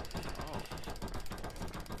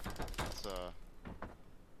 Oh.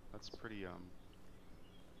 That's pretty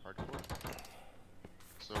hardcore.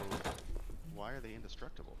 So why are they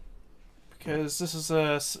indestructible? Because this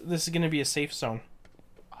is gonna be a safe zone.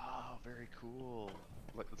 Oh, very cool.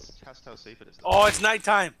 Let's test how safe it is. Oh, it's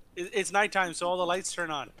nighttime. It's nighttime, so all the lights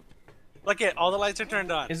turn on. Look at all the lights are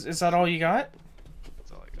turned on. Is that all you got?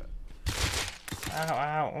 That's all I got.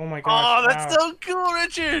 Ow! Oh my gosh! Oh, that's ow. so cool,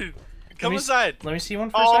 Richard. Come me inside. Let me see one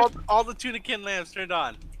for a sec. All the tuna-kin lamps turned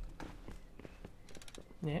on.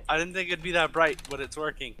 Yeah. I didn't think it'd be that bright, but it's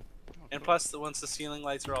working. Oh, And cool. plus, once the ceiling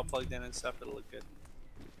lights are all plugged in and stuff, it'll look good.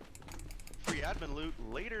 Free admin loot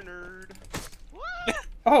later, nerd.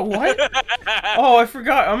 Oh what? Oh, I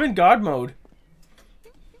forgot. I'm in God mode.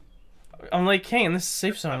 I'm like, hey, in this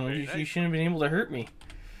safe zone, very you nice. shouldn't have been able to hurt me.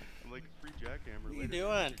 I'm like free jackhammer. What are you later,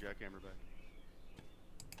 doing? nerd. Jackhammer back.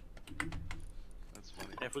 That's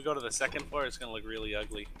funny. If we go to the second floor, it's gonna look really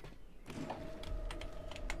ugly.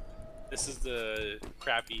 This is the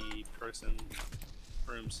crappy person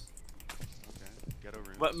rooms. Okay. Ghetto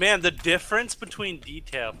rooms. But man, the difference between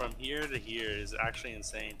detail from here to here is actually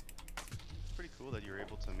insane. It's pretty cool that you're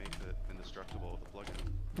able to make it indestructible with a plugin.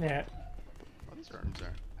 Yeah. Oh, these rooms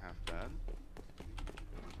aren't half bad.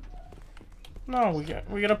 No,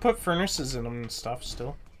 we gotta put furnaces in them and stuff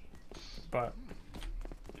still. But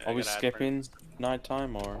Yeah, I Are we gotta add skipping furnaces.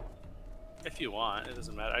 nighttime or? If you want, it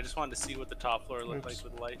doesn't matter. I just wanted to see what the top floor looked Oops.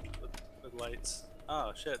 like with lights.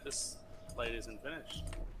 Oh shit, this light isn't finished.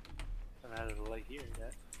 I added a light here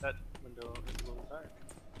yet. That window is a little dark.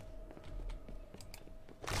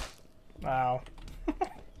 wow.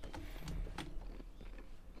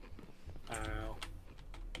 Ow.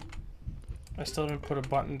 I still haven't put a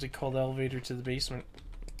button to call the elevator to the basement.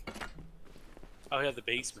 Oh yeah, the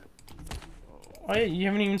basement. Oh yeah, you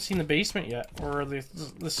haven't even seen the basement yet, or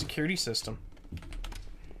the security system.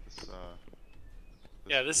 This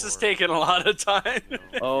Yeah, this is floor. taking a lot of time. You know,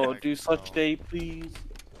 Oh, I do can such tell. day, please.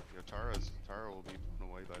 Yeah, Tara will be blown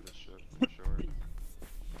away by this shit for sure.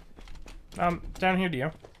 Down here,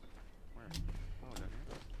 Dio. Where? Oh, down here.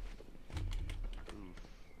 Oof.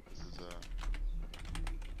 This is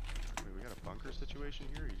Wait, we got a bunker situation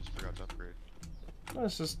here. Or you just forgot to upgrade.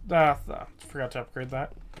 Let's just forgot to upgrade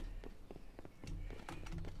that.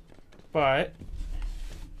 But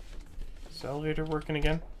is the elevator working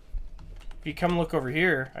again? If you come look over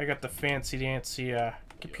here, I got the fancy dancy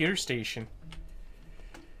computer station.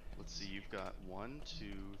 Let's see. You've got 1, 2,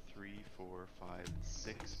 3, 4, 5,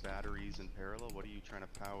 6 batteries in parallel. What are you trying to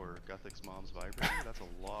power? Guthix Mom's vibrator? That's a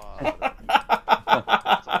lot.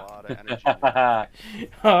 That's a lot of energy. That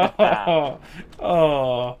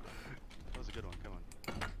Oh, was a good one. Come on.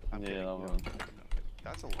 I'm Yeah, kidding. that No, one. no,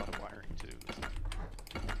 that's a lot of wiring too.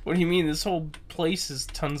 what do you mean? This whole place is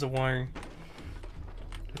tons of wiring.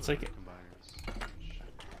 It's like combiners. Shit.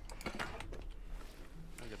 I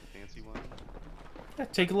got the fancy one. yeah,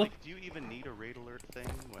 take a look. Like, do you even need a raid alert thing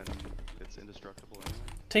when it's indestructible anyway?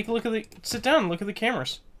 Take a look at the. Sit down. And look at the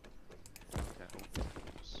cameras. Okay. Oh,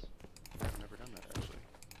 oops. I've never done that actually.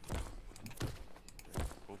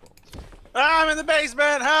 Cobalt. Ah, I'm in the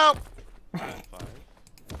basement. Help! 5.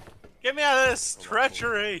 Get me out of this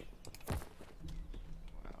treachery. Wow.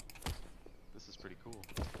 This is pretty cool.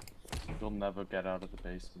 You'll never get out of the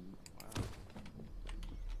basement. Wow.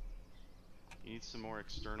 You need some more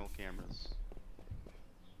external cameras.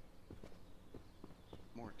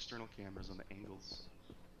 More external cameras on the angles.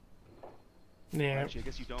 Yeah. Actually, I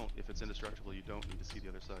guess you don't. If it's indestructible, you don't need to see the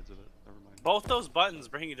other sides of it. Never mind. Both those buttons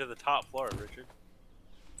bring you to the top floor, Richard.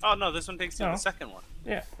 Oh no, this one takes you to No. the second one.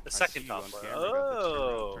 Yeah. The I see second you top on floor. camera, Guthix.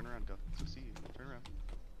 Oh. Turn around, Guthix. I see you. Turn around.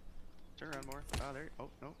 Turn around more. Ah, there. Oh,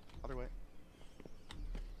 no. Other way.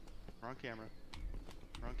 Wrong camera.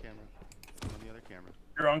 Wrong camera. I'm on the other camera.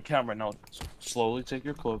 You're on camera now. Slowly take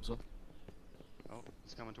your clothes off. Oh,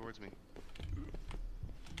 he's coming towards me.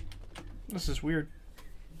 This is weird.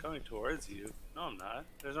 Coming towards you. No, I'm not.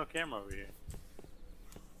 There's no camera over here.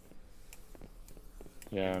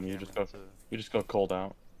 Yeah, and Camera, it's a you just got called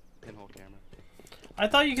out. pinhole camera. I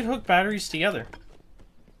thought you could hook batteries together.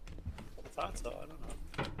 I thought so. I don't know.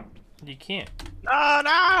 You can't. No,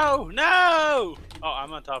 no, no! Oh,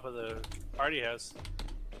 I'm on top of the party house.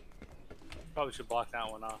 Probably should block that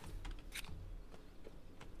one off.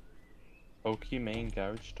 Oki main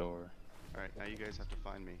garage door. Alright, now you guys have to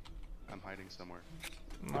find me. I'm hiding somewhere.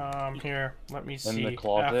 Here. Let me see. In the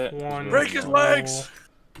closet. F1. Break his Oh. legs!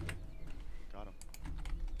 Got him.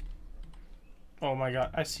 Oh my god,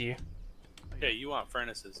 I see you. Yeah, you want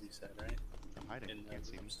furnaces, you said, right? I'm hiding. In Can't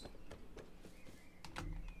see me. rooms.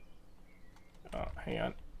 Oh, hang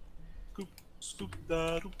on. Scoop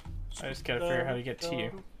da doop. I just gotta figure out how to get to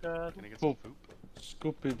you. Can I get some poop?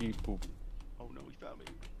 Scoopity poop. Oh no, he found me.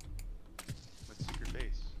 My secret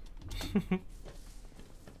base.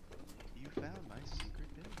 You found my secret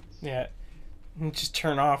base. Yeah. And just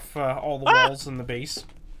turn off all the walls in the base.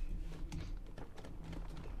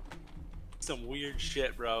 Some weird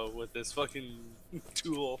shit, bro, with this fucking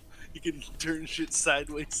tool. You can turn shit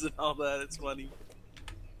sideways and all that. It's funny.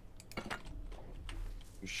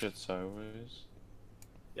 You shit sideways.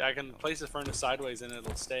 Yeah, I can place the furnace sideways and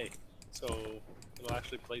it'll stay. So it'll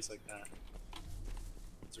actually place like that.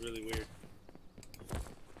 It's really weird.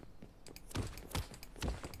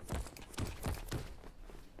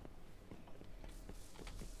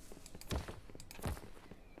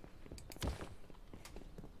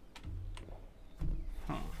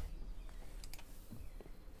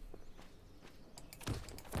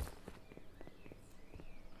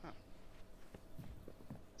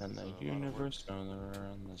 And the That's a lot of universe going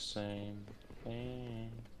around the same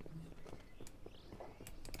thing.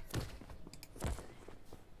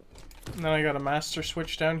 And then I got a master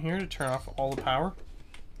switch down here to turn off all the power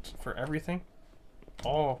for everything.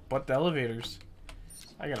 Oh, but the elevators.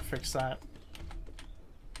 I gotta fix that.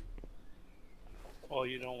 Well,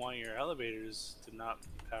 you don't want your elevators to not be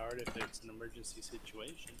powered if it's an emergency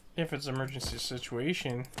situation. If it's an emergency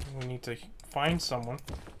situation, we need to find someone.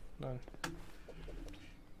 Then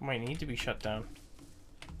might need to be shut down.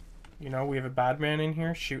 You know, we have a bad man in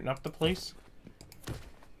here shooting up the place.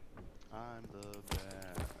 I'm the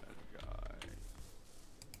bad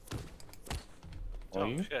guy. Are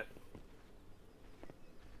you? Shit.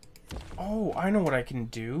 Oh, I know what I can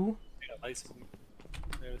do. I got lights.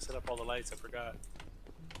 I gotta set up all the lights. I forgot.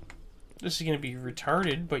 This is gonna be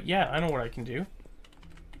retarded, but yeah, I know what I can do.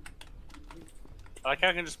 I like how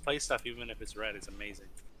I can just play stuff even if it's red. It's amazing.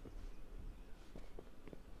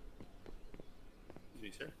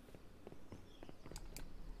 Excuse me,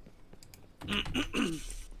 sir.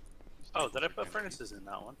 Oh, did I put furnaces in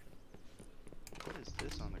that one? What is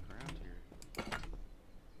this on the ground here?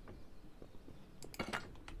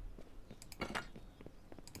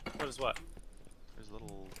 What is what? There's a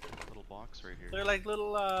little box right here. They're like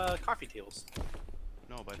little coffee tables.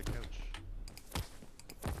 No, by the couch.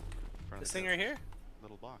 In front of This the thing couch. right here?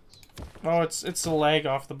 Little box. Oh, it's the leg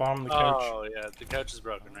off the bottom of the couch. Oh yeah, the couch is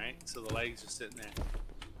broken, right? So the legs are sitting there.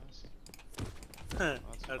 That's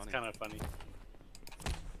That's funny. kind of funny.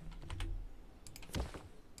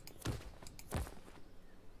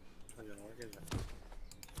 Not gonna work, is it?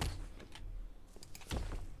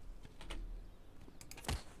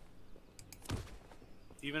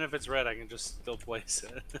 Even if it's red, I can just still place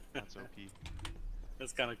it. That's OP.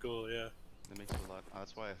 That's kind of cool, yeah. That makes it a lot.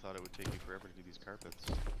 That's why I thought it would take you forever to do these carpets,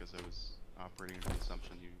 because I was operating under the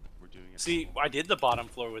assumption you were doing it. See, I did the bottom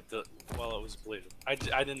floor with the while it was blue. I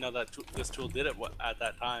didn't know that this tool did it at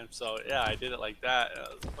that time. So yeah, I did it like that. It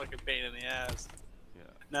was a fucking pain in the ass. Yeah.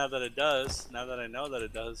 Now that it does, now that I know that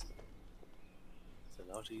it does, it's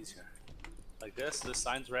a lot easier. Like this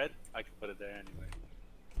sign's red. I can put it there anyway.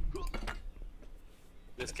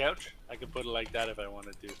 This couch, I can put it like that if I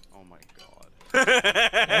wanted to. Oh my god.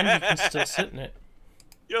 And you can still sit in it.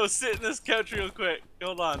 Yo, sit in this couch real quick.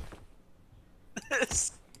 Hold on.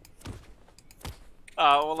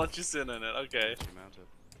 We'll let you sit in it. Okay. You mount it.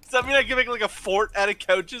 Does that mean I can make like a fort out of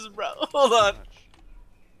couches, bro? Hold on. Touch.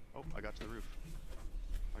 Oh, I got to the roof.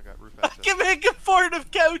 I got roof I access. can make a fort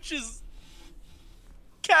of couches.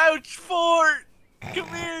 Couch fort. Come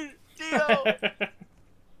here, Dio. Hold on,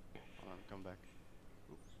 come back.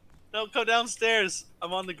 No, come downstairs.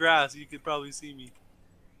 I'm on the grass. You could probably see me.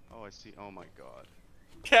 Oh, I see. Oh my god.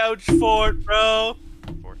 Couch fort, bro.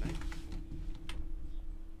 Fortnite.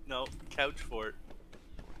 No, couch fort.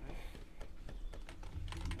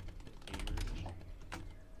 Gamer edition.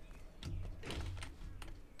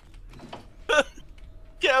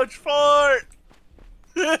 Couch fort.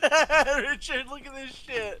 Richard, look at this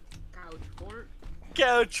shit. Couch fort.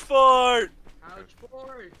 Couch fort. Couch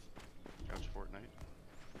fort. Couch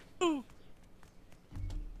Fortnite. Ooh.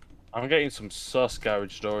 I'm getting some sus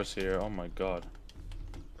garage doors here. Oh my god.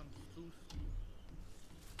 Some Zeus.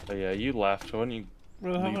 But yeah, you left. Why don't you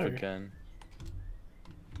Where the hell leave are you? again?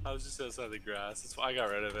 I was just outside the grass. That's why I got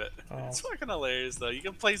rid of it. Oh. It's fucking hilarious though. You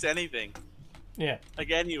can place anything, Yeah.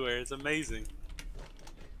 like anywhere. It's amazing.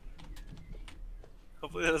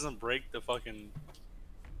 Hopefully that doesn't break the fucking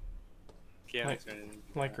mechanics or anything.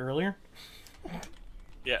 Like earlier.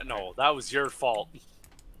 Yeah, no, that was your fault.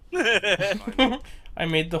 Fine. I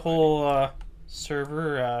made the whole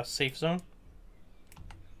server safe zone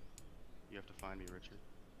You have to find me, Richard.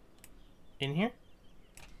 in here.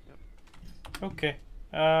 Yep. Okay.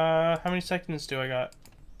 How many seconds do I got?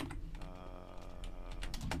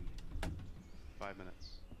 5 minutes.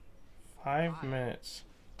 5 minutes.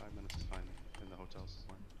 5 minutes is fine in the hotel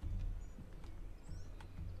somewhere.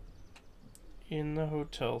 In the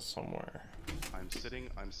hotel somewhere. I'm sitting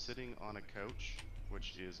on a couch,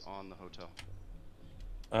 which is on the hotel.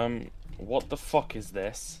 What the fuck is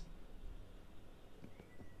this?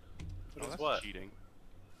 What Oh, is that's what? cheating.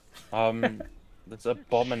 That's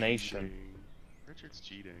abomination. Cheating. Richard's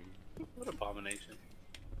cheating. What abomination?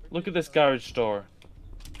 Look at this garage door.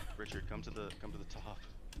 Richard, come to the top. Come to the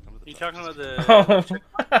You top. talking about Oh.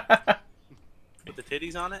 the with the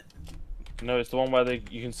titties on it? No, it's the one where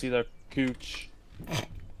you can see their cooch.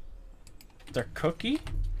 Their cookie?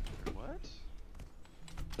 What?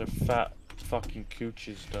 Their fat fucking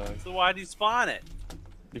cooches, dog. So why'd you spawn it?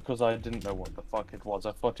 Because I didn't know what the fuck it was.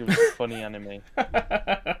 I thought it was a funny anime.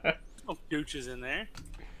 No gooches in there.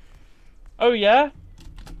 Oh yeah?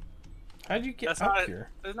 How'd you get That's up not- here?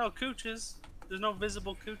 There's no cooches. There's no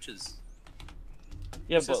visible cooches.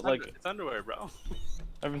 Yeah, It's but just like it's underwear, bro.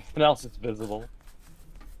 everything else is visible.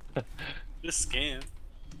 Just skin.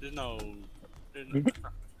 There's no.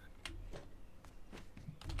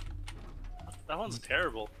 That one's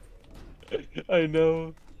terrible. I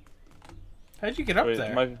know. How'd you get up Wait,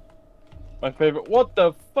 there? my favorite. What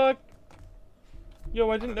the fuck? Yo,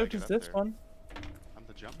 I didn't How did I notice get up this there? one. I'm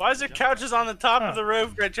the jump. Why is there couches on the top Huh. of the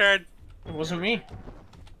roof, Richard? It wasn't me. It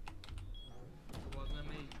wasn't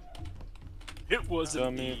me. It wasn't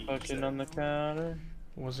Got me me. fucking on the counter.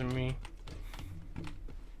 It wasn't me.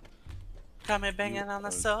 Got me banging on the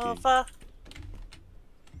Okay. sofa.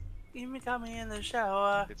 You got me in the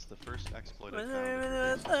shower. It's the first exploit I Was found. it of really your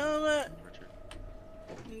worth gameplay, it? Richard.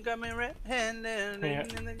 You got me red-handed. Yeah.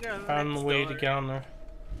 in the girl Found the next way door. to get on the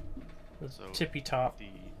So, tippy top. The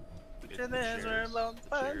Put it's your the hands were chairs- about the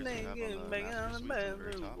butt chairs you have naked, on the banging on the master suite at the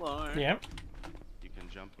very bedroom top. floor. Yeah. You can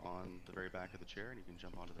jump on the very back of the chair and you can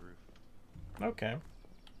jump onto the roof. Okay.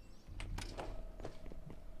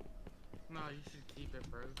 No, you should keep it,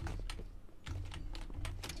 bro.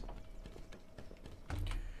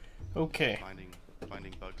 Okay.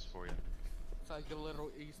 Finding bugs for you. It's like a little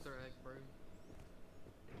Easter egg, bro.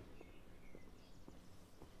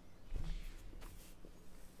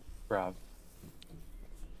 Bruv.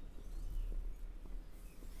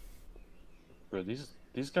 Bro,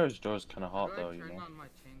 these guys' doors kind of hot How do I though, you turn know. on my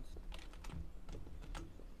chains?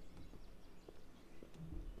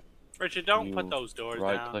 Richard, don't You put those doors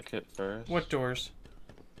Right down. click it first. What doors?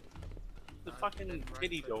 The I've fucking been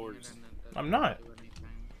kitty right-clicking it doors. and it doesn't I'm not. do anything.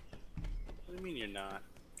 What do you mean you're not?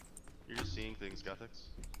 You're just seeing things, Gothics.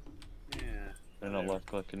 Yeah. They're not left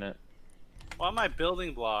clicking it. Why am I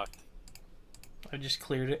building blocked? I just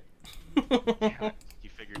cleared it. You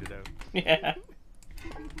figured it out. Yeah.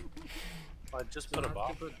 I just So put a I have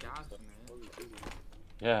box. to put gas in it.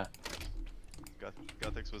 Yeah.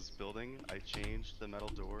 Gothix was building. I changed the metal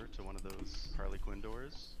door to one of those Harley Quinn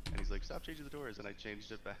doors, and he's like, "Stop changing the doors," and I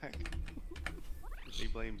changed it back. He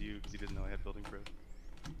blamed you because he didn't know I had building pro.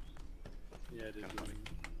 Yeah, it is. Kinda funny.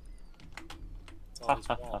 It's all his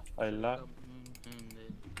fault. I laugh.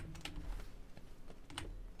 Subhuman-handed.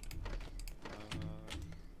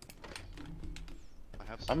 I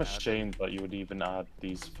have some I'm ashamed that you would even add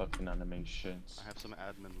these fucking animations. I have some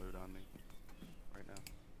admin loot on me right now.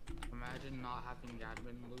 Imagine not having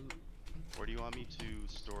admin loot. Where do you want me to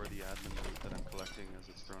store the admin loot that I'm collecting as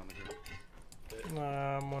it's thrown on the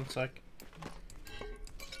ground? 1 sec.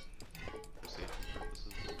 For safety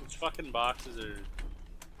purposes. These fucking boxes are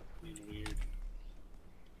being weird.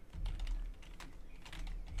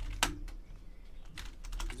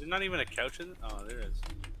 Is there not even a couch in it? Oh, there is.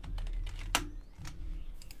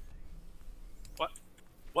 What?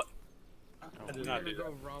 What? I did We're not gonna do go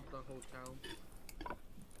that. rob the hotel.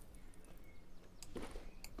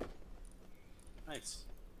 Nice.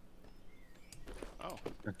 Oh.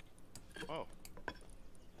 Whoa.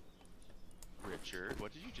 Richard,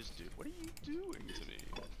 what did you just do? What are you doing to me?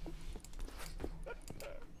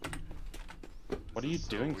 What are you This is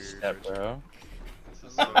so doing, weird, Step Richard. Bro? This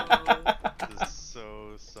is Hello? this is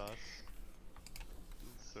so sus.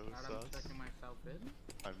 This is so Glad I'm sus. checking myself in.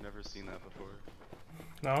 I've never seen that before.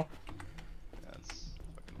 No? That's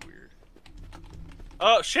fucking weird.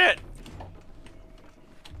 Oh shit!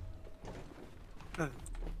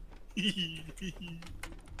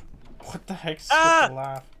 What the heck's Ah! with the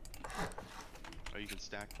laugh? Oh, you can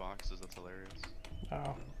stack boxes. That's hilarious.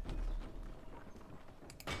 Oh.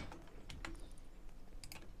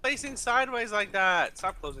 Facing sideways like that.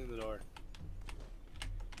 Stop closing the door.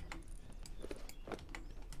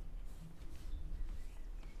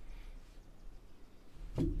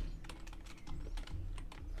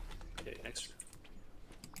 Okay, next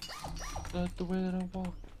room. Not the way that I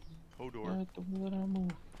walk. Hodor. Not the way that I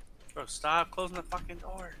move. Bro, stop closing the fucking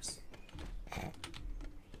doors.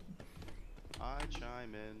 I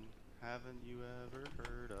chime in. Haven't you ever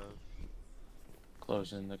heard of?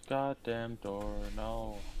 Closing the goddamn door.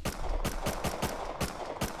 No.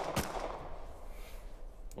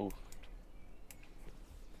 Oof.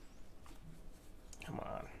 Come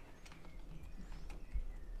on.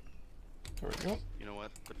 There we go. You know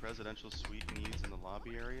what? The presidential suite needs in the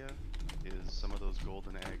lobby area is some of those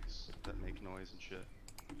golden eggs that make noise and shit.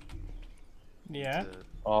 Yeah. Needs a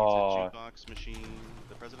Oh. jukebox machine.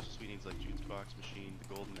 The presidential suite needs like jukebox machine,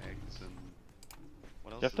 the golden eggs, and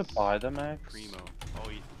what else? You have to is buy them, Max? Primo. Oh,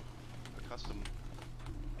 a custom.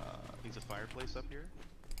 Needs a fireplace up here.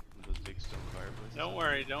 One of those big stone fireplaces. Don't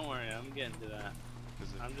worry, don't worry. I'm getting to that.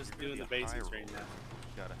 'Cause if I'm just you're gonna doing the be a high basics right roller, now.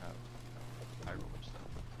 You gotta have high roller stuff.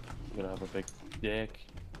 You gotta have a big dick.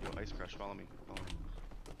 Yo, Ice Crush, follow me. Follow me.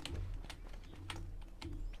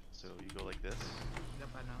 So you go like this. Yep,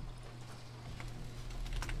 I know.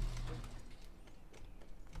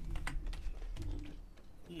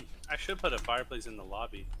 I should put a fireplace in the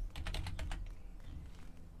lobby.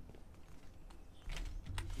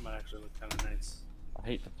 Might actually look kind of nice. I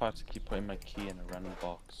hate the fact I keep putting my key in a random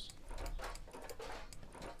box.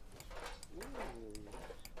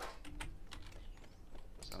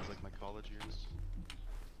 Sounds like my college years.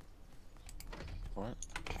 What?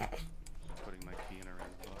 Putting my key in a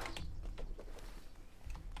random box.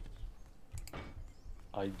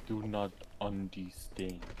 I do not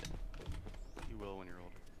understand. You will when you're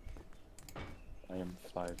older. I am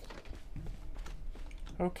 5.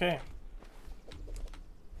 Okay.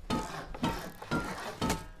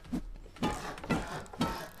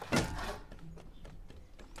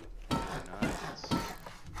 Nice.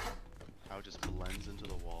 How it just blends into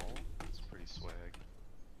the wall. It's pretty swag.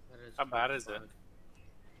 That is How bad pretty is it? fun.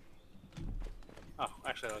 Oh,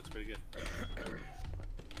 actually. Actually, that looks pretty good.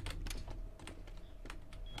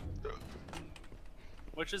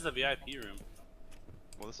 Which is the VIP room?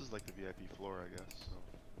 Well, this is like the VIP floor, I guess.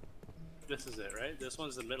 So. This is it, right? This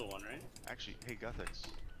one's the middle one, right? Actually, hey Guthix,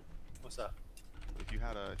 What's up? if you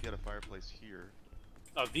had a fireplace here,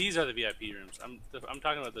 Oh, these are the VIP rooms. I'm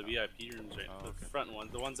talking about the VIP rooms, right? Oh, The okay. front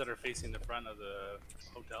ones, the ones that are facing the front of the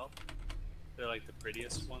hotel. They're like the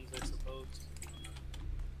prettiest ones, I suppose.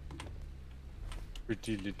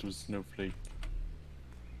 Pretty little snowflake.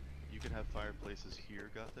 you could have fireplaces here,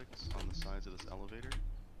 Guthix, on the sides of this elevator,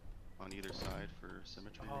 on either side for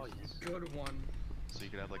symmetry Oh, reasons. Good one. So you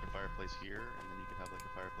could have like a fireplace here, and then you could have like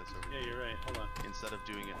a fireplace over Yeah, here. you're right. Hold on. Instead of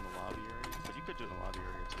doing it in the lobby area, but you could do it in the lobby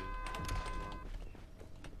area too. if you want.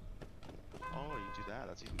 Oh, you do that.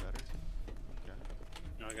 That's even better. Okay.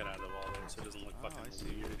 No, I got out of the wall there, so it doesn't look Oh, I fucking see.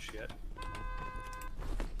 weird as shit.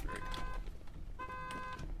 Very cool.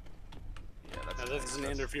 Yeah, that's. Now, nice. this doesn't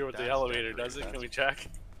That's- interfere with the that's elevator, decorated. does it? Can That's- we check?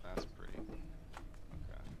 That's pretty.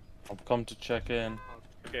 Okay. I've come to check in.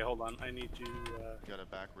 Okay, hold on. I need to. Got a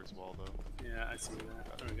backwards wall though. Yeah, I see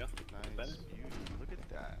that. There we go. Nice. Better? Beauty. Look at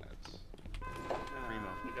that. Primo.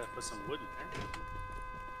 We gotta put some wood in there.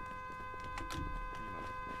 Primo.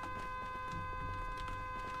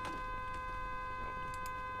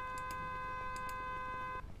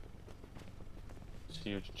 It's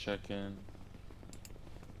here to check in.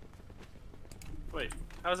 Wait,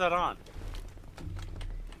 how's that on?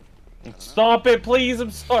 Stop it, please!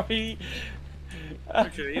 I'm sorry!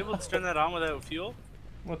 Richard, are you able to turn that on without fuel?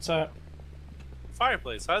 What's that?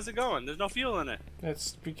 Fireplace, how's it going? There's no fuel in it.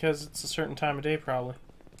 It's because it's a certain time of day, probably.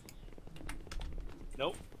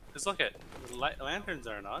 Nope. Just look at the lanterns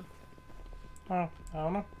aren't on. Oh, I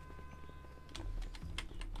don't know.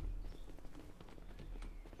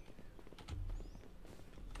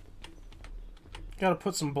 Gotta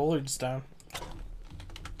put some bullards down.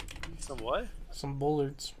 Some what? Some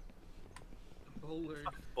bullards. Bullard.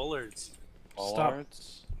 Bullards.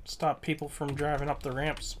 Bollards? Stop people from driving up the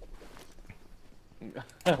ramps.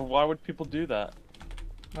 Why would people do that?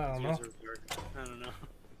 I don't know. These are weird. I don't know.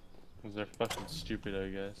 Because they're fucking stupid, I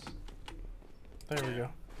guess. There we go.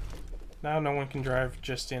 Now no one can drive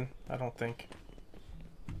just in, I don't think.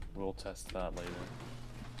 We'll test that later.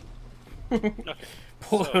 Okay.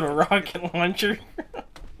 Pull So- out a rocket launcher.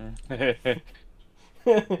 That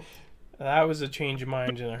was a change of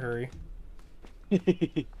mind in a hurry.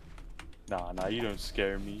 Nah, you don't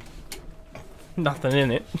scare me. Nothing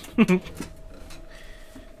in it.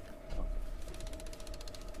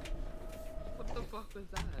 What the fuck was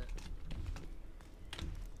that?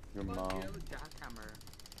 Your Fuck mom. you, jackhammer.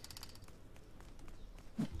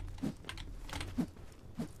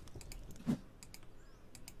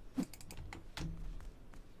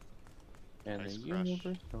 And Nice the crush.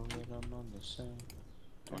 universe know that I'm on the same.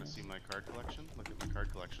 You want to see my card collection? Look at my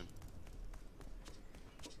card collection.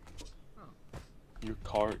 Your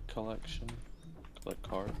card collection? Collect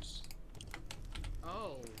cards?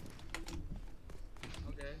 Oh.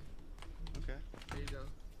 Okay, Okay. there you go.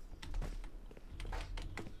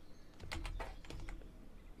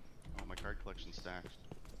 Oh, my card collection's stacked.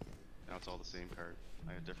 Now it's all the same card.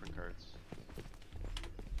 I have different cards.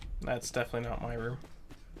 That's definitely not my room.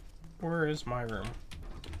 Where is my room?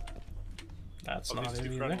 That's Oh, not these it two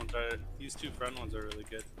either. front ones are. These two front ones are really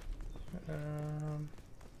good. I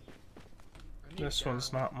need This one's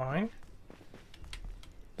down. not mine.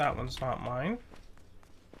 That one's not mine.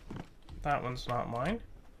 That one's not mine.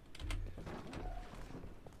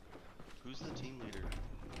 Who's the team leader?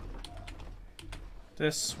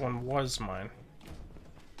 This one was mine.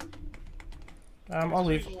 I'll What are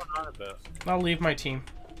leave. you going on about? I'll leave my team.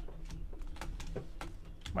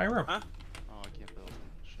 My room. Huh? Oh, I can't build.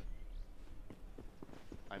 Shit.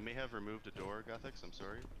 I may have removed a door, Guthix. I'm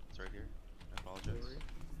sorry. It's right here. I apologize. Sorry.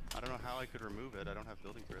 I don't know how I could remove it. I don't have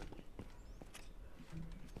building grid.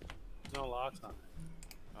 There's no locks on it.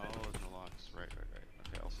 Oh, there's no locks. Right.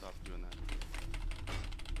 Okay, I'll stop doing that.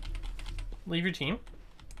 Leave your team.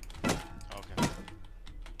 Okay.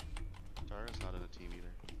 Tara's not in a team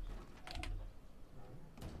either.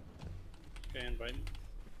 Okay, invite me.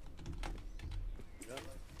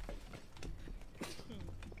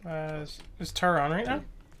 Yeah. Is Tara on right now?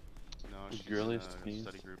 No, she's Girly in a Steves.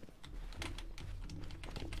 study group.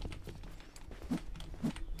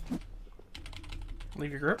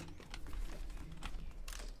 Leave your group.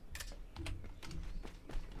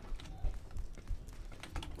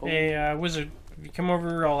 Oh. Hey, Wizard, if you come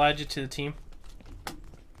over, I'll add you to the team.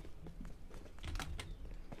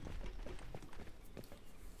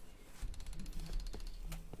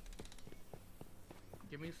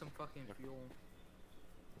 Give me some fucking fuel.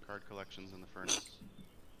 Card collections in the furnace.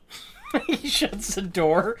 He shuts the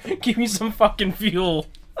door. Give me some fucking fuel.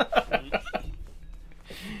 Give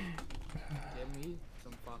me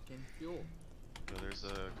some fucking fuel. So there's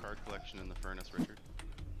a card collection in the furnace, Richard.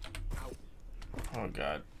 Oh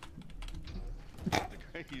god.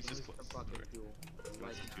 He's just Give me close some to the fucking door. fuel. Want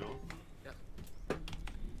Right some now. fuel? Yep.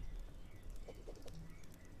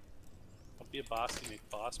 I'll be a boss and make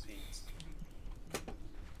boss paints.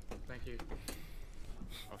 Thank you.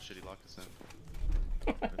 Oh shit, he locked us in.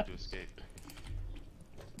 We have to escape.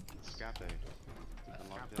 Escape. We've been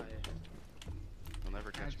locked in. You'll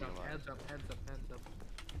never catch Heads me up, alive. heads up, heads up, heads up.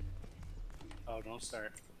 Oh, don't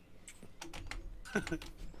start.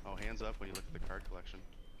 Oh, hands up when you look at the card collection.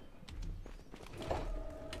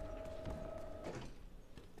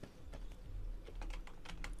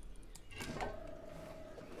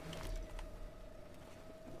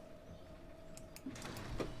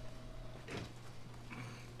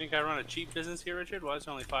 Think I run a cheap business here, Richard? Why is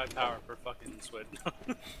there only 5 power per fucking switch?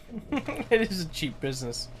 It is a cheap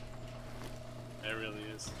business. It really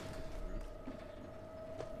is.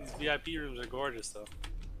 These VIP rooms are gorgeous, though.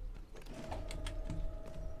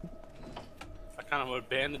 I kind of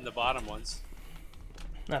abandoned the bottom ones.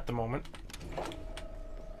 At the moment.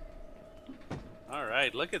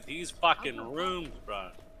 Alright, look at these fucking rooms, bro.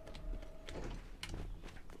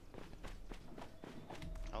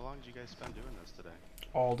 How long did you guys spend doing this today?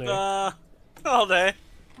 All day. All day.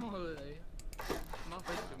 Holiday.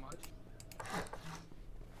 Nothing too much.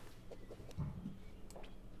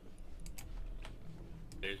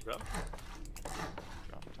 There's bro.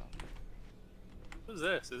 Drop top. What is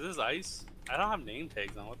this? Is this ice? I don't have name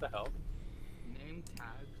tags on. What the hell? Name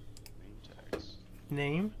tag. Name tags.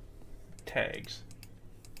 Name. Tags.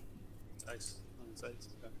 It's ice. Oh, it's ice.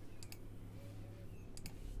 Okay.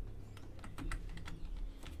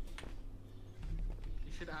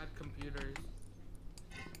 You should add computers.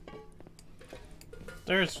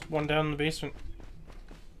 There's one down in the basement.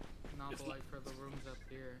 Not It's like for the rooms up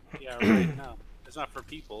here. Yeah, right now. It's not for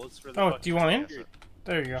people. It's for the. Oh, fucking do you want in? security.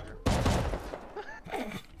 There you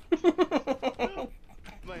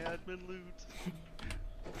My admin loot.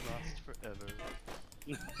 Lost forever.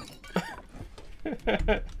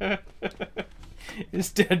 go.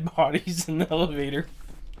 It's dead bodies in the elevator.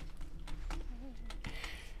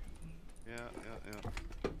 Yeah.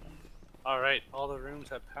 All right, all the rooms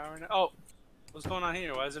have power now. Oh, what's going on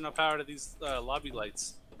here? Why is there no power to these lobby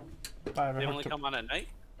lights? I haven't They only hooked come on at night.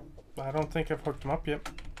 I don't think I've hooked them up yet.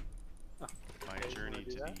 My Okay, you journey wanna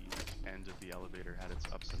do to that? the end of the elevator had its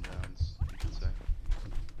ups and downs, you could say.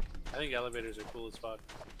 I think elevators are cool as fuck.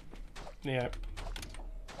 Yeah.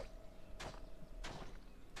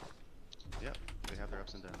 Yep, they have their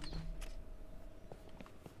ups and downs.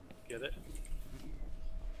 Get it?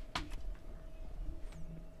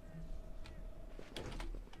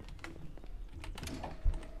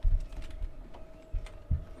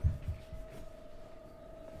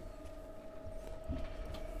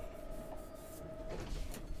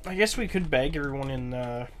 I guess we could bag everyone in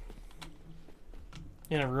a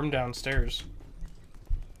room downstairs.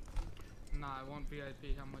 Nah, I want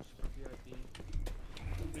VIP. How much for VIP?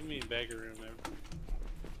 What do you mean bagger room there?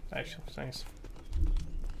 Actually, it's nice.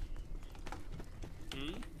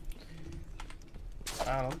 Hmm?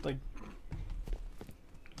 I don't like.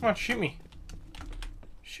 Come on, shoot me.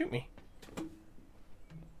 Shoot me.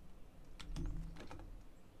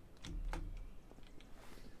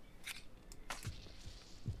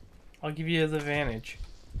 I'll give you the advantage.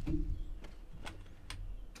 Okay.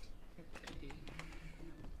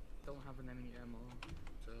 Don't have any ammo,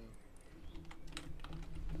 so.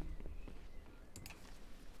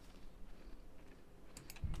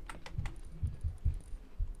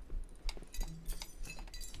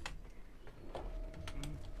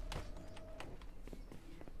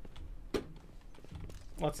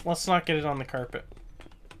 Let's not get it on the carpet.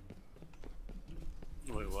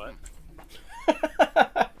 Wait, what?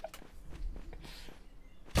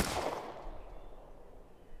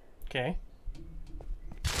 Okay.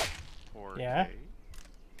 Or Yeah.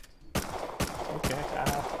 A. Okay.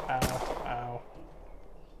 Ow. Ow. Ow.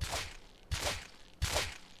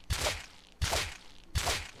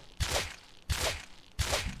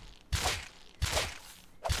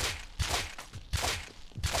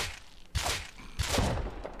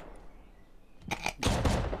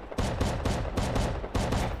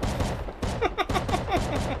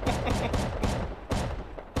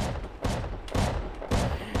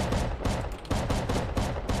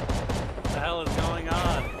 What the hell is going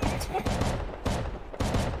on?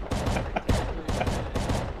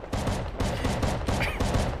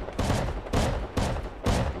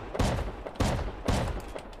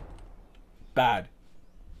 Bad.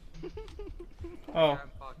 Oh. I can't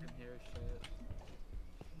fucking hear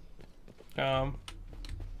shit.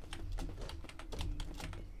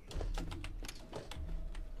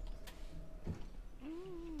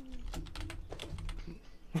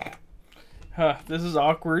 Huh, this is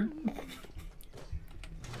awkward.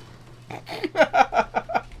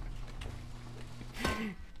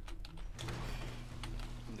 I'm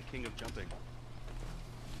the king of jumping.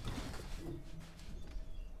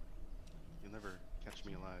 You'll never catch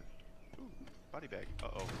me alive. Ooh, body bag.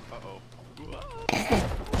 Uh-oh. Uh-oh. Ooh, ah!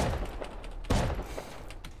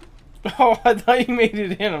 Oh, I thought you made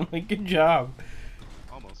it in. I'm like, good job.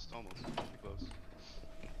 Almost. Pretty close.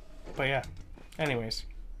 But yeah. Anyways,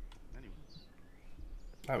 Anyways.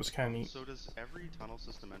 that was kind of neat. So does every tunnel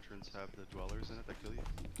system entrance have the dwellers in it that kill you?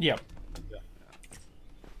 Yep.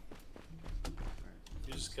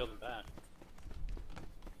 You just killed him back.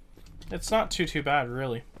 It's not too bad,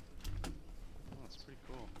 really. Oh, that's pretty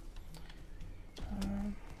cool.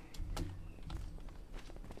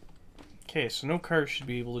 Okay, so no cars should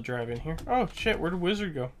be able to drive in here. Oh shit, where did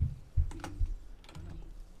Wizard go?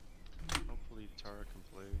 Hopefully Tara can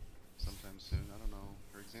play sometime soon. I don't know.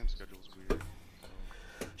 Her exam schedule's weird. So.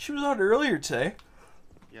 She was out earlier today.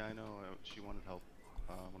 Yeah, I know. She wanted help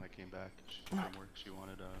when I came back from work. She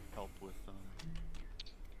wanted help with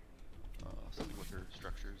something with her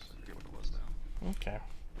structures. I forget what it was now. Okay.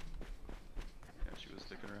 Yeah, she was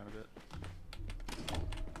sticking around a bit.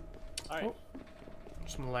 Alright. Oh.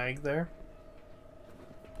 Some lag there.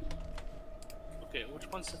 Okay, which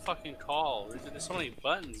one's the fucking call? There's so many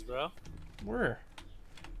buttons, bro. Where?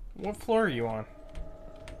 What floor are you on?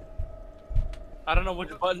 I don't know which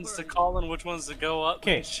buttons to call and which ones to go up.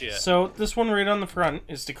 Okay, and shit. so this one right on the front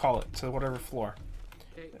is to call it to whatever floor.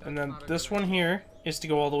 Okay, And that's then not a this good one idea. here is to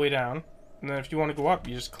go all the way down. And then if you want to go up,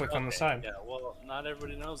 you just click on the Okay, side. Yeah, well, not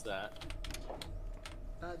everybody knows that.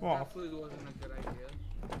 That Well. definitely wasn't a good idea.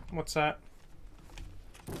 What's that?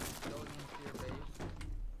 Going into your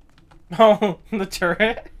base. Oh, the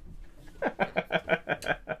turret?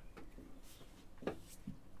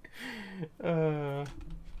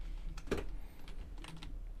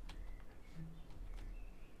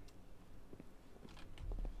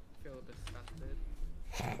 Feel disgusted.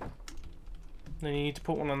 Then you need to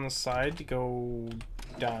put one on the side to go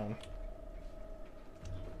down.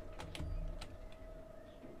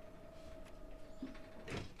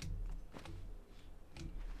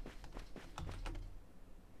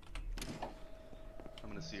 I'm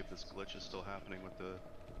gonna see if this glitch is still happening with the.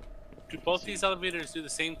 Do both these elevators do the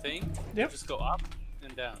same thing? They Yep. just go up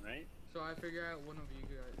and down, right? So I figure out one of you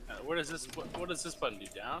guys. Where does this? What does this button do?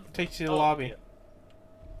 Down? Takes you to the Oh, lobby. yeah.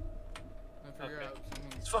 I figure Okay. out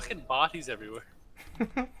someone's. There's fucking bodies everywhere.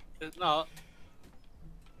 No.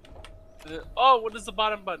 Oh, what does the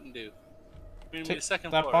bottom button do? I mean, the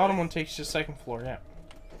second That floor, bottom right? one takes you to the second floor, yeah.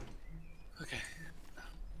 Okay.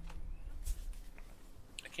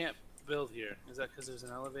 I can't build here. Is that because there's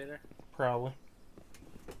an elevator? Probably.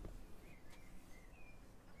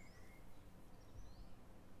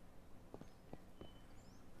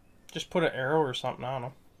 Just put an arrow or something, I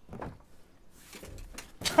don't know.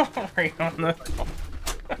 Right on the...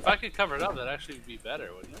 If I could cover it up, that'd actually be better,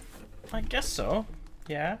 wouldn't it? I guess so.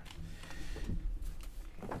 Yeah.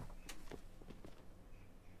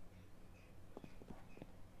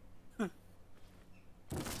 Alright.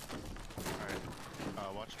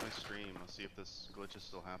 Watch my stream. I'll see if this glitch is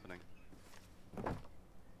still happening. You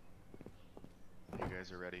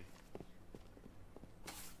guys are ready.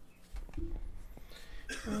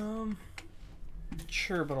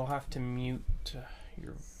 Sure, but I'll have to mute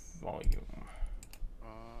your volume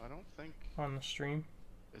I don't think. on the stream.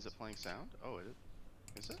 Is it playing sound? Oh, it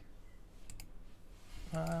is. Is it?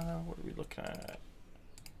 What are we looking at?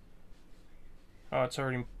 Oh, it's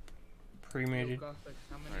already pre-mated.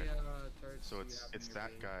 How many turrets So do you it's have in your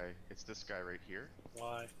that base? guy. It's this guy right here.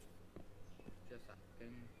 Why? Just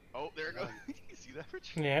asking. Oh, there it goes. You see that,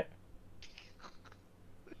 Rich? Yeah.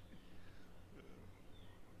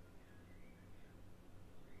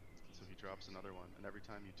 So he drops another one, and every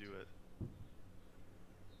time you do it,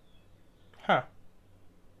 Huh.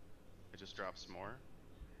 it just drops more.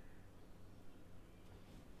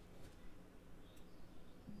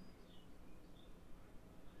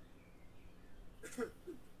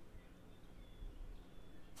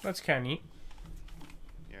 That's kind of neat.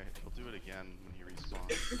 Yeah, he'll do it again when he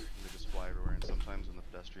respawns. And they just fly everywhere, and sometimes when the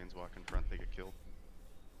pedestrians walk in front, they get killed.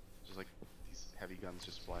 Just like these heavy guns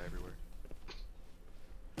just fly everywhere.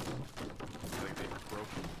 Like they broke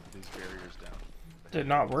these barriers down. The Did it heavy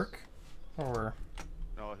not ones. work? Or...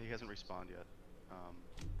 No, he hasn't respawned yet.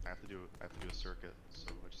 I have to do a circuit, so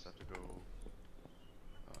I just have to go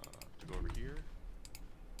over here,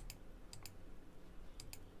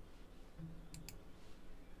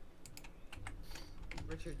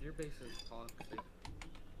 Richard, your base is toxic.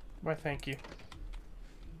 Why, thank you.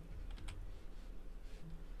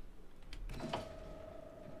 I'm gonna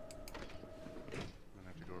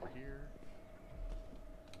have to go over here.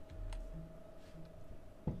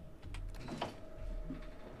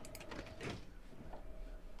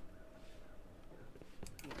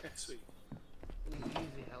 Okay, sweet. Ooh,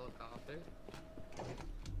 easy helicopter.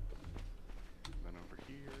 Then over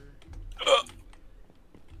here.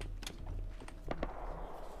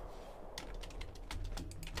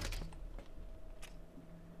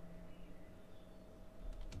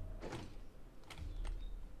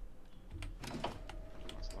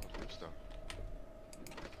 That's a lot of blue stuff.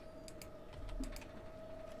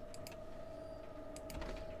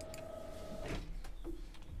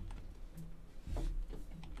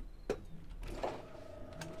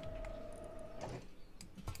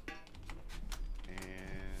 And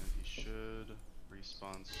he should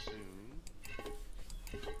respawn soon.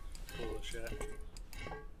 Cool as shit.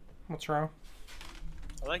 What's wrong?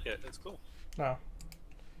 I like it. It's cool. No,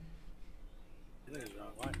 You think it's wrong.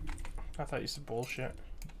 Why? I thought you said bullshit.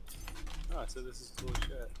 No, I said this is cool as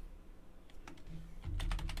shit.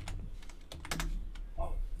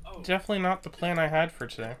 Oh, oh. Definitely not the plan I had for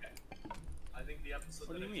today. I think the episode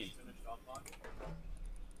What do that you I mean? just finished off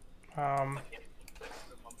on.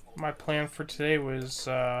 My plan for today was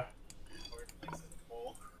to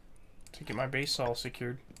get my base all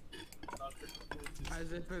secured.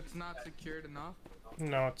 As if it's not secured enough.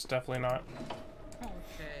 No, it's definitely not.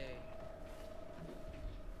 Okay.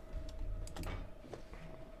 Who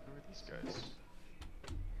are these guys?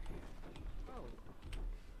 Oh.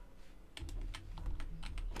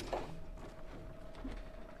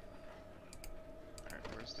 Alright,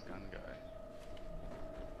 where's the gun guy?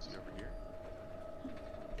 Is he over here?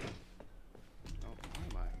 Oh, where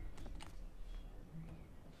am I?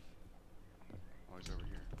 Oh, he's over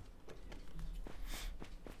here.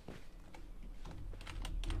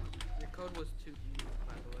 Your code was too easy,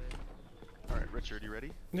 by the way. Alright, Richard, you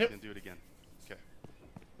ready? Yep. He's gonna do it again. Okay.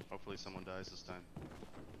 Hopefully someone dies this time.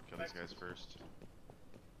 Kill these guys first.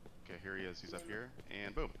 Okay, here he is. He's up here.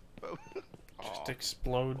 And boom. Boom. Just Aw.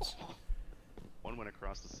 explodes. One went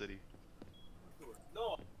across the city.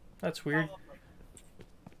 No. That's weird.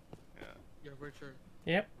 Yeah. Yo, Richard,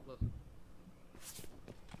 Yep. look.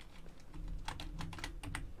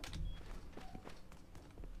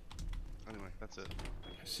 Anyway, that's it.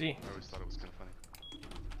 I see. I always thought it was kind of funny.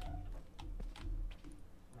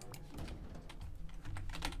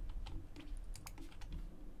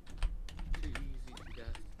 Too easy to guess.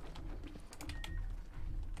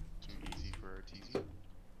 Too easy for Arteezy.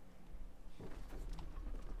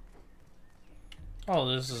 Oh,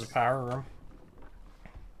 this is a power room.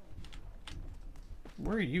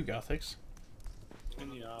 Where are you, Gothix? In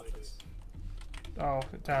the office. Oh,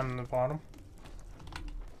 down in the bottom.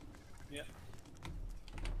 Yeah.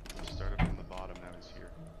 He started from the bottom, now he's here.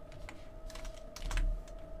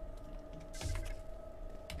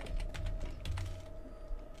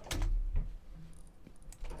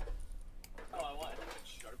 Oh, I want it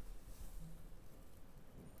sharp.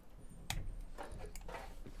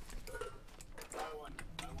 I want.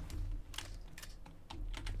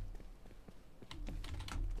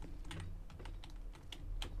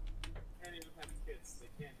 Can't even have kids.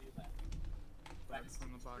 They can't do that. Started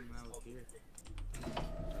from the bottom, now it's here. From the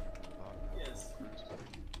bottom, now Yes. Cruise.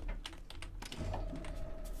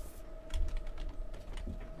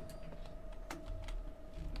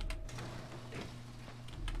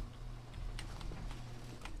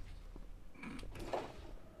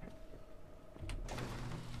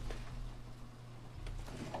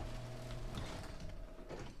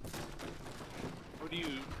 What do you?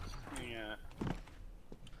 Yeah.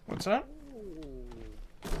 What's that?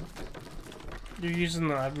 You're using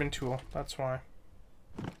the admin tool. That's why.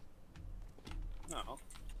 No.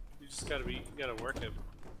 You just gotta work it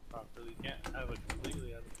properly. You can't have it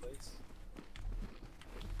completely out of place.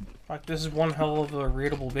 Like, this is one hell of a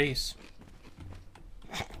raidable base.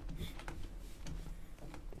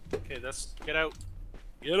 Okay, let's get out.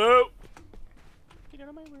 Get out! Get out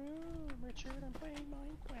of my room, Richard. I'm playing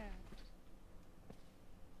Minecraft.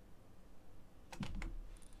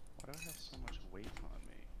 Why do I have so much weight on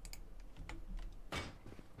me?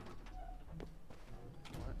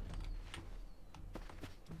 What?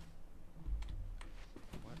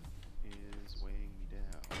 What is weighing me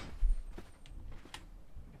down?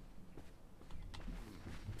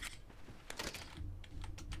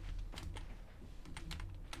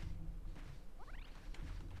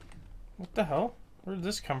 What the hell? Where did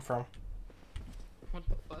this come from? What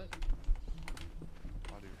the fuck?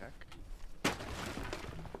 Wadu heck?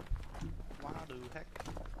 Wadu heck?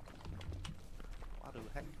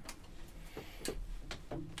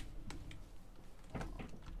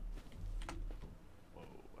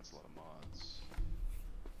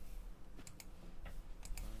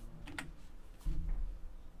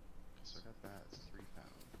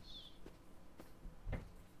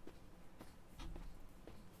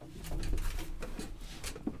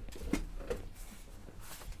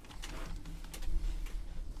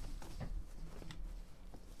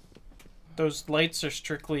 Those lights are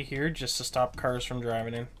strictly here just to stop cars from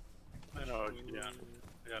driving in. I know. Yeah,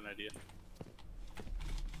 I got an idea.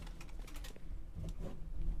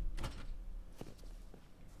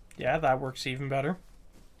 Yeah, that works even better.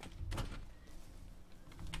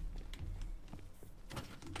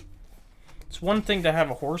 It's one thing to have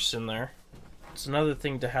a horse in there. It's another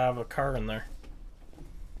thing to have a car in there.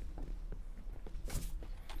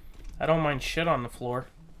 I don't mind shit on the floor.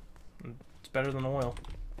 It's better than oil.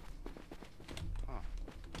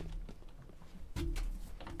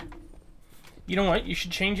 You know what? You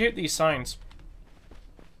should change out these signs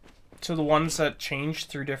to the ones that change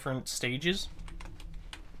through different stages.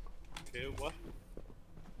 Okay, what?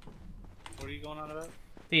 What are you going on about?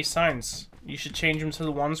 These signs. You should change them to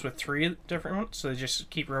the ones with 3 different ones, so they just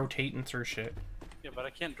keep rotating through shit. Yeah, but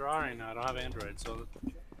I can't draw right now. I don't have Android, so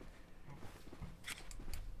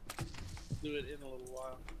do it in a little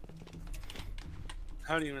while.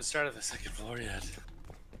 I haven't even started the second floor yet.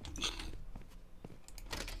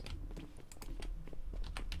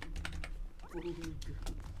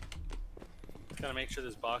 Gotta make sure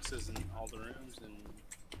there's boxes in all the rooms, and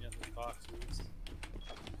yeah, there's boxes.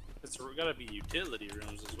 It's gotta be utility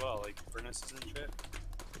rooms as well, like furnaces and shit.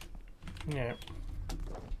 Yeah.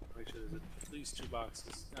 Make sure there's at least 2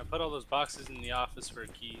 boxes. I put all those boxes in the office for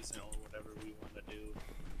keys or whatever we want to do.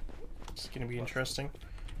 It's gonna be interesting.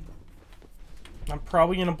 I'm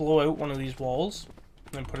probably gonna blow out one of these walls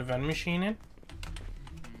and then put a vending machine in.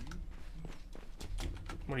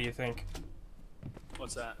 What do you think?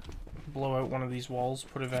 What's that? Blow out one of these walls,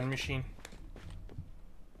 put a vending machine.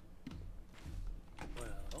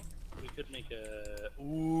 Well, we could make a...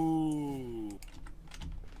 Ooh!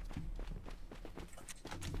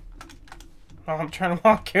 Oh, I'm trying to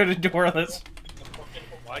walk out a doorless.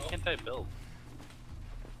 Why can't I build?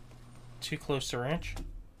 Too close to ranch.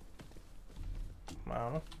 I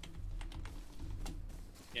don't know.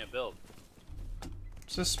 Can't build.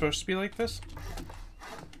 Is this supposed to be like this?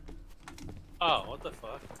 Oh, what the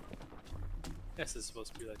fuck? Yes, it's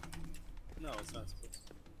supposed to be like... No, it's not supposed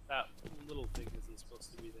to. That little thing isn't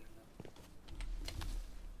supposed to be there now.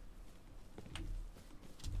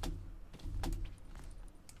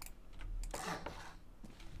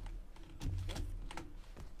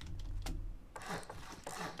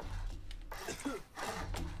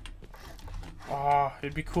 Oh,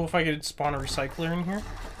 it'd be cool if I could spawn a recycler in here.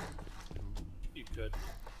 You could.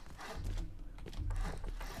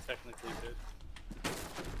 Technically could.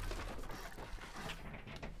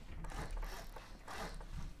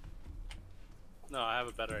 No, I have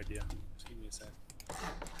a better idea. Just give me a sec.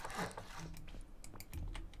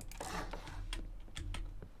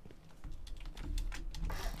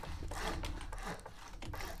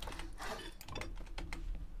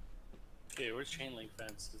 Okay, where's chain link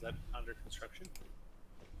fence? Is that under construction?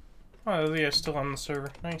 Oh, yeah, still on the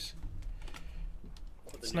server. Nice.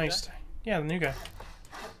 With the It's new nice. guy? Yeah, the new guy.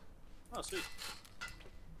 Oh, sweet.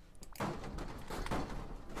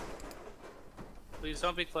 Please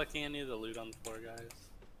don't be collecting any of the loot on the floor, guys.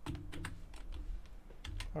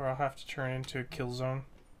 Or I'll have to turn it into a kill zone.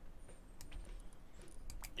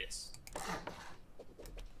 Yes.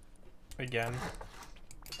 Again.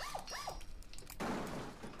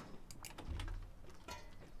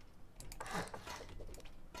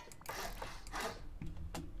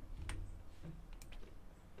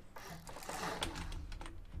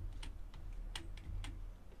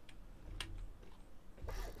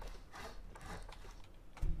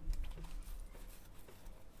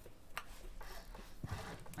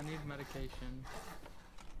 I need medication.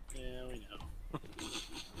 Yeah, we know.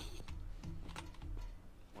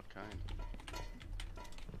 What kind?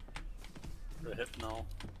 The hypnol.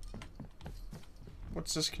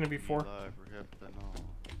 What's this gonna be for? Live Rehypnol.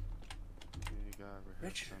 You got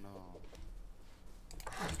Richard. Rehypnol.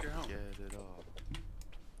 Take your home. Get it all.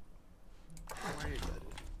 Where are you, buddy?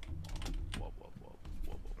 Whoa, whoa, whoa,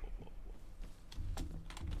 whoa, whoa, whoa, whoa.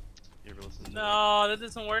 You ever listen to No, that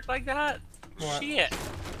doesn't work like that. What? Shit.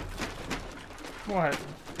 What?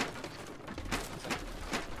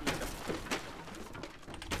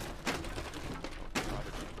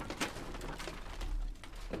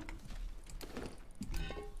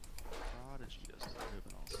 Prodigy does the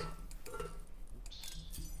Rehypnol song. Oops.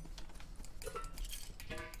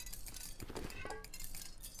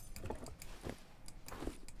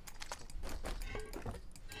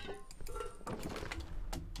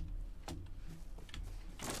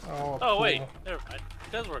 Oh, Oh, wait. cool. Never mind.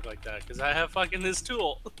 It does work like that, because I have fucking this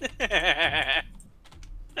tool.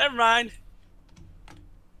 Never mind.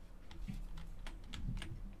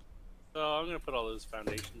 So I'm going to put all those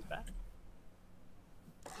foundations back.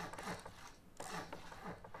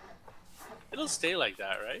 It'll stay like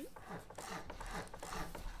that, right?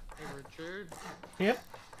 Hey Richard, Yep.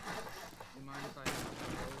 you mind if I have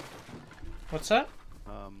What's that?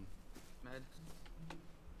 meds?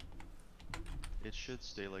 It should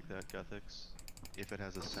stay like that, Guthics, if it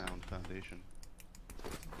has a sound foundation.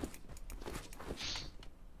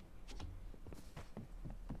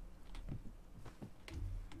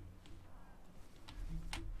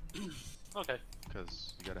 Okay.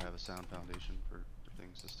 Because you gotta have a sound foundation for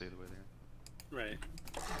things to stay the way they are. Right.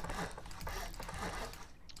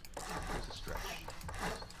 There's a stretch.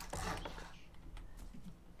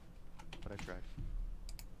 But I tried.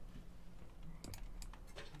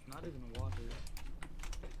 Not even water.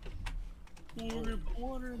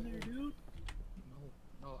 Water in there, dude.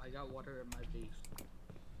 No, I got water at my base.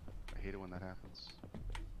 I hate it when that happens.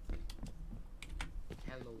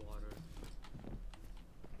 Hello water.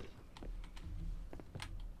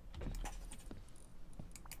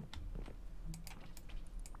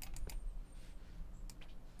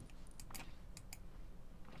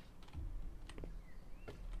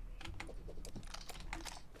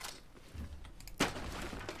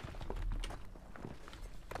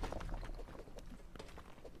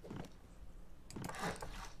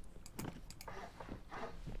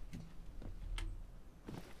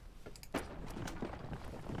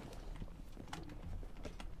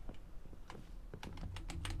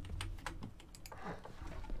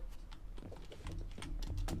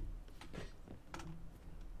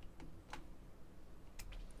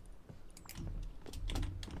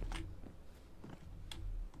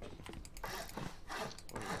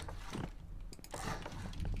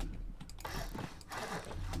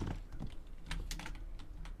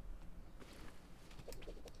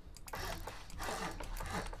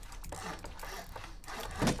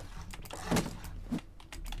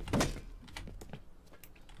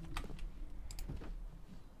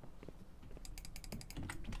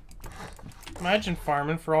 Imagine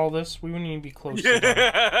farming for all this. We wouldn't even be close to that.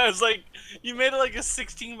 Yeah, it's like you made it like a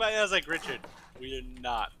 16 by. I was like, Richard, we're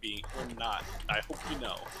not. I hope you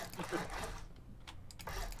know.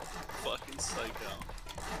 Fucking psycho.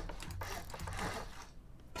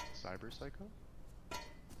 Cyber Psycho?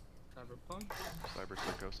 Cyberpunk? Cyber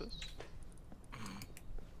Psychosis?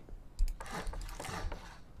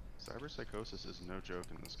 Cyber Psychosis is no joke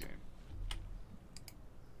in this game.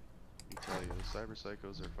 I can tell you, the Cyber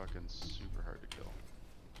Psychos are fucking super hard to kill.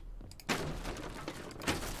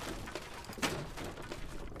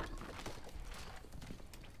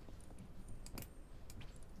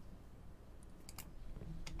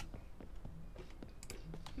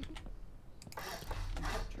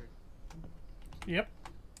 Sure. Yep.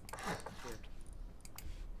 Sure.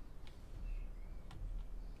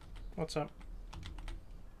 What's up?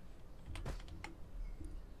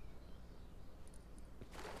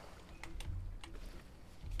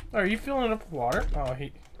 Oh, are you filling up with water? Oh,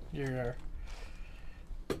 you're.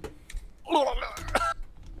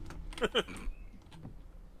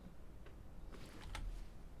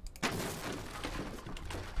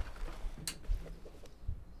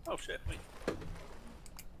 Oh shit, wait.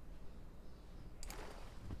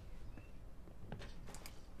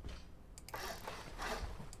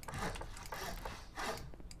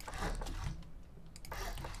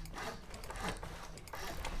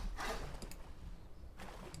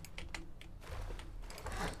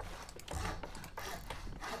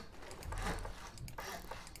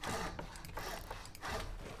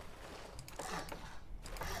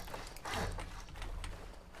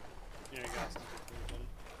 Here, I got something for you, buddy.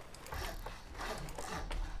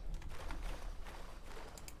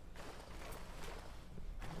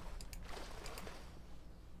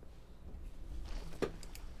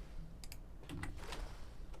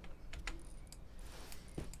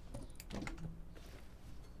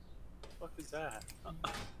 What the fuck is that?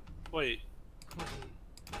 Wait,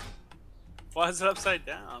 why is it upside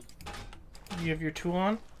down? You have your tool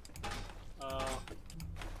on?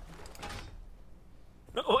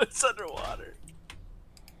 Oh, it's underwater.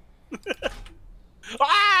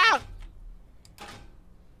 Ah!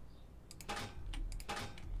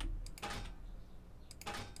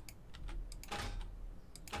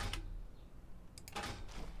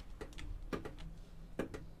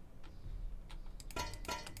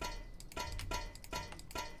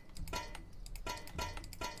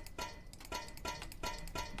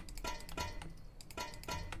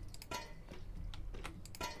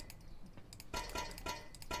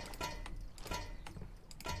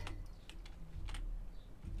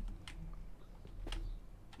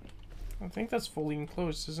 I think that's fully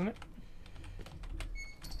enclosed, isn't it?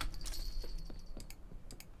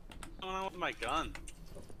 What's going on with my gun?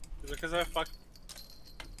 Is it because I fucked?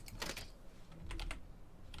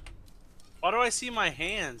 Why do I see my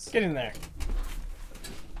hands? Get in there.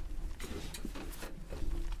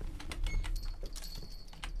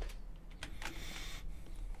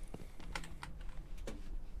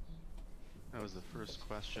 That was the first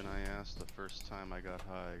question I asked the first time I got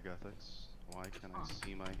high, Guthics. Why can I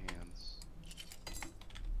see my hands?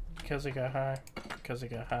 Because I got high. Because I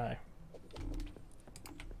got high.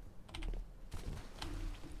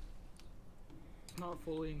 It's not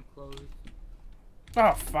fully enclosed.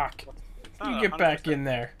 Oh, fuck. It's not You get back 100%. in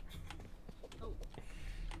there. Oh.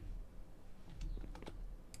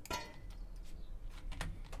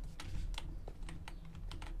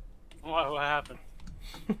 What happened?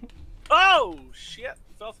 Oh shit!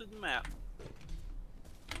 Fell through the map.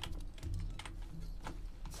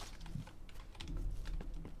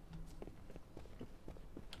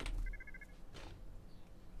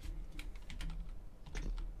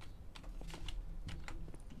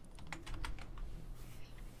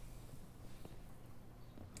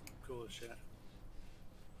 Cool as shit.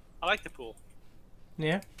 I like the pool.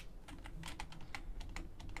 Yeah.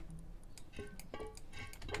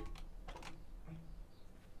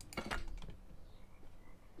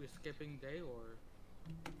 We're skipping day or?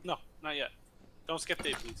 No, not yet. Don't skip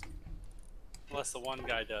day, please. Unless the one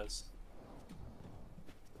guy does.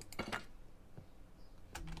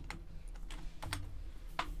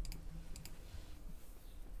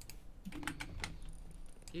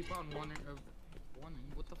 Keep on wanting.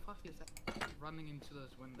 What the fuck is that? Running into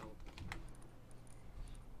this window.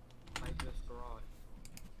 Like this garage.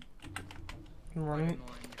 Quite Running.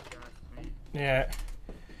 annoying if you ask me. Yeah.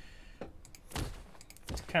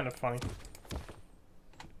 It's kind of funny.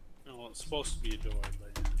 No, it's supposed to be a door,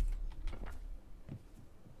 but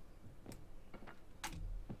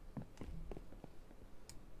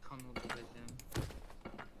Tunnel division.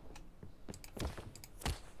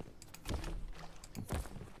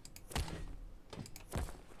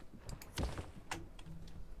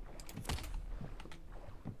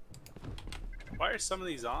 why are some of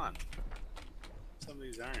these on? Some of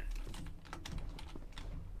these aren't.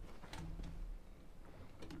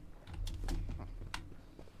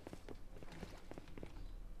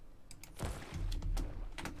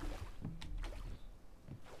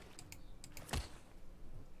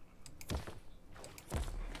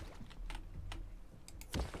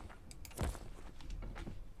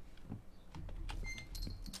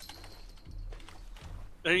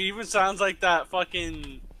 It even sounds like that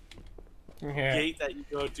fucking Yeah. gate that you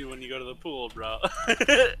go to when you go to the pool, bro.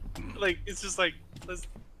 Like, it's just like, let's...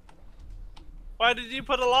 Why did you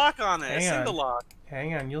put a lock on it? Hang A single on. lock.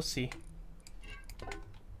 Hang on, you'll see.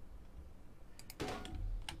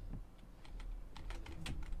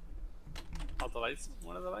 Oh, the lights.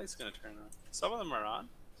 When are the lights gonna turn on? Some of them are on.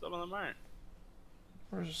 Some of them aren't.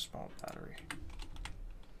 Where's a small battery?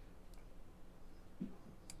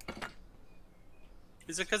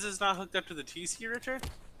 Is it because it's not hooked up to the TC, Richard?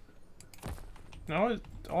 No,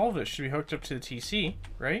 all of it should be hooked up to the TC,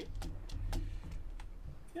 right?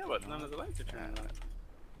 Yeah, but none of the lights are turning on.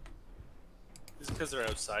 Is it because they're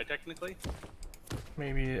outside, technically?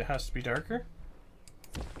 Maybe it has to be darker?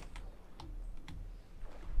 Are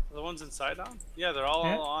the ones inside on? Yeah, they're all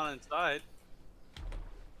Yeah. on inside.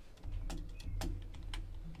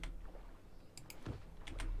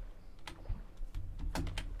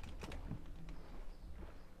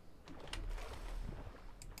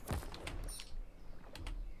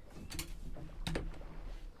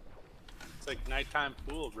 It's like nighttime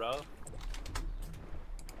pool, bro.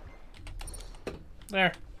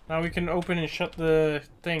 There. Now we can open and shut the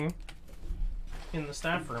thing in the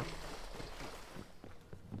staff room.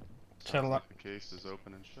 To Sounds allow, like the case is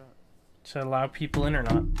open and shut. to allow people in or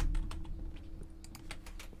not.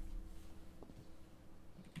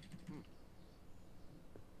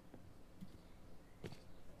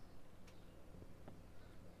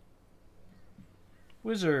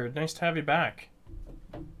 Wizard, nice to have you back.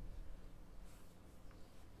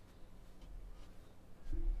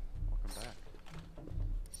 Welcome back.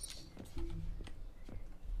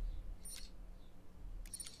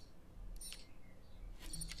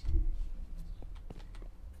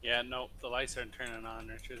 Yeah, nope, the lights aren't turning on,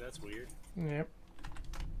 Richard. That's weird. Yep.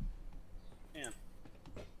 Man.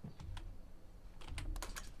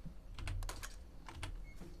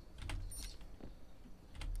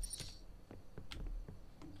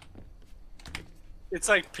 It's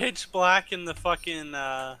like pitch black in the fucking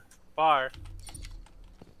bar.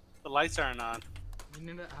 The lights aren't on. You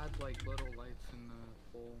need to add like little lights in the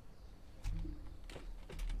pool.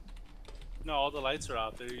 No, all the lights are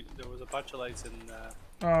out. There was a bunch of lights in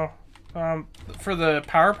Oh, for the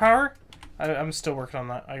power? I'm still working on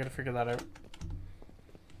that. I gotta figure that out.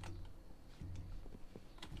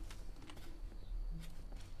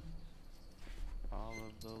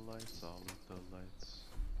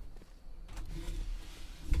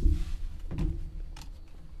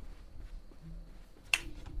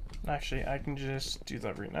 Actually, I can just do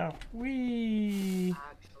that right now. Whee!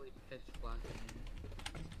 Actually, pitch black in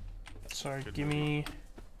here. Sorry, Good give move.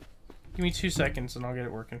 me 2 seconds and I'll get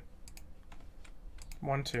it working.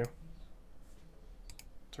 1, 2,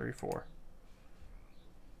 3, 4.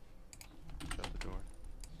 Shut the door.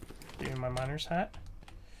 Give me my miner's hat.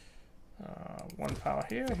 1 pile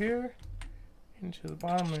here, into the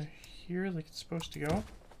bottom of here like it's supposed to go.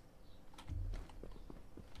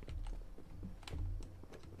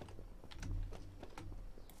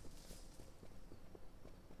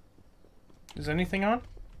 Is anything on?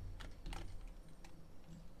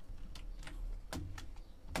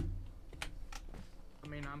 I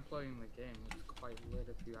mean, I'm playing the game. It's quite lit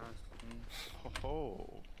if you ask me.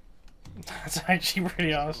 Oh. That's actually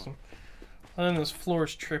pretty awesome. Other than this floor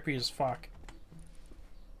is trippy as fuck.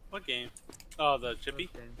 What game? Oh, the chippy?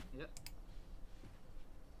 Okay. Yep.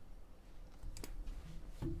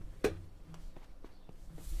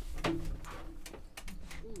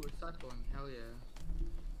 Ooh, it's cycling. Hell yeah.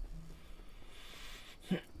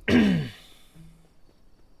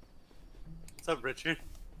 What's up, Richard?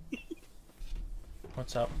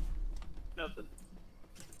 What's up? Nothing.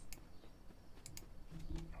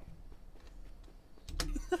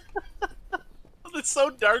 It's so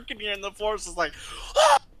dark in here, and the floor is just like.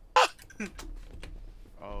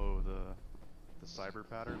 Oh, the cyber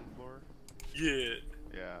pattern floor? Yeah.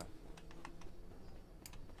 Yeah.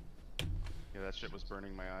 Yeah, that shit was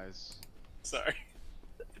burning my eyes. Sorry.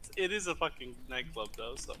 It is a fucking nightclub,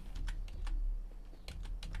 though, so.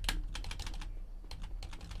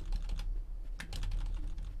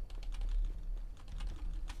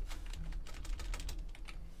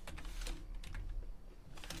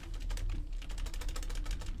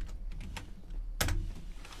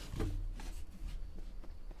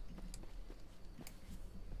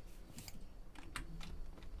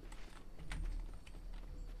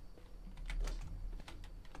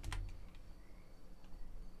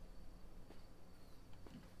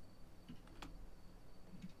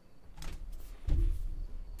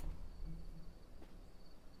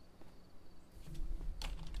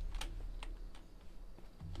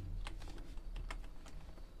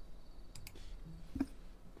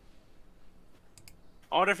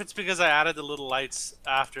 I wonder if it's because I added the little lights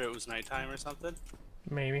after it was nighttime or something.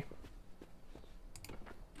 Maybe.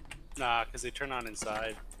 Nah, because they turn on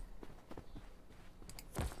inside.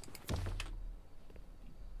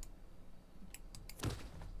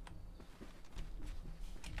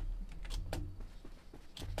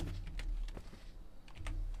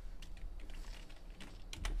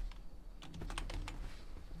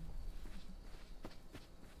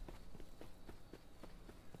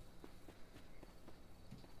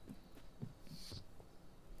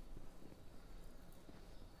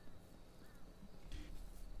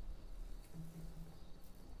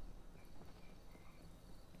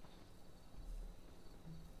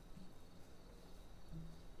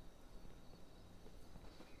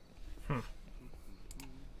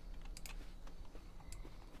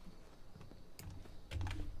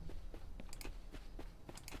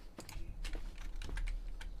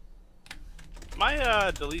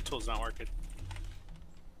 My delete tool's not working.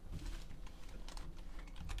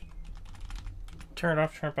 Turn it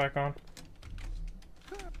off, turn it back on.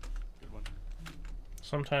 Good one.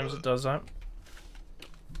 Sometimes it does that.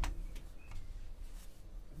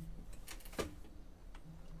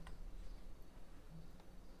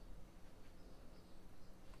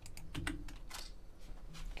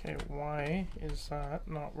 Okay, why is that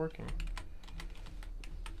not working?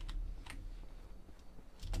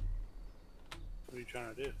 What are you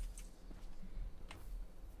trying to do?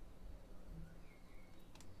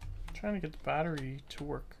 Trying to get the battery to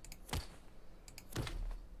work.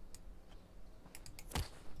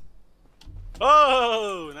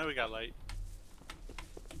 Oh, now we got light.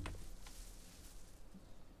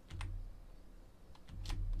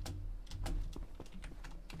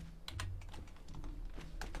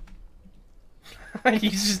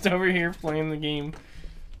 He's just over here playing the game.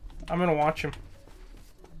 I'm gonna watch him.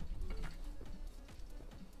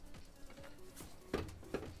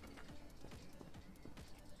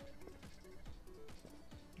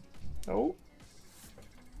 Oh.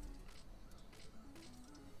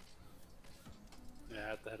 Yeah, I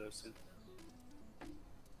have to head out soon.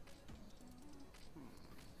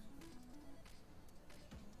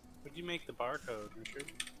 Would you make the barcode, Richard?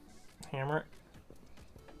 Hammer it.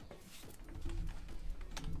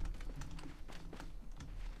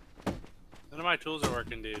 None of my tools are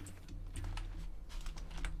working, dude.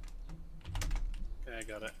 Okay, I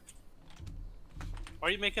got it. Why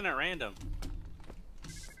are you making it random?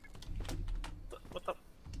 What the?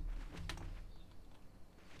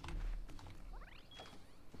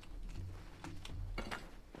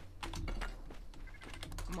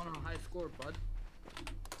 high score, bud.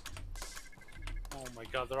 Oh my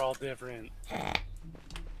god, they're all different.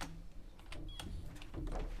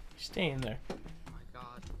 Stay in there. Oh my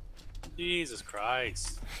god. Jesus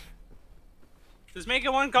Christ. Just make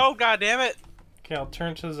it one go, goddammit! Okay, I'll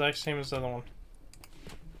turn to the exact same as the other one.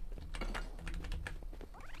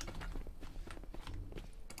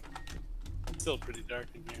 It's still pretty dark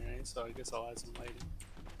in here, right? So I guess I'll add some lighting.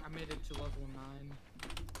 I made it to level 9.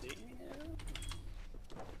 Damn.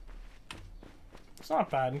 It's not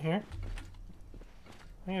bad in here.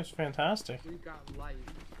 I think it's fantastic. We got light.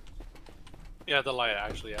 Yeah, the light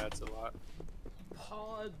actually adds a lot.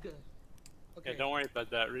 Pog. Okay. Yeah, don't worry about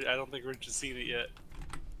that. I don't think Rich has seen it yet.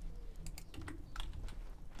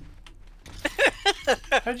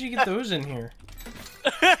 How'd you get those in here?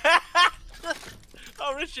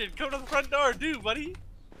 Oh, Richard, come to the front door, dude, buddy.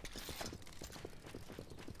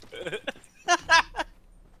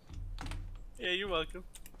 Yeah, you're welcome.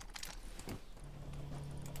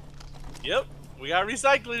 Yep, we got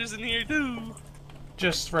recyclers in here too.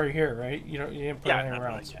 Just right here, right? You didn't put Yeah, anywhere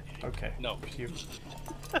no, else. yeah. Okay. No. Phew.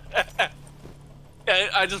 Yeah,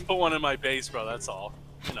 I just put one in my base, bro. That's all.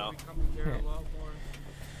 You know. We come here a lot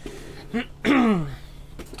more.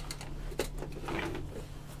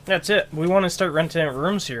 That's it. We want to start renting out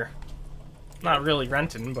rooms here. Not really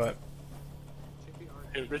renting, but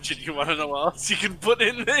Hey, Richard, you want to know what else you can put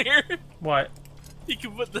in there? what? You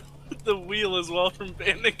can put the wheel as well from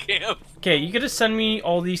Bandit Camp. Okay, you gotta send me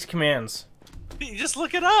all these commands. You just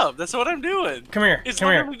look it up. That's what I'm doing. Come here. It's come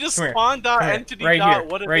here. literally just come here, spawn dot come here. entity right dot here.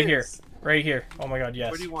 what it right here. is. Right here. Oh my god,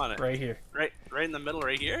 yes. Where do you want it? Right here. Right in the middle,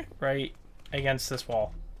 right here. Right against this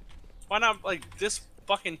wall. Why not like this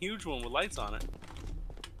fucking huge one with lights on it?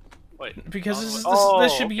 Wait. Because Oh,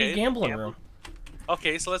 this should be okay. a gambling room.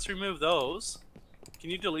 Okay, so let's remove those. Can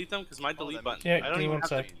you delete them? Because my delete that button. Yeah, I don't give me even one have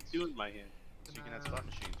sec. to do it in my hand. So you can add slot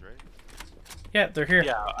machines, right? Yeah, they're here.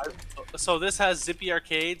 Yeah. So this has Zippy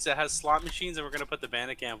Arcades. It has slot machines, and we're gonna put the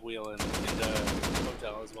Bandit Camp wheel in the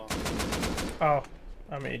hotel as well. Oh,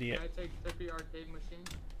 I'm an idiot. Can I take Zippy arcade machine?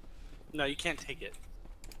 No, you can't take it.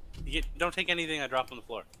 Don't take anything I drop on the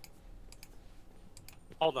floor.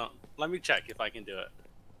 Hold on. Let me check if I can do it.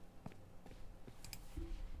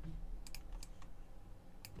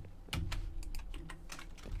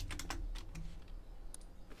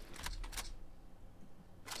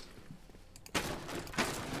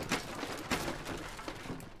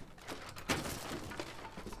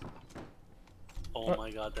 Oh What?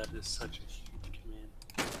 my god, that is such a huge command.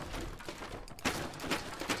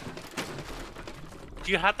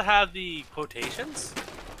 Do you have to have the quotations?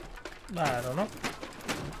 I don't know.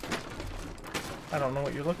 I don't know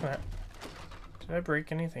what you're looking at. Did I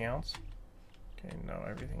break anything else? Okay, no,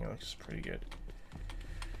 everything looks pretty good.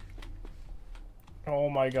 Oh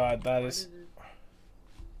my god, that Why is... did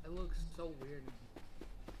it looks so weird.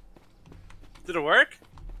 Did it work?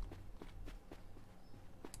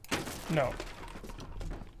 No.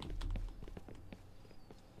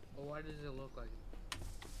 But why does it look like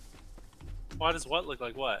Why does what look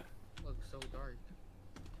like what? looks so dark?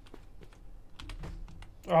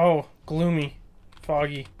 Oh, gloomy.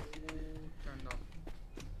 Foggy. Turned off.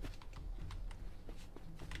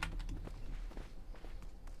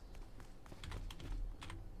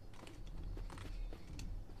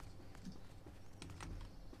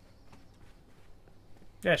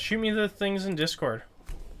 Yeah, shoot me the things in Discord.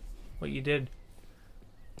 What you did.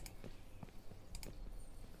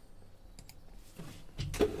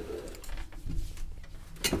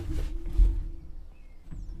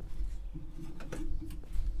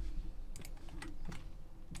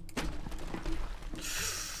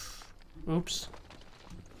 Oops.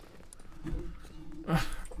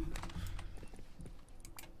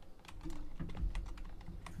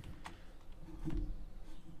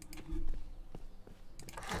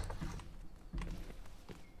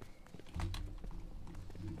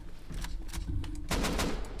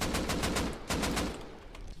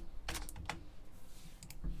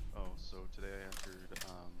 Oh, so today I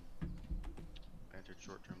entered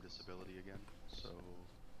short-term disability again, so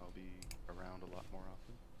I'll be around a lot more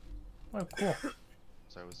often. Oh, cool.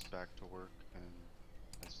 So I was back to work, and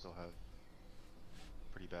I still have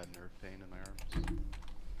pretty bad nerve pain in my arms.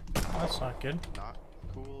 That's not good. Not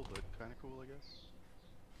cool, but kind of cool, I guess.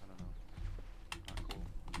 I don't know. Not cool.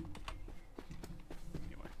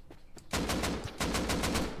 Anyway.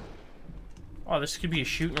 Oh, this could be a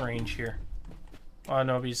shooting range here. Oh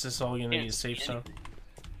no, because this is all gonna be a Can't see safe zone. anything.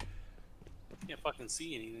 Can't fucking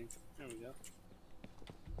see anything. There we go.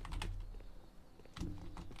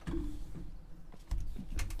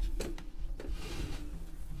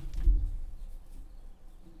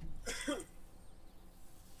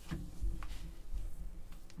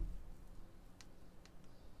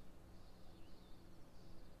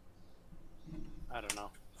 I don't know.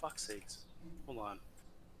 Fuck's sakes. Hold on.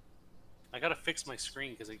 I gotta fix my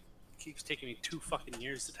screen because it keeps taking me 2 fucking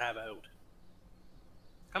years to tab out.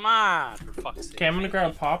 Come on, for fuck's sake. Okay, I'm gonna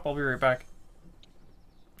grab Pop. I'll be right back.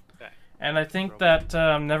 Okay. And I think that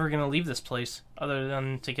I'm never gonna leave this place other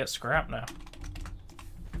than to get scrap now.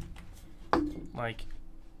 Like,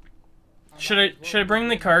 should I bring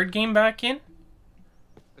the card game back in?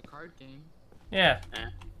 The card game? Yeah,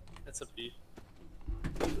 That's up to you.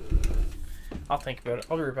 I'll think about it.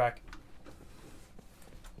 I'll be right back.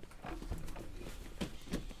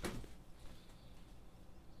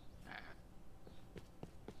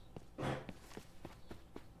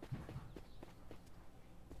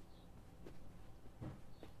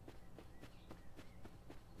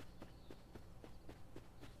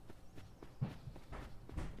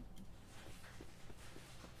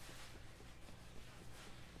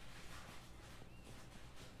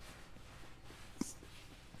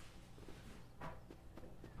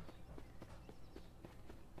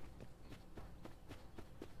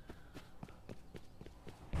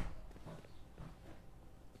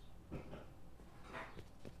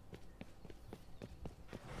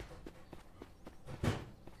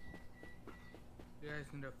 You guys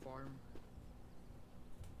need a farm.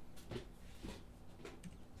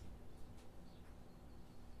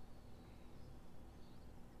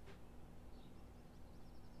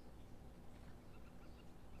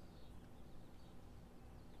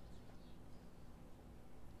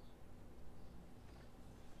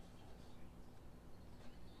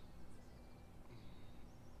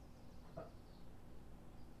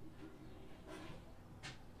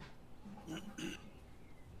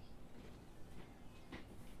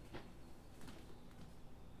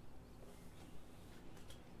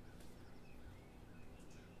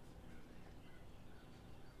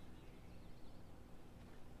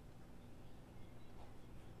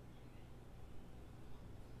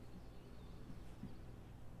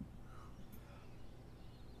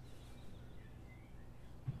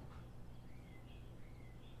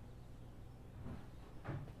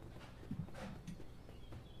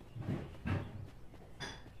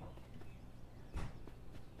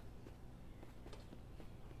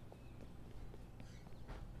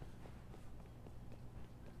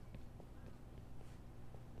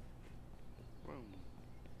 Boom.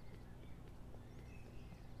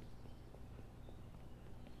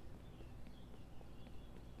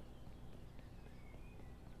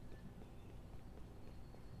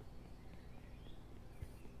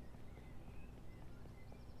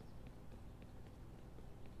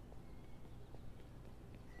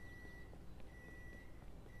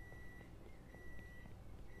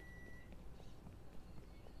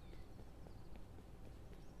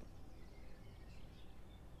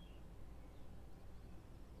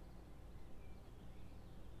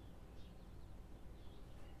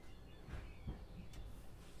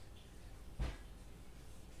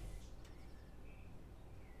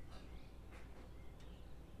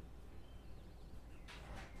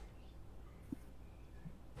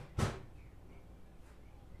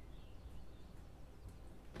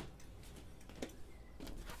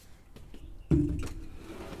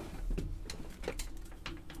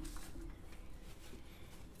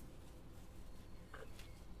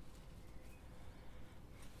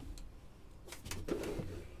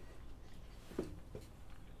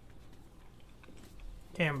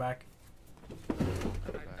 Okay, I'm back. I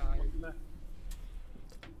died.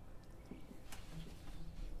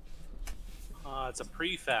 It's a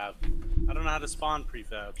prefab. I don't know how to spawn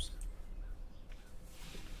prefabs.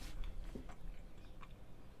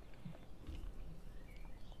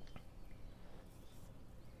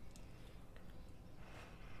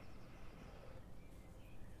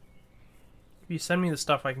 If you send me the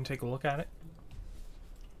stuff, I can take a look at it.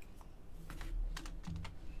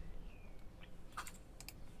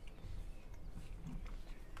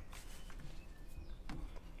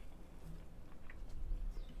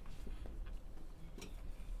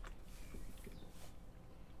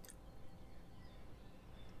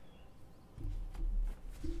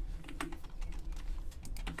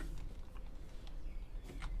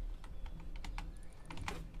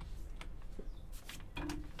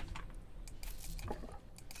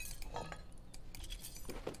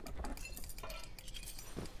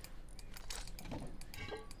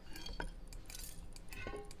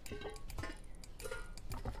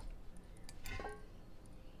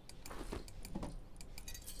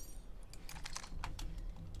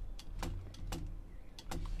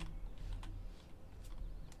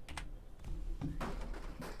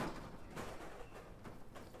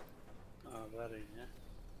 Oh, that ain't it.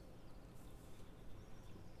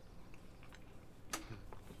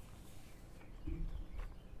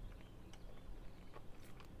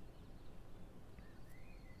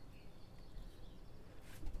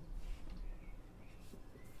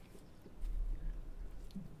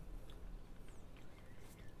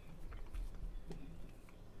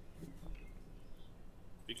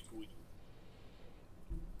 Big boy.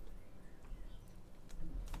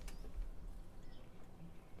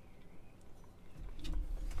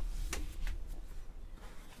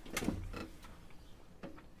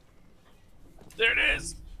 There it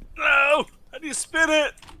is! No! How do you spin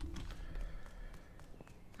it?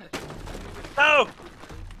 No!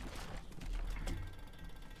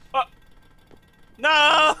 Oh! No!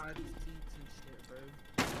 Add seats and shit, bro.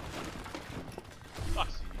 Fuck.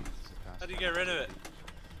 See, it's a How pass- do you get rid of it?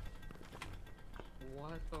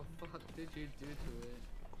 What the fuck did you do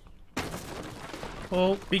to it?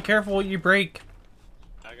 Well, be careful what you break.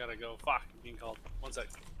 I gotta go. Fuck, I'm being called. 1 sec.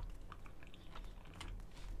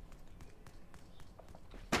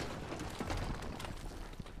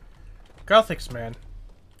 Gothics, man.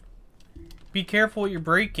 Be careful what you're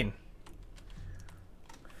breaking.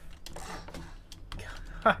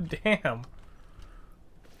 God damn.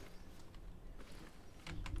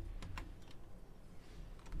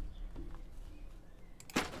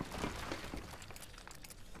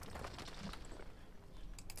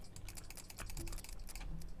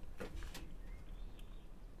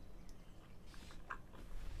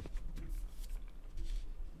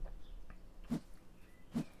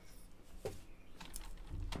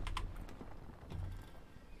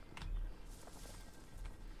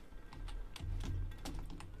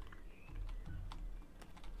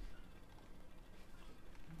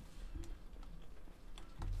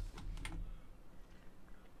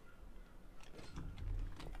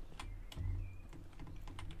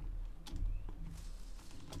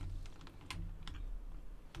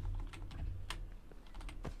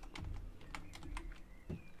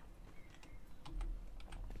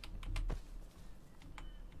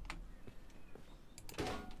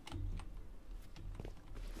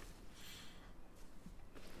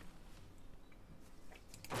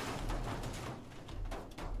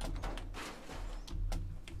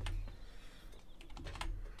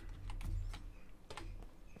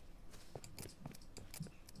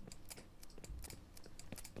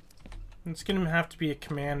 It's gonna have to be a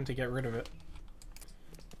command to get rid of it.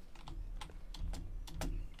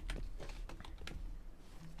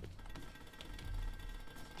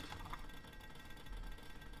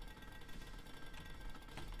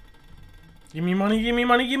 Give me money, give me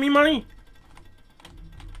money, give me money!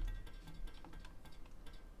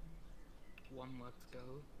 One left go.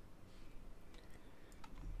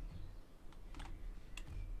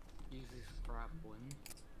 Easy scrap win.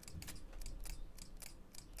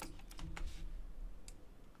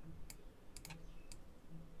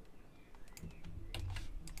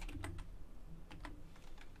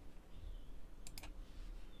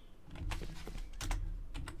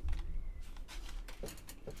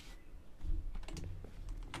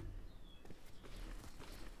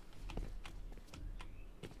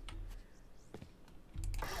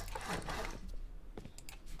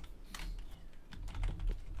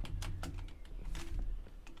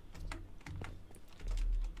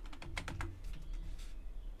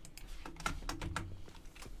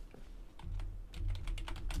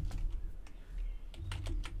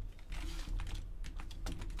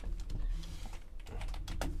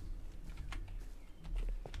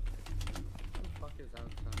 What the fuck is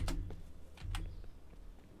outside?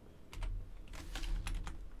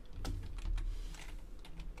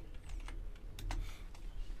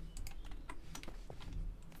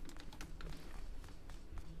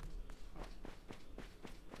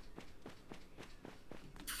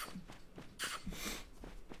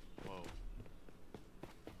 Whoa.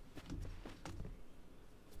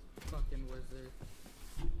 Fucking wizard.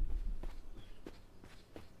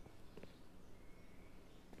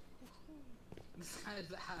 This guy's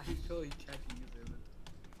actually checking his image.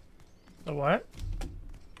 The what?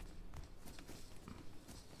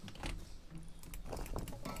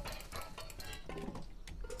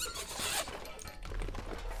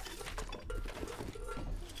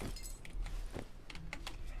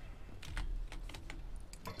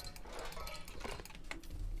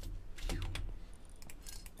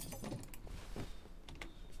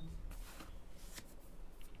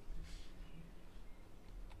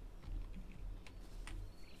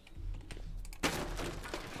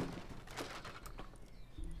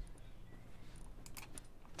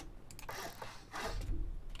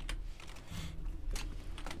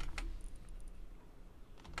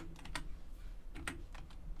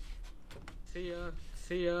 See ya.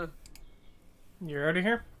 See ya. You're out of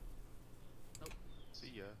here?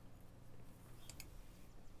 See ya.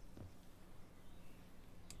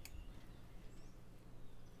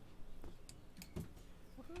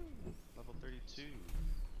 Woohoo! Level 32.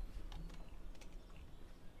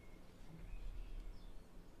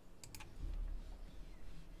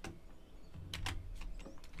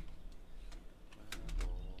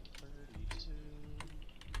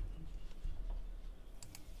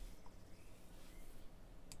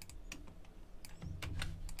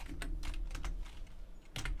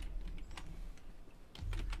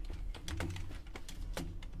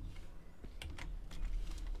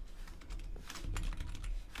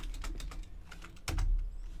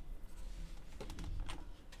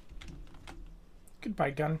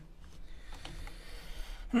 Goodbye, gun.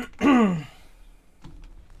 Ooh.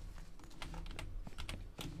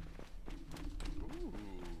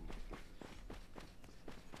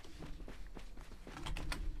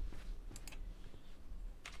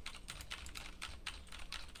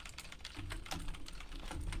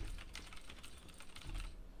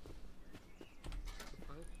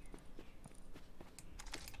 What?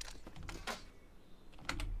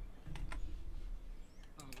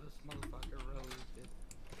 Oh, this motherfucker really did.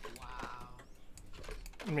 Wow.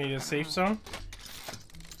 Made a safe zone.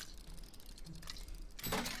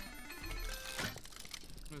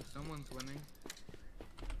 Look, someone's winning.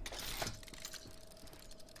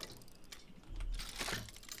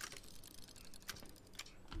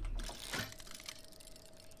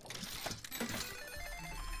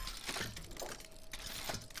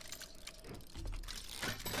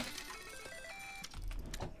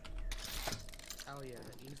 Hell yeah,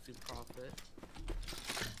 easy profit.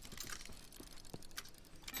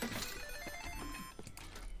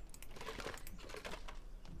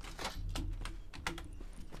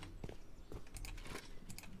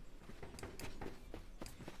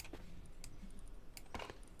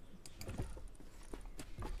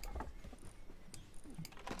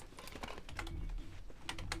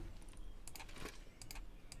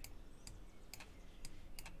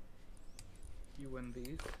 You win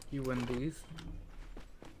these. You win these.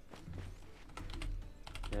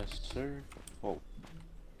 Yes, sir. Oh.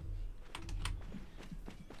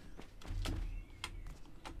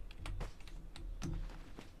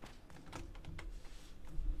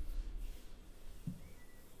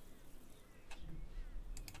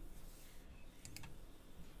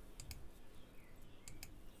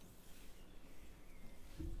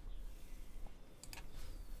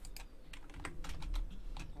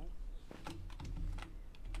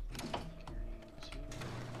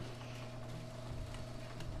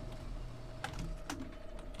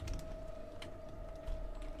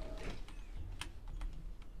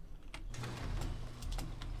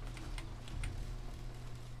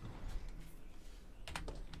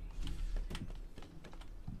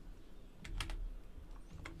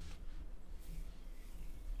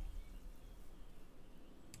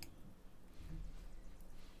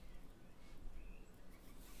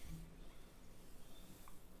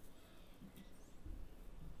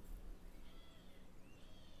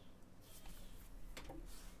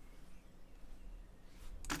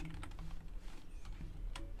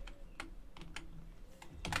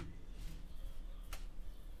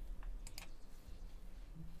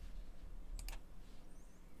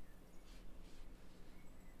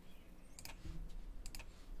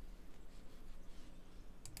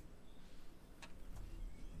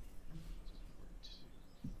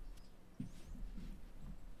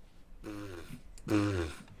 Excuse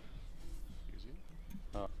you.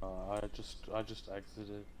 I just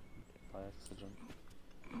exited by accident.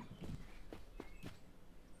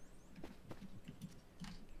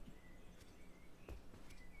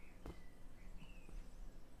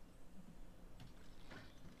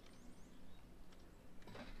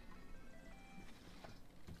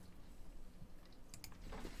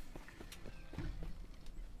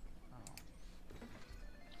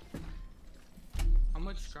 How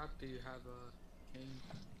much scrap do you have, King?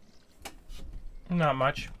 Not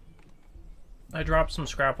much. I dropped some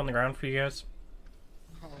scrap on the ground for you guys.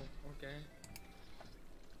 Oh, okay.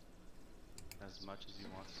 As much as he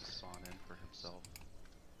wants to spawn in for himself.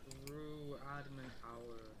 True admin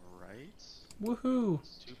power. Right? Woohoo!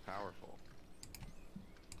 It's too powerful.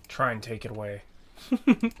 Try and take it away. It's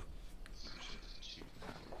just too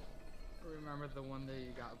powerful. Remember the one day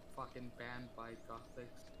you got fucking banned by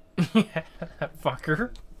Gothics? Yeah, that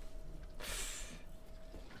fucker.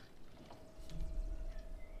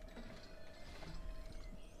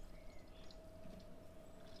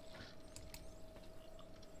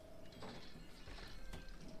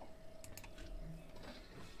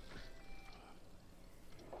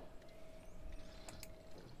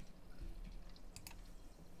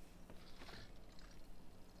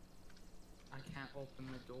 I can't open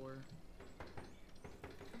the door.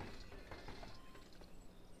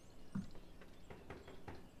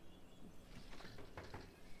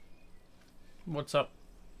 What's up?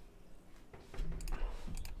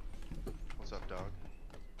 What's up, dog?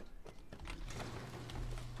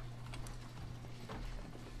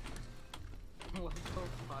 What the fuck?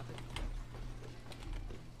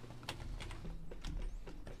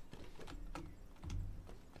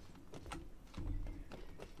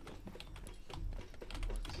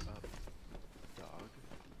 What's up, dog?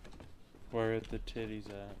 Where are the titties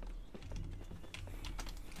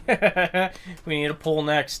at? We need a poll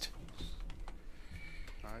next.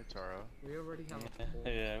 We already have a full.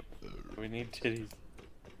 Yeah, we need titties.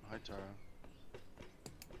 Hi, Tara.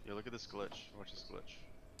 Yeah, look at this glitch. Watch this glitch.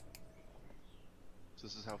 So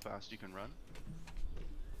this is how fast you can run.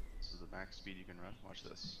 This is the max speed you can run. Watch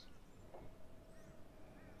this.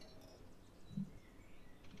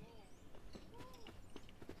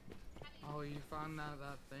 Oh, you found that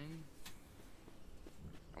thing?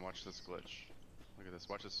 And watch this glitch. Look at this.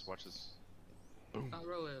 Watch this. Watch this. Boom. Not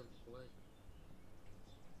really a glitch.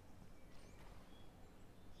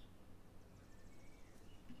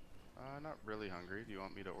 Not really hungry. Do you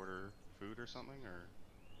want me to order food or something, or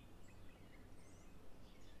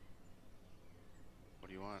what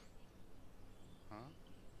do you want? Huh?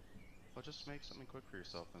 Well, just make something quick for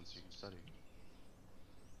yourself then, so you can study.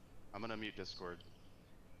 I'm gonna mute Discord.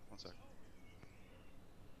 One sec.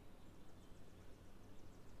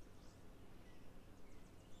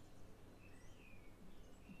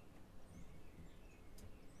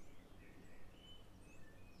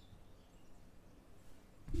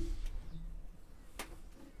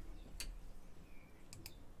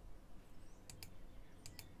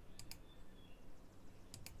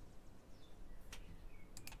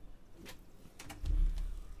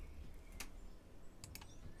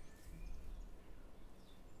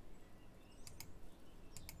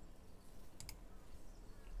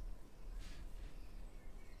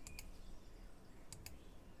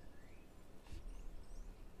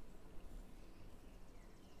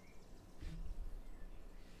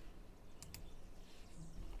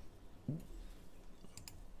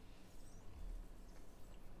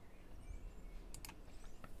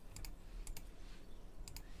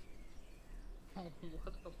 Oh, what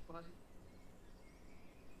the fuck?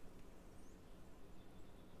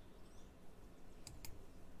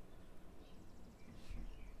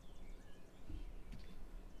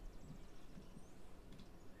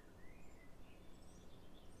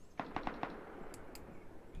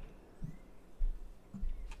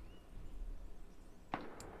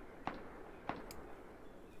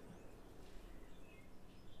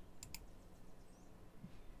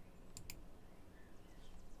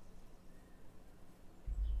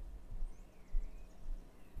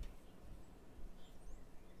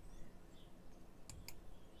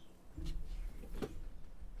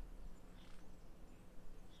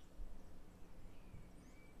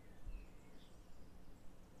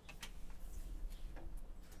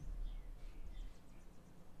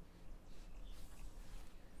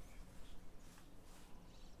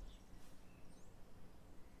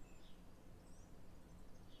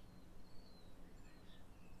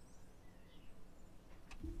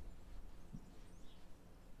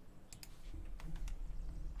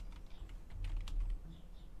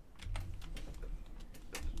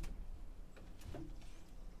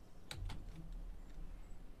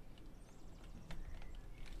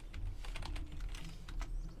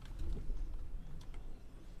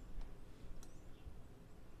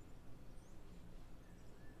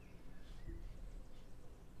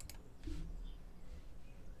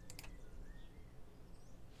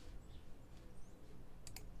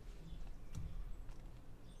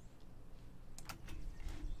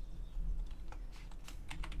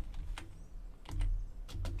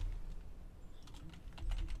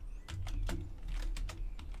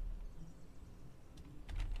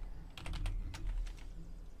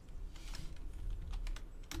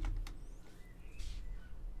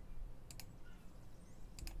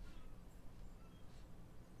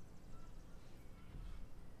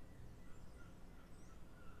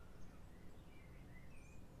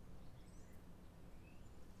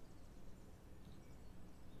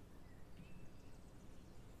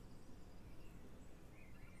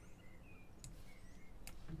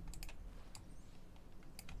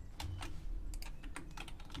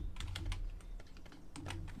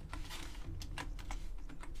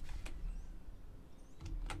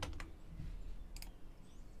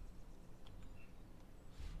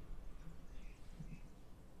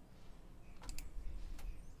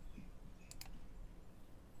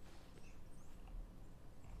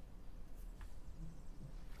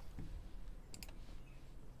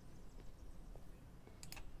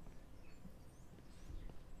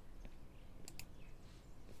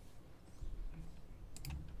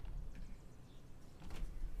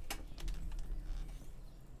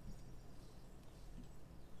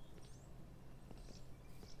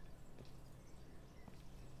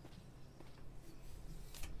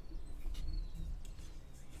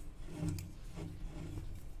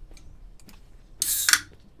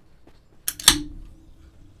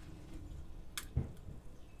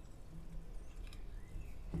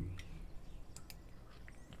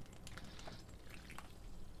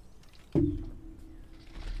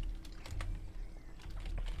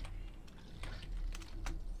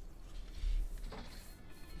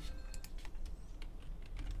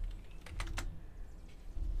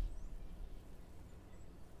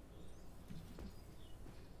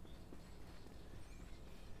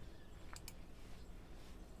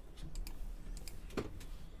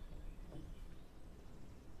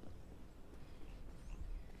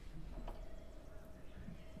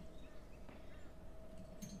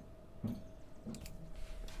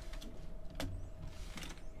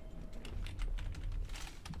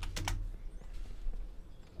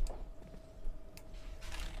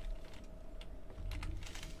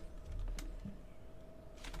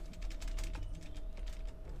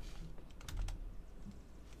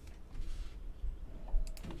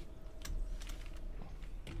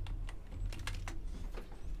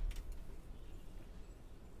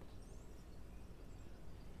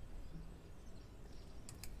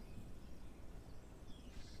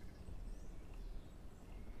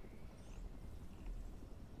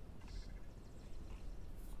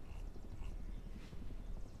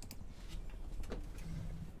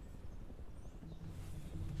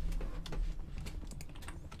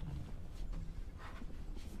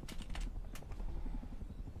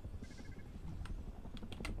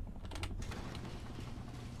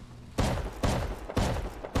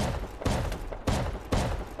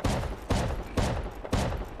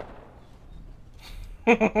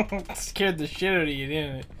 Scared the shit out of you,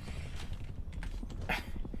 didn't it?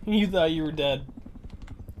 You thought you were dead.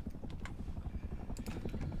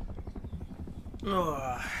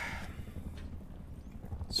 Ugh.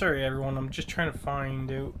 Sorry, everyone. I'm just trying to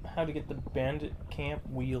find out how to get the bandit camp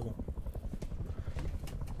wheel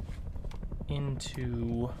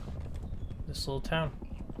into this little town.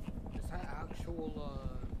 Is that actual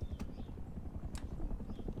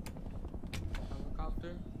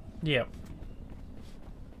helicopter? Yeah.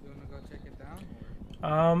 You wanna go check it down?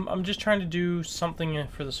 Or? I'm just trying to do something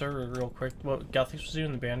for the server real quick. What Galthix was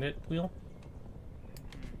doing, the bandit wheel.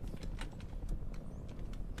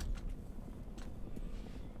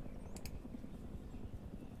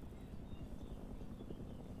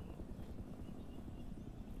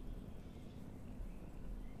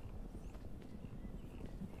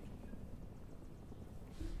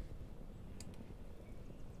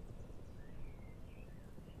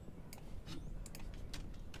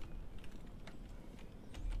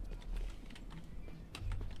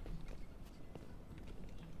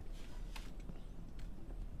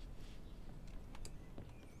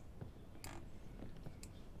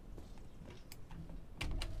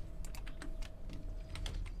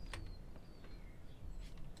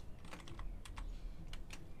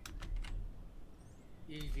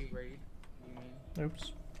 Easy raid, you mean?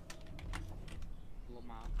 Oops.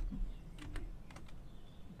 Lamar.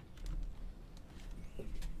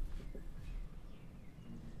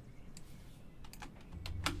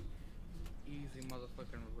 Easy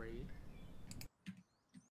motherfucking raid.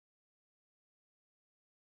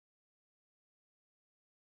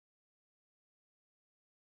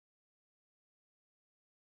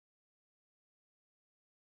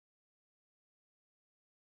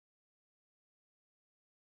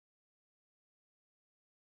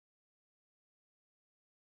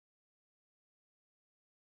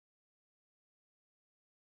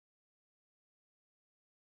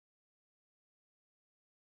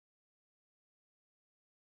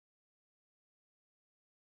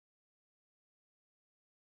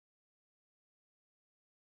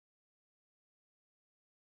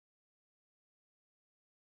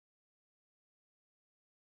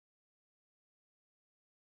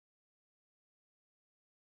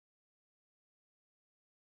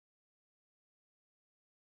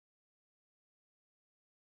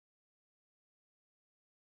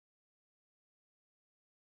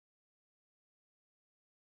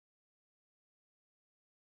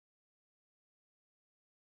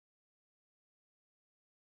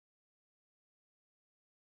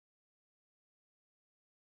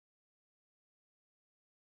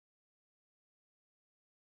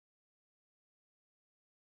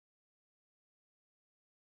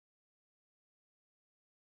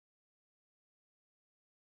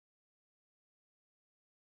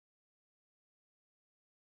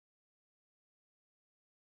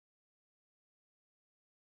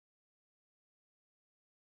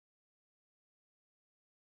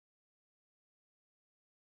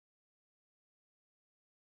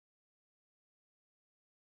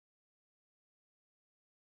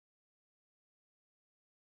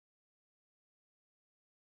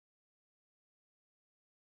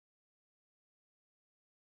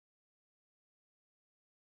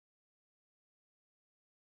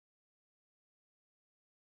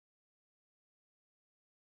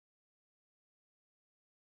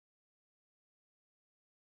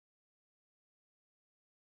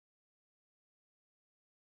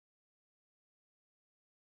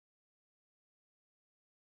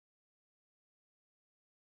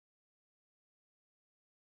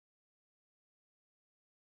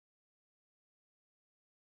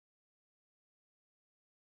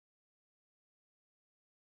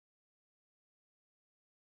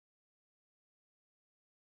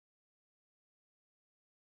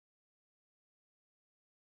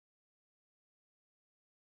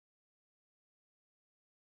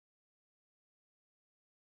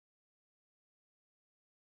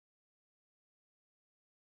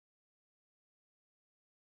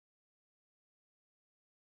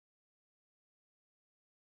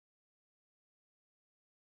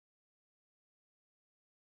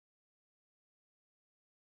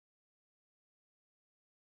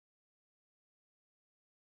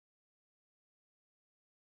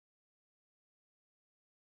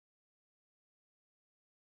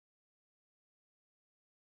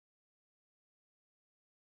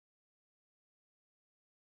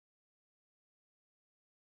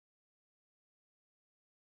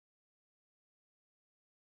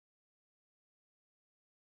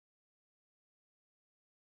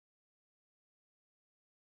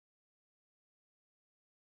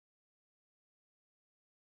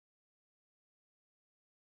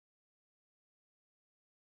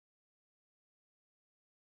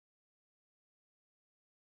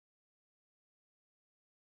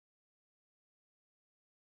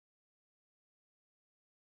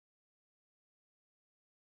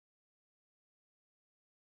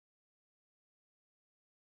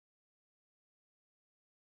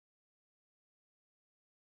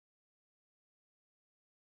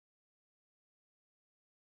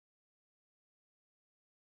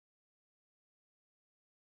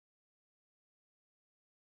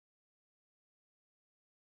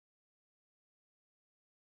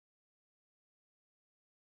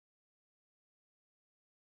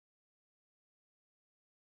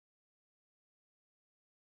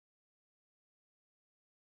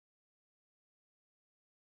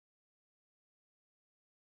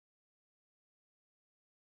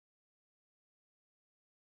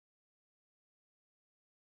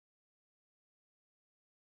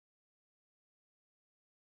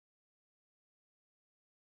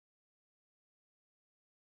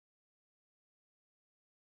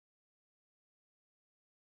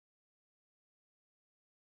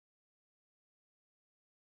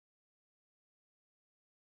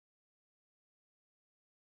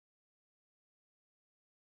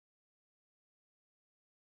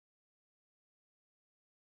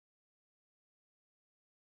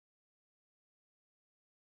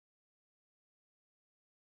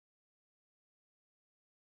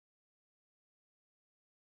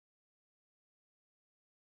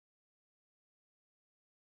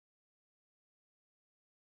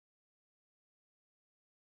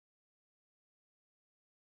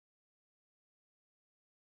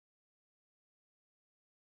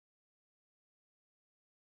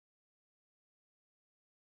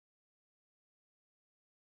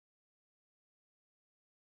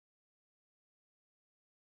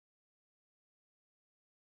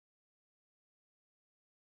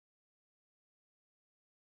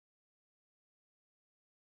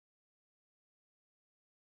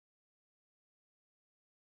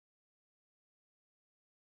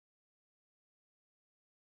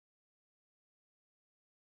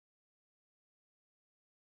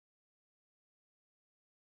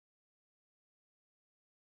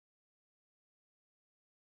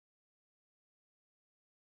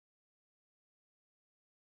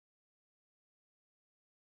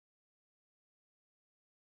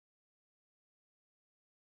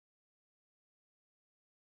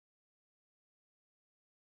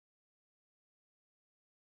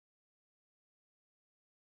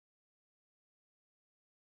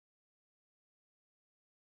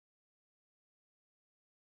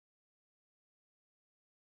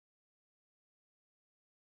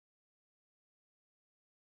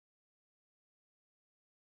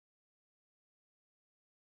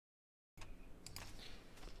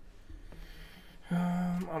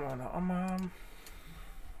 um.